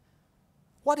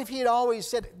 What if he had always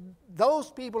said,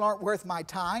 those people aren't worth my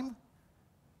time?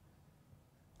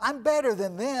 I'm better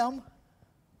than them.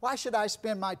 Why should I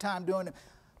spend my time doing it?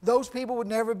 Those people would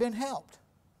never have been helped.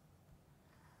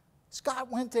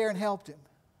 Scott went there and helped him.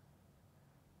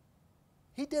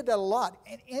 He did that a lot.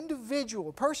 An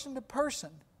individual, person to person,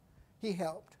 he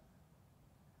helped.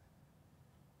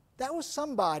 That was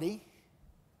somebody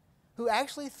who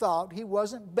actually thought he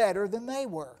wasn't better than they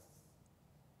were.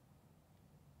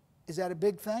 Is that a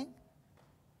big thing?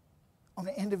 On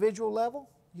an individual level?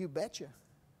 You betcha.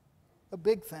 A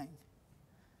big thing.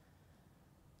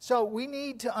 So we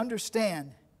need to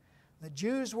understand the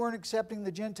Jews weren't accepting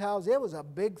the Gentiles. It was a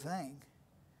big thing.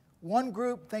 One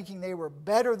group thinking they were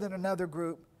better than another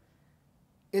group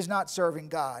is not serving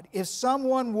God. If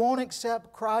someone won't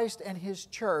accept Christ and His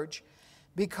church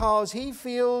because he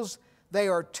feels they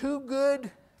are too good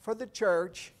for the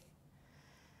church,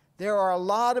 there are a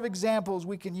lot of examples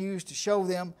we can use to show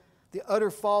them the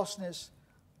utter falseness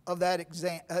of that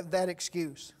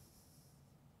excuse.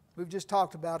 We've just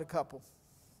talked about a couple.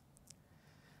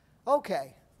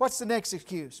 Okay, what's the next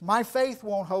excuse? My faith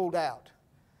won't hold out.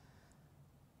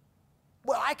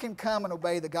 Well, I can come and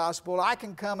obey the gospel. I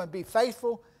can come and be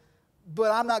faithful,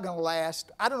 but I'm not going to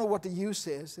last. I don't know what the use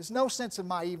is. There's no sense in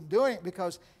my even doing it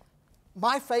because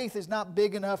my faith is not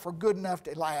big enough or good enough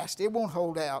to last. It won't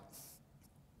hold out.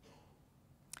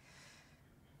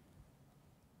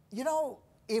 You know,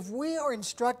 if we are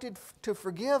instructed to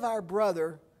forgive our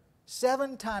brother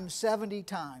 7 times 70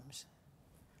 times,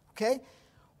 okay,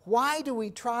 why do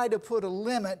we try to put a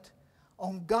limit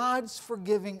on God's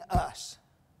forgiving us?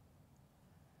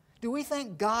 Do we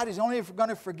think God is only going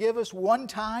to forgive us one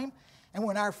time, and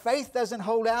when our faith doesn't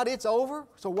hold out, it's over?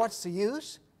 So what's the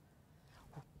use?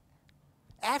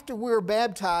 After we're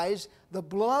baptized, the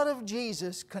blood of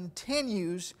Jesus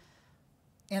continues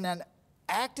in an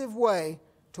active way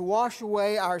to wash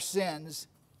away our sins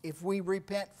if we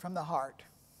repent from the heart.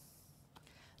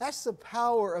 That's the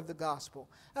power of the gospel.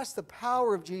 That's the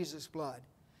power of Jesus' blood.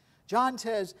 John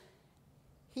says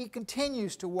He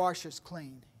continues to wash us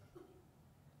clean.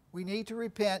 We need to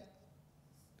repent,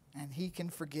 and He can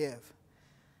forgive.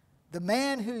 The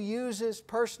man who uses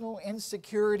personal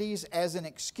insecurities as an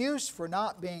excuse for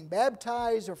not being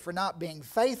baptized or for not being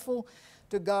faithful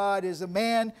to God is a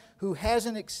man who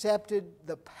hasn't accepted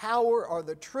the power or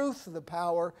the truth of the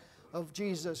power of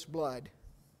Jesus' blood.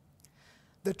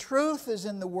 The truth is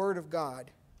in the Word of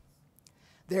God.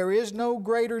 There is no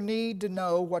greater need to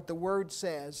know what the Word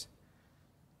says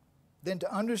than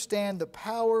to understand the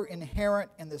power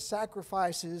inherent in the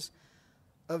sacrifices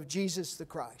of Jesus the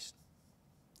Christ.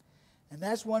 And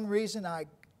that's one reason I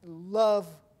love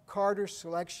Carter's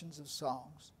selections of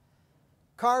songs.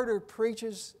 Carter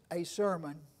preaches a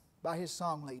sermon by his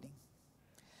song leading.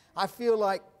 I feel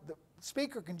like the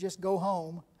speaker can just go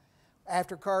home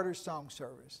after Carter's song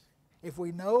service. If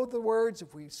we know the words,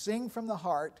 if we sing from the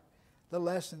heart, the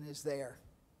lesson is there.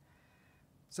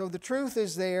 So the truth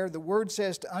is there. The Word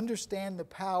says to understand the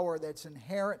power that's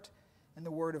inherent in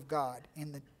the Word of God,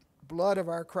 in the blood of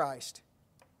our Christ.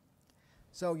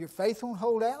 So your faith won't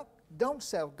hold out? Don't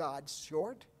sell God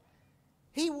short.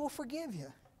 He will forgive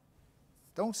you.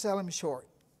 Don't sell Him short.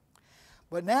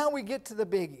 But now we get to the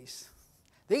biggies.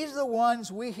 These are the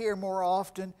ones we hear more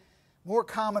often, more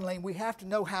commonly, and we have to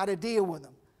know how to deal with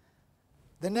them.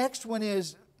 The next one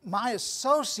is, my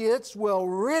associates will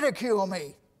ridicule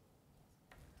me.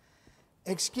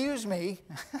 Excuse me,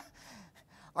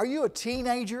 are you a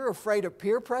teenager afraid of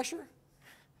peer pressure?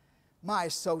 My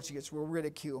associates will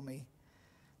ridicule me.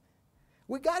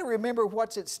 We've got to remember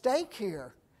what's at stake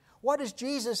here. What does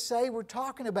Jesus say we're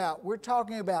talking about? We're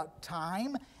talking about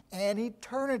time and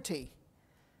eternity.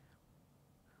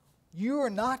 You are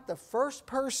not the first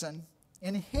person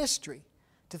in history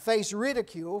to face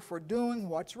ridicule for doing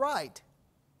what's right.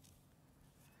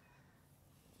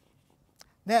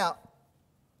 Now,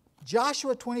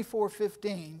 Joshua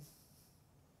 24:15,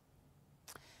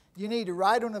 you need to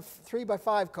write on a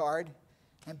 3x5 card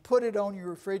and put it on your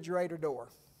refrigerator door.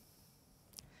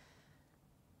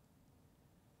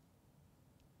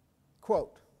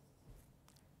 Quote,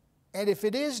 and if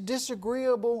it is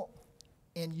disagreeable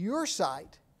in your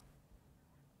sight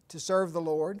to serve the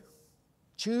Lord,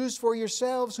 choose for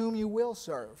yourselves whom you will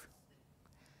serve,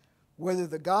 whether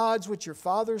the gods which your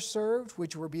fathers served,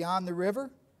 which were beyond the river,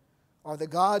 or the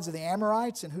gods of the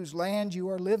Amorites in whose land you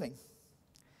are living.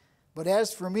 But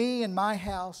as for me and my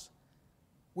house,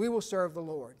 we will serve the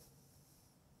Lord.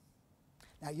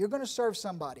 Now, you're going to serve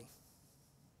somebody.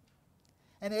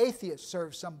 An atheist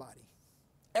serves somebody.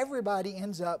 Everybody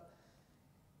ends up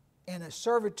in a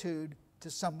servitude to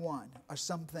someone or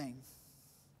something.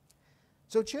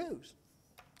 So choose.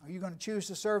 Are you going to choose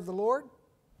to serve the Lord?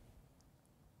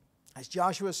 As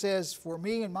Joshua says, for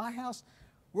me and my house,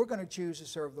 we're going to choose to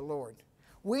serve the Lord.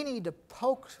 We need to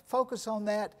focus on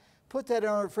that, put that on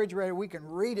our refrigerator. We can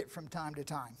read it from time to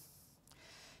time.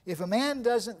 If a man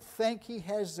doesn't think he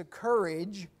has the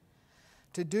courage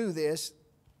to do this,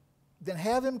 then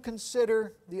have him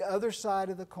consider the other side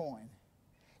of the coin.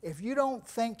 If you don't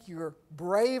think you're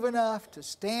brave enough to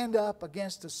stand up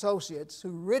against associates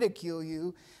who ridicule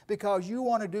you because you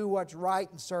want to do what's right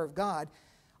and serve God,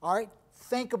 all right,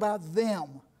 think about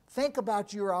them. Think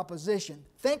about your opposition.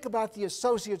 Think about the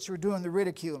associates who are doing the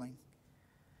ridiculing.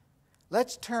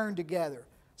 Let's turn together.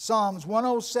 Psalms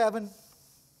 107,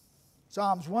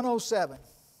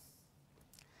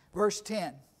 verse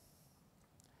 10.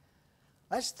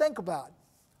 Let's think about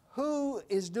who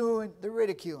is doing the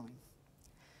ridiculing.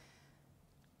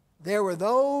 There were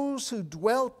those who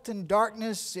dwelt in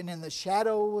darkness and in the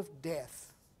shadow of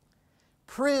death,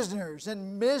 prisoners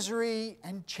in misery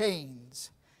and chains,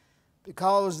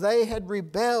 because they had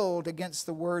rebelled against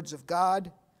the words of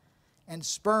God and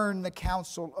spurned the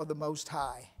counsel of the Most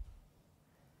High.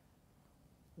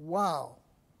 Wow.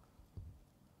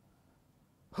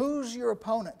 Who's your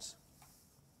opponents?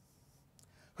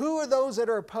 Who are those that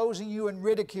are opposing you and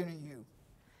ridiculing you?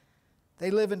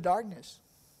 They live in darkness.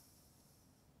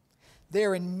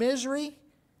 They're in misery.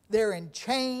 They're in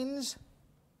chains.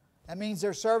 That means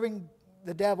they're serving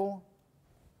the devil.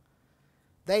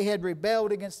 They had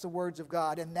rebelled against the words of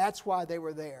God, and that's why they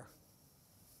were there.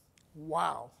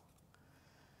 Wow.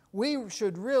 We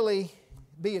should really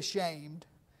be ashamed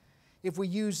if we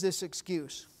use this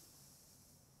excuse.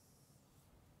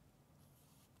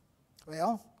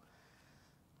 Well,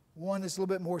 one that's a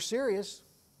little bit more serious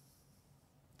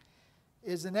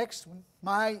is the next one.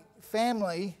 My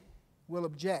family will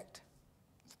object.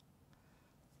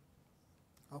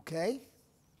 Okay?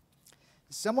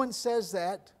 If someone says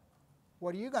that,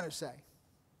 what are you going to say?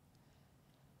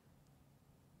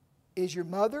 Is your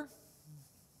mother,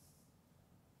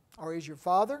 or is your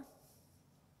father,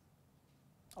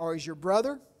 or is your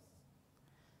brother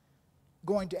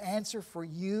going to answer for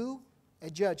you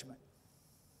at judgment?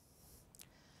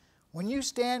 When you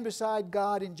stand beside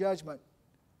God in judgment,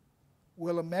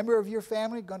 will a member of your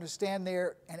family going to stand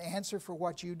there and answer for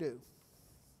what you do?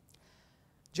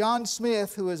 John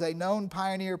Smith, who is a known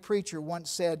pioneer preacher, once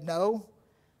said, "No,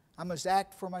 I must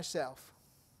act for myself."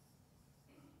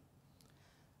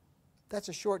 That's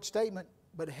a short statement,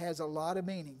 but it has a lot of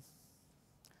meaning.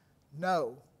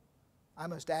 No, I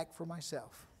must act for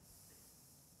myself.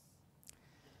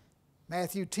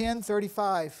 Matthew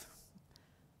 10:35.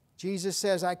 Jesus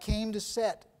says, I came to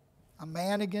set a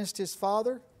man against his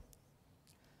father,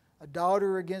 a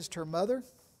daughter against her mother,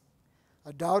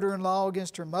 a daughter-in-law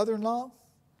against her mother-in-law.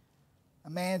 A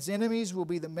man's enemies will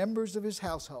be the members of his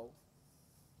household.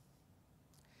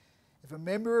 If a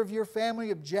member of your family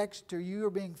objects to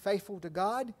you being faithful to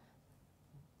God,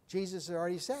 Jesus has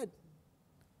already said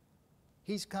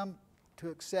He's come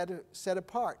to set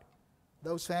apart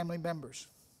those family members.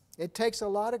 It takes a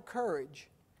lot of courage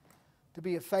to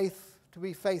be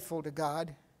faithful to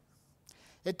God.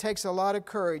 It takes a lot of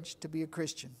courage to be a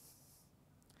Christian.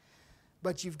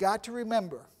 But you've got to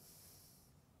remember,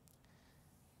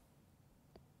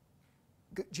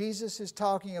 Jesus is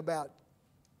talking about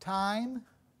time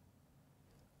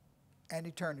and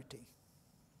eternity.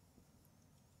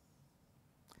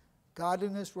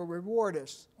 Godliness will reward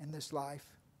us in this life,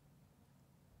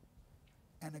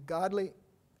 and a godly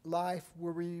life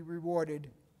will be rewarded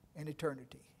in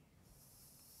eternity.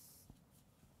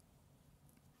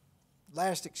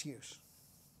 Last excuse.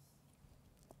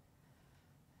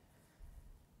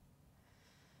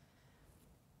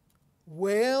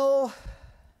 Well,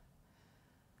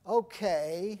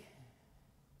 okay,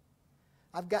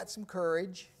 I've got some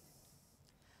courage.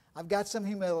 I've got some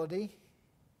humility.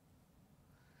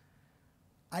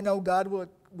 I know God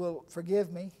will forgive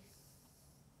me.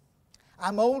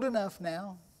 I'm old enough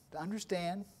now to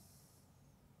understand.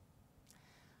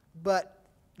 But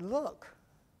look,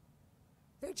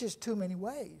 there are just too many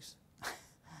ways.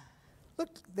 Look,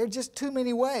 there are just too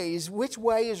many ways. Which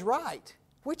way is right?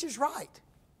 Which is right?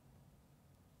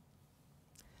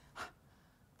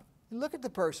 Look at the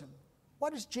person.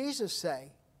 What does Jesus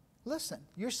say? Listen,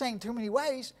 you're saying too many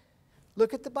ways.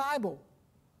 Look at the Bible.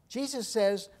 Jesus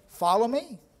says, follow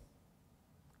me.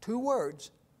 2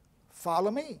 words. Follow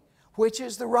me. Which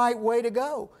is the right way to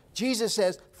go? Jesus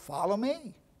says, follow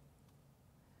me.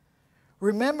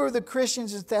 Remember the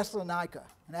Christians in Thessalonica.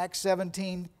 In Acts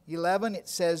 17:11 it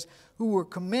says, who were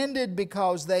commended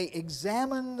because they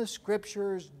examined the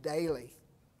Scriptures daily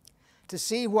to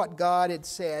see what God had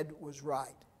said was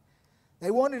right.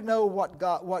 They wanted to know what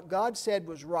God said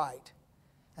was right.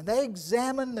 And they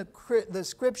examined the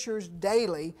Scriptures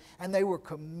daily, and they were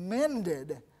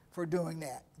commended for doing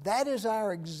that. That is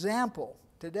our example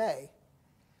today.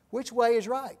 Which way is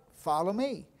right? Follow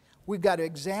me. We've got to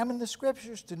examine the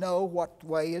Scriptures to know what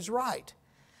way is right.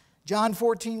 John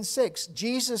 14:6,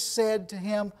 Jesus said to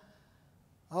him,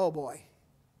 oh boy,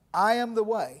 I am the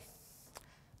way,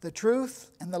 the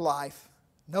truth, and the life.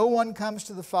 No one comes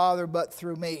to the Father but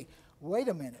through me. Wait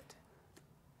a minute.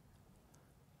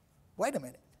 Wait a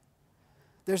minute.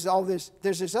 There's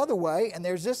this other way, and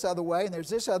there's this other way, and there's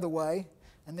this other way,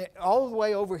 and all the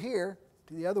way over here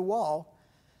to the other wall.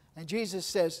 And Jesus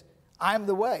says, I'm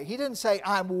the way. He didn't say,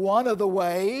 I'm one of the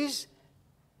ways.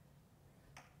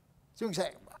 So you can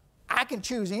say, I can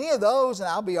choose any of those and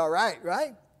I'll be all right,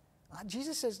 right?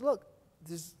 Jesus says, look,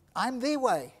 I'm the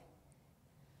way.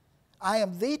 I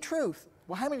am the truth.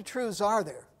 Well, how many truths are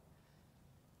there?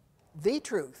 The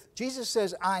truth. Jesus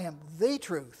says, I am the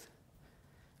truth.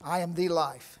 I am the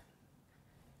life.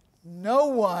 No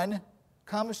one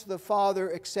comes to the Father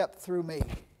except through me.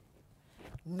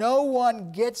 No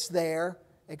one gets there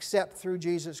except through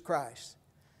Jesus Christ.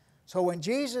 So when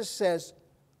Jesus says,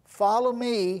 follow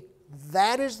me,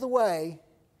 that is the way,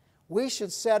 we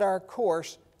should set our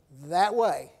course that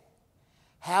way.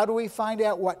 How do we find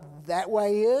out what that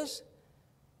way is?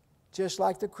 Just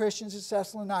like the Christians at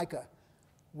Thessalonica.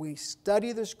 We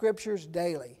study the Scriptures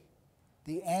daily.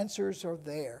 The answers are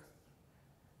there.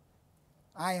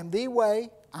 I am the way,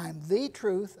 I am the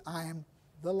truth, I am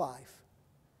the life.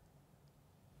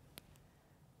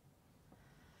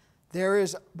 There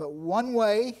is but one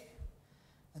way,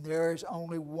 and there is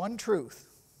only one truth.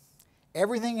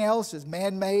 Everything else is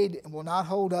man-made and will not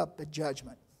hold up at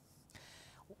judgment.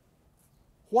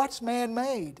 What's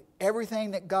man-made?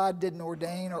 Everything that God didn't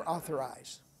ordain or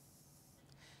authorize.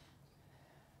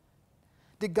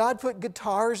 Did God put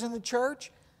guitars in the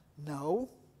church? No.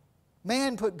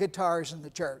 Man put guitars in the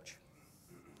church.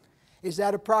 Is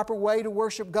that a proper way to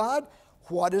worship God?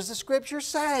 What does the Scripture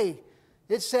say?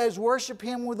 It says, worship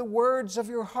Him with the words of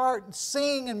your heart and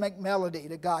sing and make melody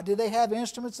to God. Did they have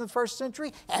instruments in the first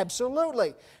century?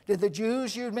 Absolutely. Did the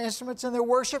Jews use instruments in their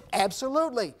worship?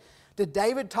 Absolutely. Did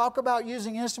David talk about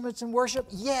using instruments in worship?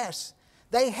 Yes.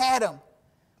 They had them,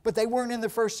 but they weren't in the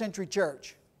first century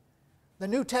church. The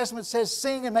New Testament says,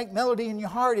 sing and make melody in your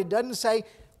heart. It doesn't say,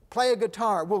 play a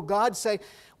guitar. Will God say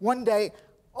one day,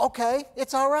 okay,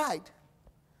 it's all right.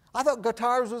 I thought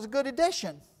guitars was a good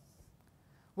addition.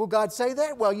 Will God say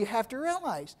that? Well, you have to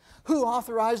realize, who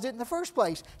authorized it in the first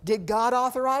place? Did God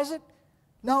authorize it?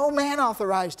 No, man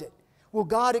authorized it. Will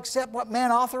God accept what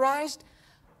man authorized?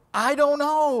 I don't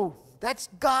know. That's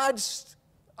God's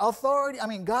authority.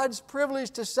 God's privilege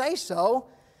to say so.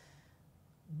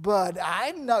 But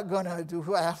I'm not going to do,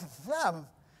 well,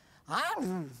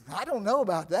 I don't know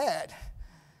about that.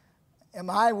 Am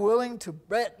I willing to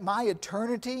bet my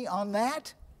eternity on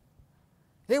that?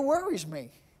 It worries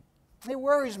me. It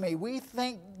worries me. We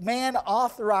think man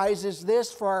authorizes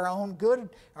this for our own good,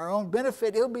 our own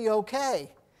benefit. It'll be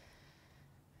okay.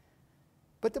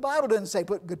 But the Bible doesn't say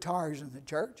put guitars in the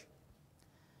church.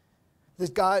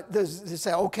 Does it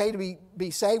say okay to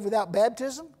be saved without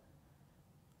baptism?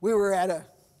 We were at a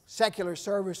secular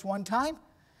service one time.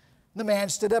 The man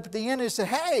stood up at the end and said,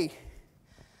 hey,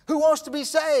 who wants to be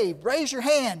saved? Raise your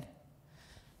hand.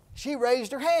 She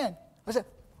raised her hand. I said,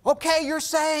 okay, you're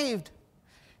saved.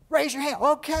 Raise your hand.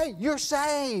 Okay, you're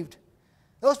saved.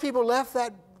 Those people left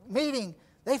that meeting.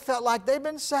 They felt like they'd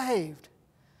been saved.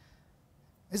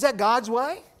 Is that God's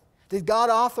way? Did God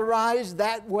authorize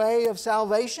that way of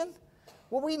salvation?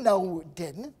 Well, we know it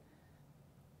didn't.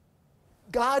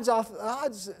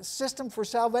 God's system for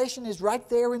salvation is right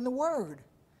there in the Word.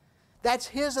 That's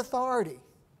His authority.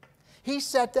 He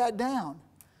set that down.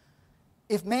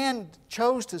 If man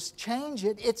chose to change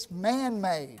it, it's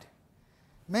man-made.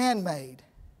 Man-made.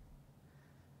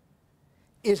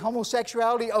 Is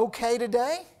homosexuality okay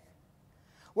today?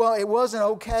 Well, it wasn't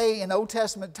okay in Old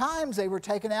Testament times. They were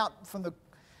taken out from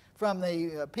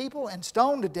the people and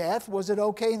stoned to death. Was it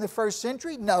okay in the first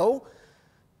century? No.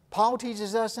 Paul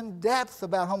teaches us in depth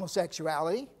about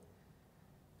homosexuality.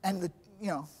 And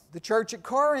the church at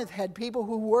Corinth had people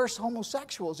who were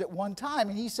homosexuals at one time.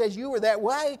 And he says, you were that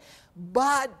way,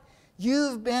 but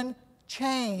you've been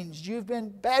changed, you've been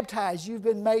baptized, you've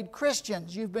been made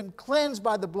Christians, you've been cleansed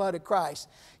by the blood of Christ,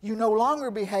 you no longer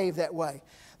behave that way.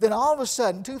 Then all of a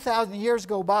sudden, 2,000 years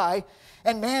go by,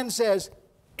 and man says,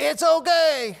 it's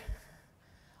okay.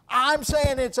 I'm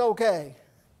saying it's okay.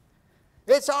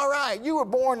 It's all right. You were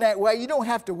born that way. You don't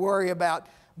have to worry about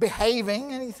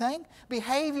behaving anything.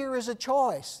 Behavior is a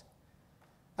choice.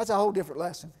 That's a whole different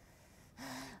lesson.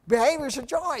 Behavior is a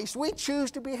choice. We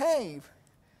choose to behave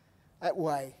that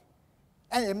way.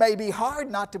 And it may be hard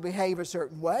not to behave a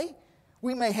certain way.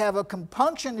 We may have a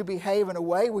compunction to behave in a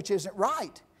way which isn't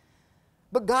right.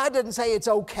 But God doesn't say it's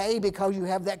okay because you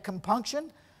have that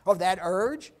compunction or that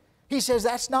urge. He says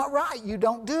that's not right. You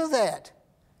don't do that.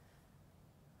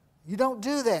 You don't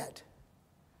do that.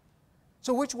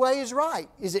 So which way is right?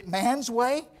 Is it man's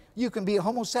way? You can be a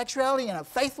homosexuality and a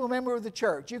faithful member of the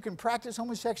church. You can practice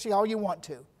homosexuality all you want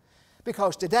to.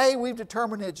 Because today we've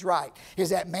determined it's right. Is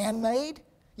that man-made?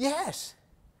 Yes.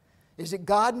 Is it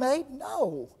God-made?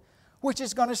 No. Which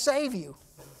is going to save you?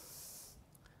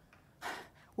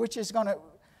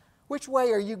 Which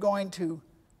way are you going to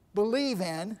believe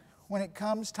in when it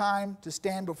comes time to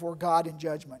stand before God in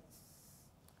judgment?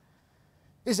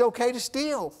 Is it okay to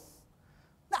steal?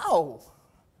 No.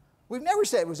 We've never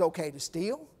said it was okay to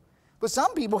steal. But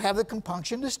some people have the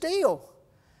compunction to steal.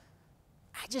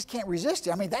 I just can't resist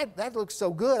it. I mean, that looks so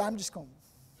good, I'm just going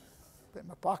to put it in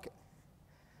my pocket.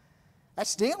 That's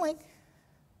stealing.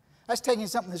 That's taking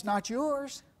something that's not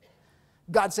yours.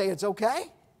 God say it's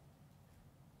okay?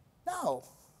 No.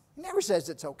 He never says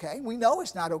it's okay. We know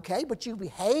it's not okay, but you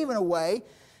behave in a way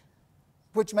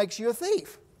which makes you a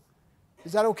thief.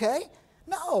 Is that okay?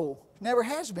 No, never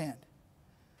has been.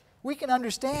 We can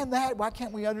understand that. Why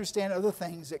can't we understand other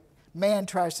things that man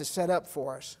tries to set up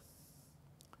for us?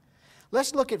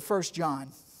 Let's look at 1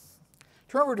 John.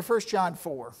 Turn over to 1 John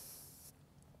 4.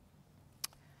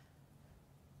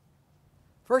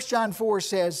 1 John 4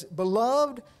 says,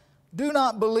 Beloved, do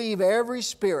not believe every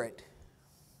spirit,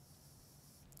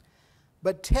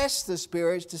 but test the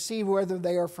spirits to see whether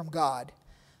they are from God,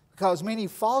 because many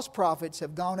false prophets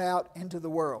have gone out into the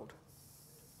world.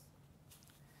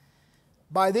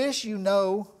 By this you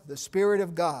know the Spirit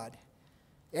of God.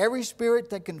 Every spirit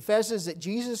that confesses that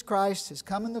Jesus Christ has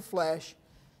come in the flesh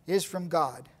is from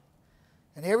God.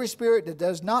 And every spirit that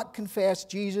does not confess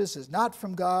Jesus is not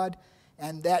from God,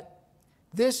 and that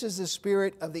this is the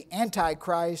spirit of the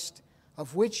Antichrist,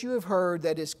 of which you have heard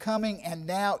that is coming, and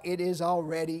now it is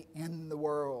already in the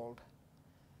world.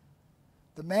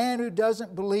 The man who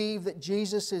doesn't believe that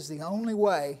Jesus is the only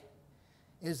way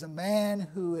is the man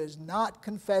who is not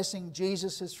confessing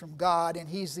Jesus is from God, and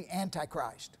he's the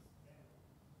Antichrist.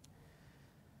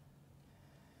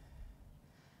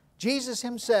 Jesus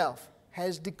himself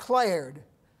has declared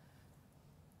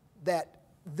that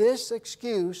this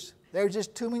excuse, there's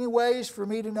just too many ways for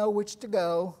me to know which to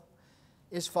go,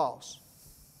 is false.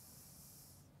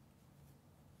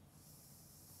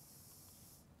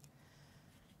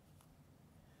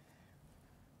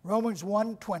 Romans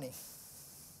 1:20.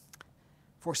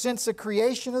 For since the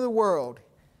creation of the world,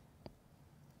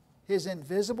 His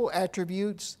invisible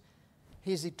attributes,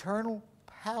 His eternal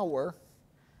power,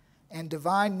 and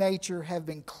divine nature have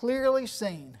been clearly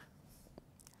seen,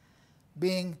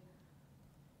 being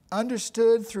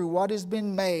understood through what has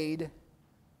been made,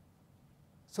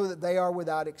 so that they are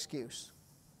without excuse.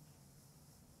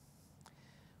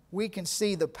 We can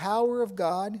see the power of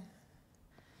God,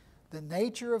 the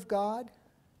nature of God,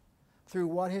 through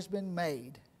what has been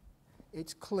made.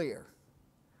 It's clear.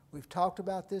 We've talked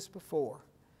about this before.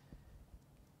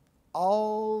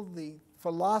 All the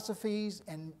philosophies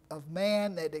of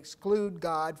man that exclude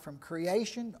God from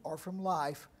creation or from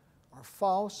life are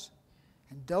false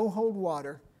and don't hold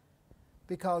water,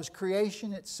 because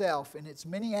creation itself and its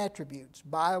many attributes,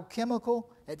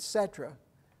 biochemical, etc.,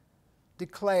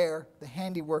 declare the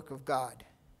handiwork of God.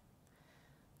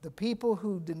 The people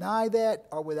who deny that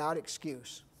are without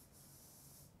excuse.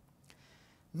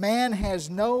 Man has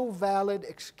no valid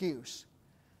excuse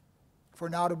for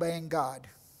not obeying God.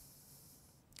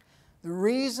 The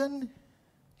reason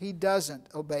he doesn't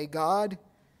obey God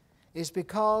is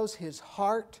because his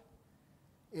heart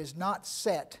is not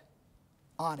set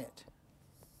on it.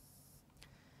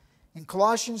 In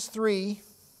Colossians 3,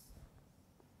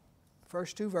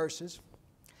 first two verses,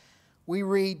 we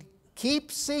read,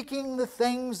 Keep seeking the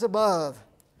things above,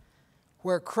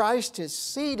 where Christ is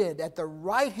seated at the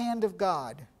right hand of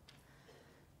God.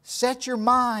 Set your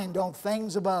mind on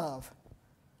things above,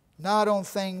 not on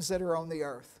things that are on the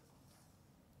earth.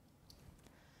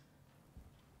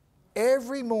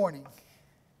 Every morning,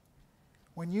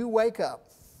 when you wake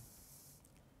up,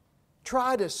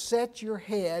 try to set your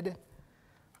head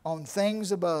on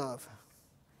things above.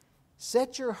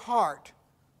 Set your heart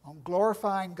on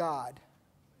glorifying God.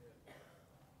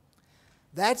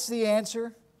 That's the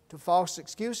answer to false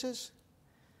excuses.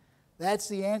 That's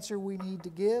the answer we need to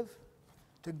give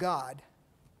to God.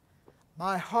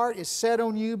 My heart is set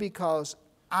on you because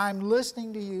I'm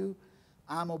listening to you.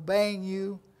 I'm obeying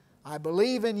you. I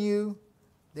believe in you.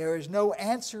 There is no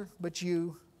answer but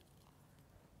you.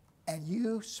 And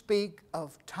you speak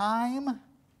of time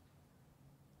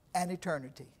and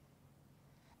eternity.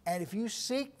 And if you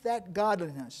seek that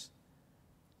godliness,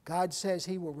 God says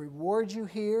He will reward you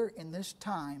here in this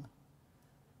time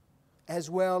as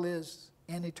well as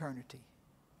in eternity.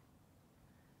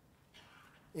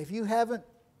 If you haven't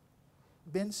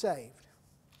been saved,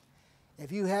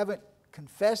 if you haven't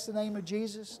confessed the name of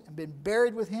Jesus and been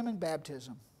buried with Him in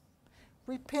baptism,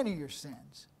 repent of your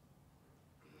sins.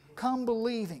 Come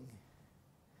believing.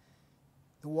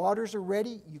 The waters are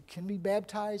ready. You can be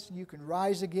baptized and you can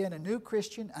rise again, a new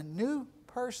Christian, a new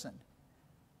person,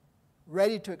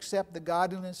 ready to accept the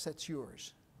godliness that's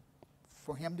yours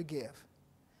for Him to give.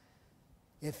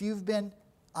 If you've been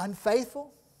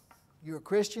unfaithful, you're a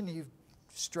Christian, you've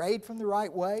strayed from the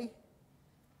right way,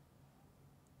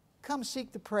 come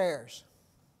seek the prayers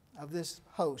of this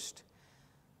host.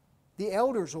 The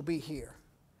elders will be here.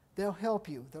 They'll help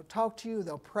you. They'll talk to you.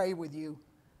 They'll pray with you.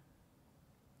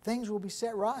 Things will be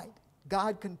set right.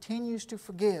 God continues to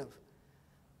forgive.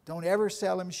 Don't ever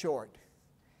sell Him short.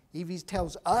 If He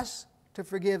tells us to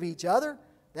forgive each other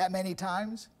that many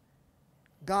times,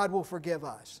 God will forgive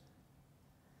us.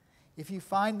 If you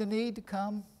find the need to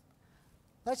come,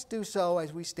 let's do so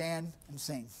as we stand and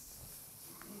sing.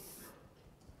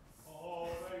 All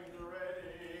things are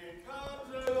ready, come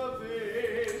to the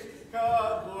feast,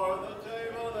 come for the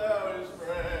table now is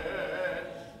spread.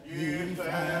 Ye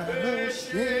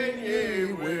famished,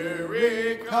 ye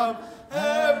weary, come,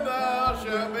 and thou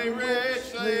shalt be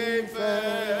richly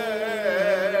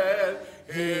fed.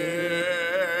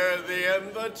 Hear the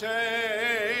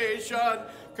invitation,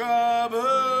 come whosoever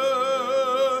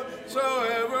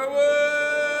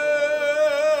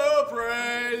will,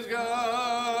 praise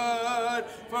God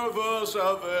for full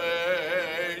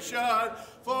salvation,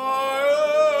 for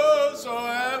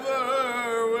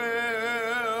whosoever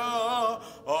will.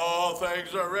 All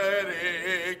things are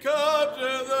ready, come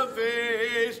to the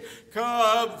feast,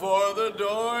 come for the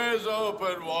door is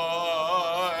open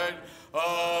wide.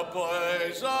 A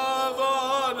place of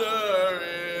honor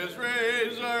is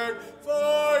reserved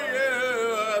for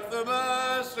you at the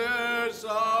Master's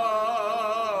side.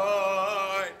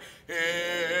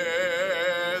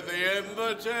 Hear the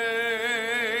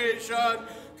invitation,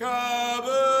 come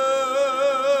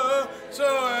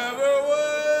whosoever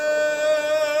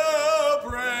will,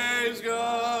 praise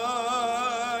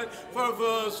God for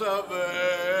full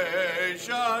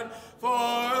salvation,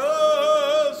 for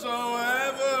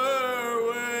whosoever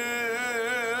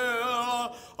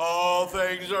will. All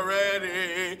things are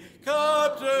ready,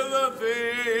 come to the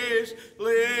feast,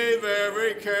 leave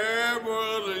every care and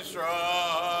worldly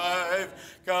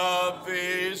strife, come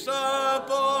feast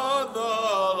upon the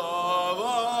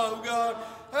love of God,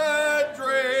 and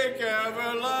drink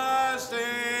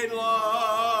everlasting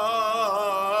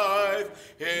life.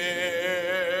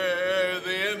 Hear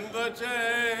the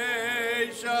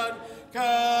invitation,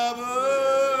 come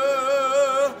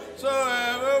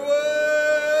whosoever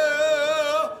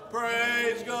will,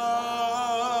 praise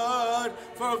God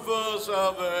for full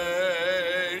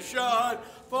salvation,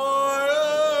 for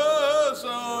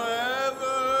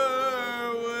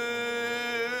whosoever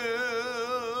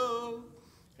will.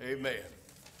 Amen.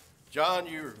 John,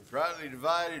 you're rightly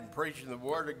divided and preaching the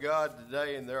Word of God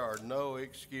today, and there are no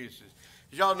excuses.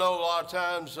 As y'all know, a lot of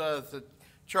times at the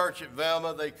church at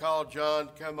Velma, they call John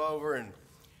to come over and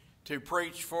to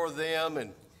preach for them,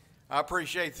 and I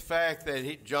appreciate the fact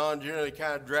that John generally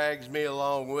kind of drags me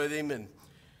along with him, and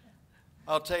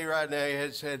I'll tell you right now, he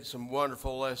has had some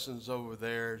wonderful lessons over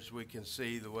there, as we can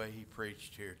see the way he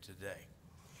preached here today.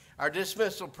 Our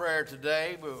dismissal prayer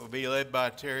today will be led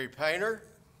by Terry Painter.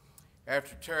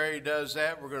 After Terry does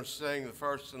that, we're going to sing the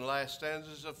first and last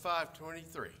stanzas of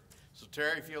 523. So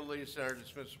Terry, if you'll lead us in our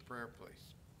dismissal prayer, please.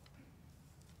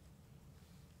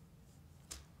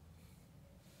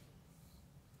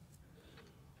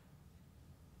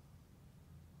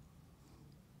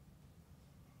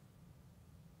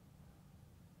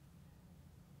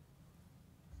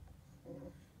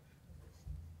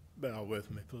 Bow with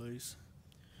me, please.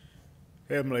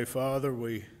 Heavenly Father,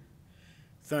 we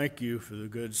thank you for the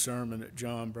good sermon that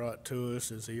John brought to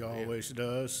us, as he always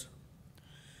does.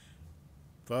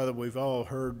 Father, we've all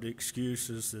heard the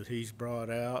excuses that he's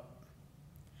brought out.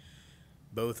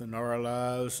 both in our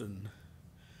lives and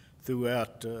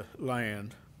throughout the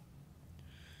land.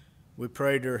 We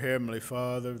pray, dear Heavenly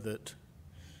Father, that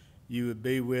you would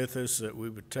be with us, that we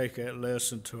would take that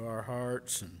lesson to our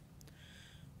hearts, and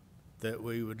that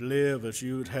we would live as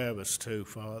you would have us to,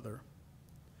 Father.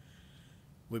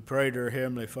 We pray, dear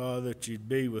Heavenly Father, that you'd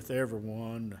be with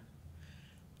everyone.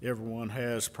 Everyone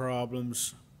has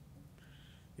problems.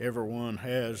 Everyone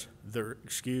has their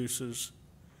excuses.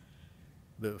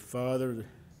 But, Father,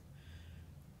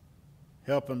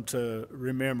 help them to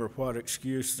remember what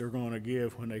excuse they're going to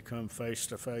give when they come face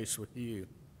to face with you.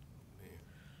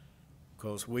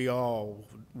 Because we all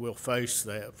will face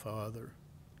that, Father.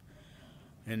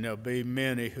 And there'll be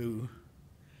many who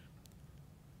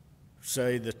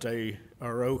say that they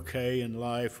are okay in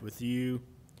life with you,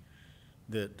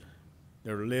 that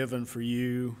they're living for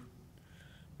you,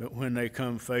 but when they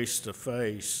come face to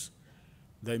face,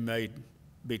 they may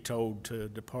be told to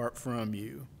depart from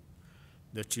you,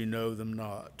 that you know them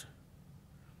not.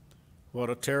 What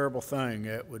a terrible thing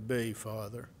that would be,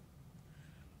 Father.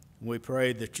 We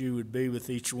pray that you would be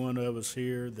with each one of us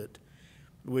here, that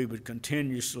we would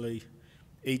continuously,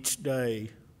 each day,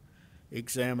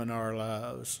 examine our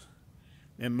lives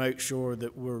and make sure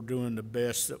that we're doing the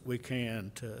best that we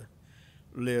can to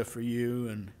live for you,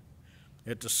 and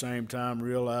at the same time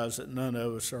realize that none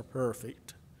of us are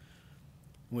perfect.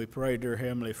 We pray, dear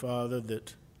Heavenly Father,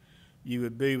 that you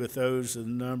would be with those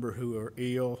in the number who are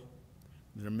ill,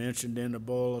 that are mentioned in the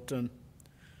bulletin,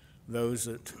 those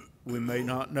that we may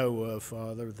not know of,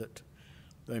 Father, that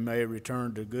they may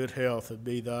return to good health and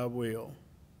be thy will.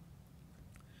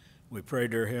 We pray,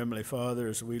 dear Heavenly Father,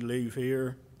 as we leave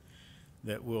here,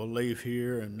 that we'll leave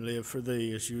here and live for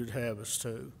thee as you'd have us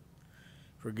to.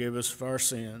 Forgive us for our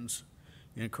sins.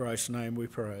 In Christ's name we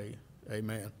pray.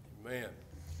 Amen. Amen.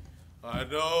 I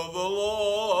know the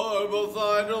Lord will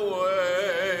find a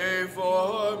way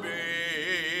for me.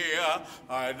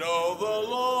 I know the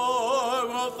Lord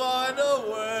will find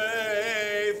a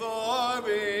way for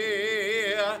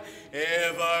me.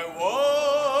 If I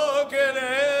walk in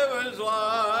heaven's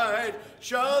light,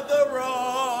 shun the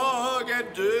wrong and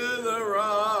do the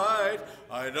right,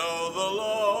 I know the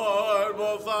Lord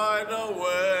will find a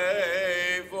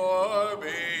way for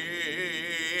me.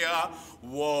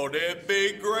 Won't it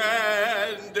be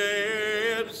grand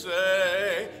and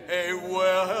say, hey,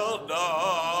 well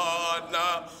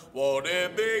done? Won't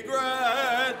it be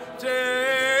grand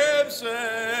and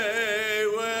say,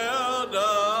 well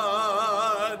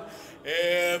done?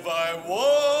 If I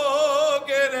walk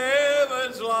in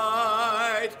heaven's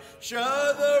light,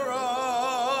 shun the wrong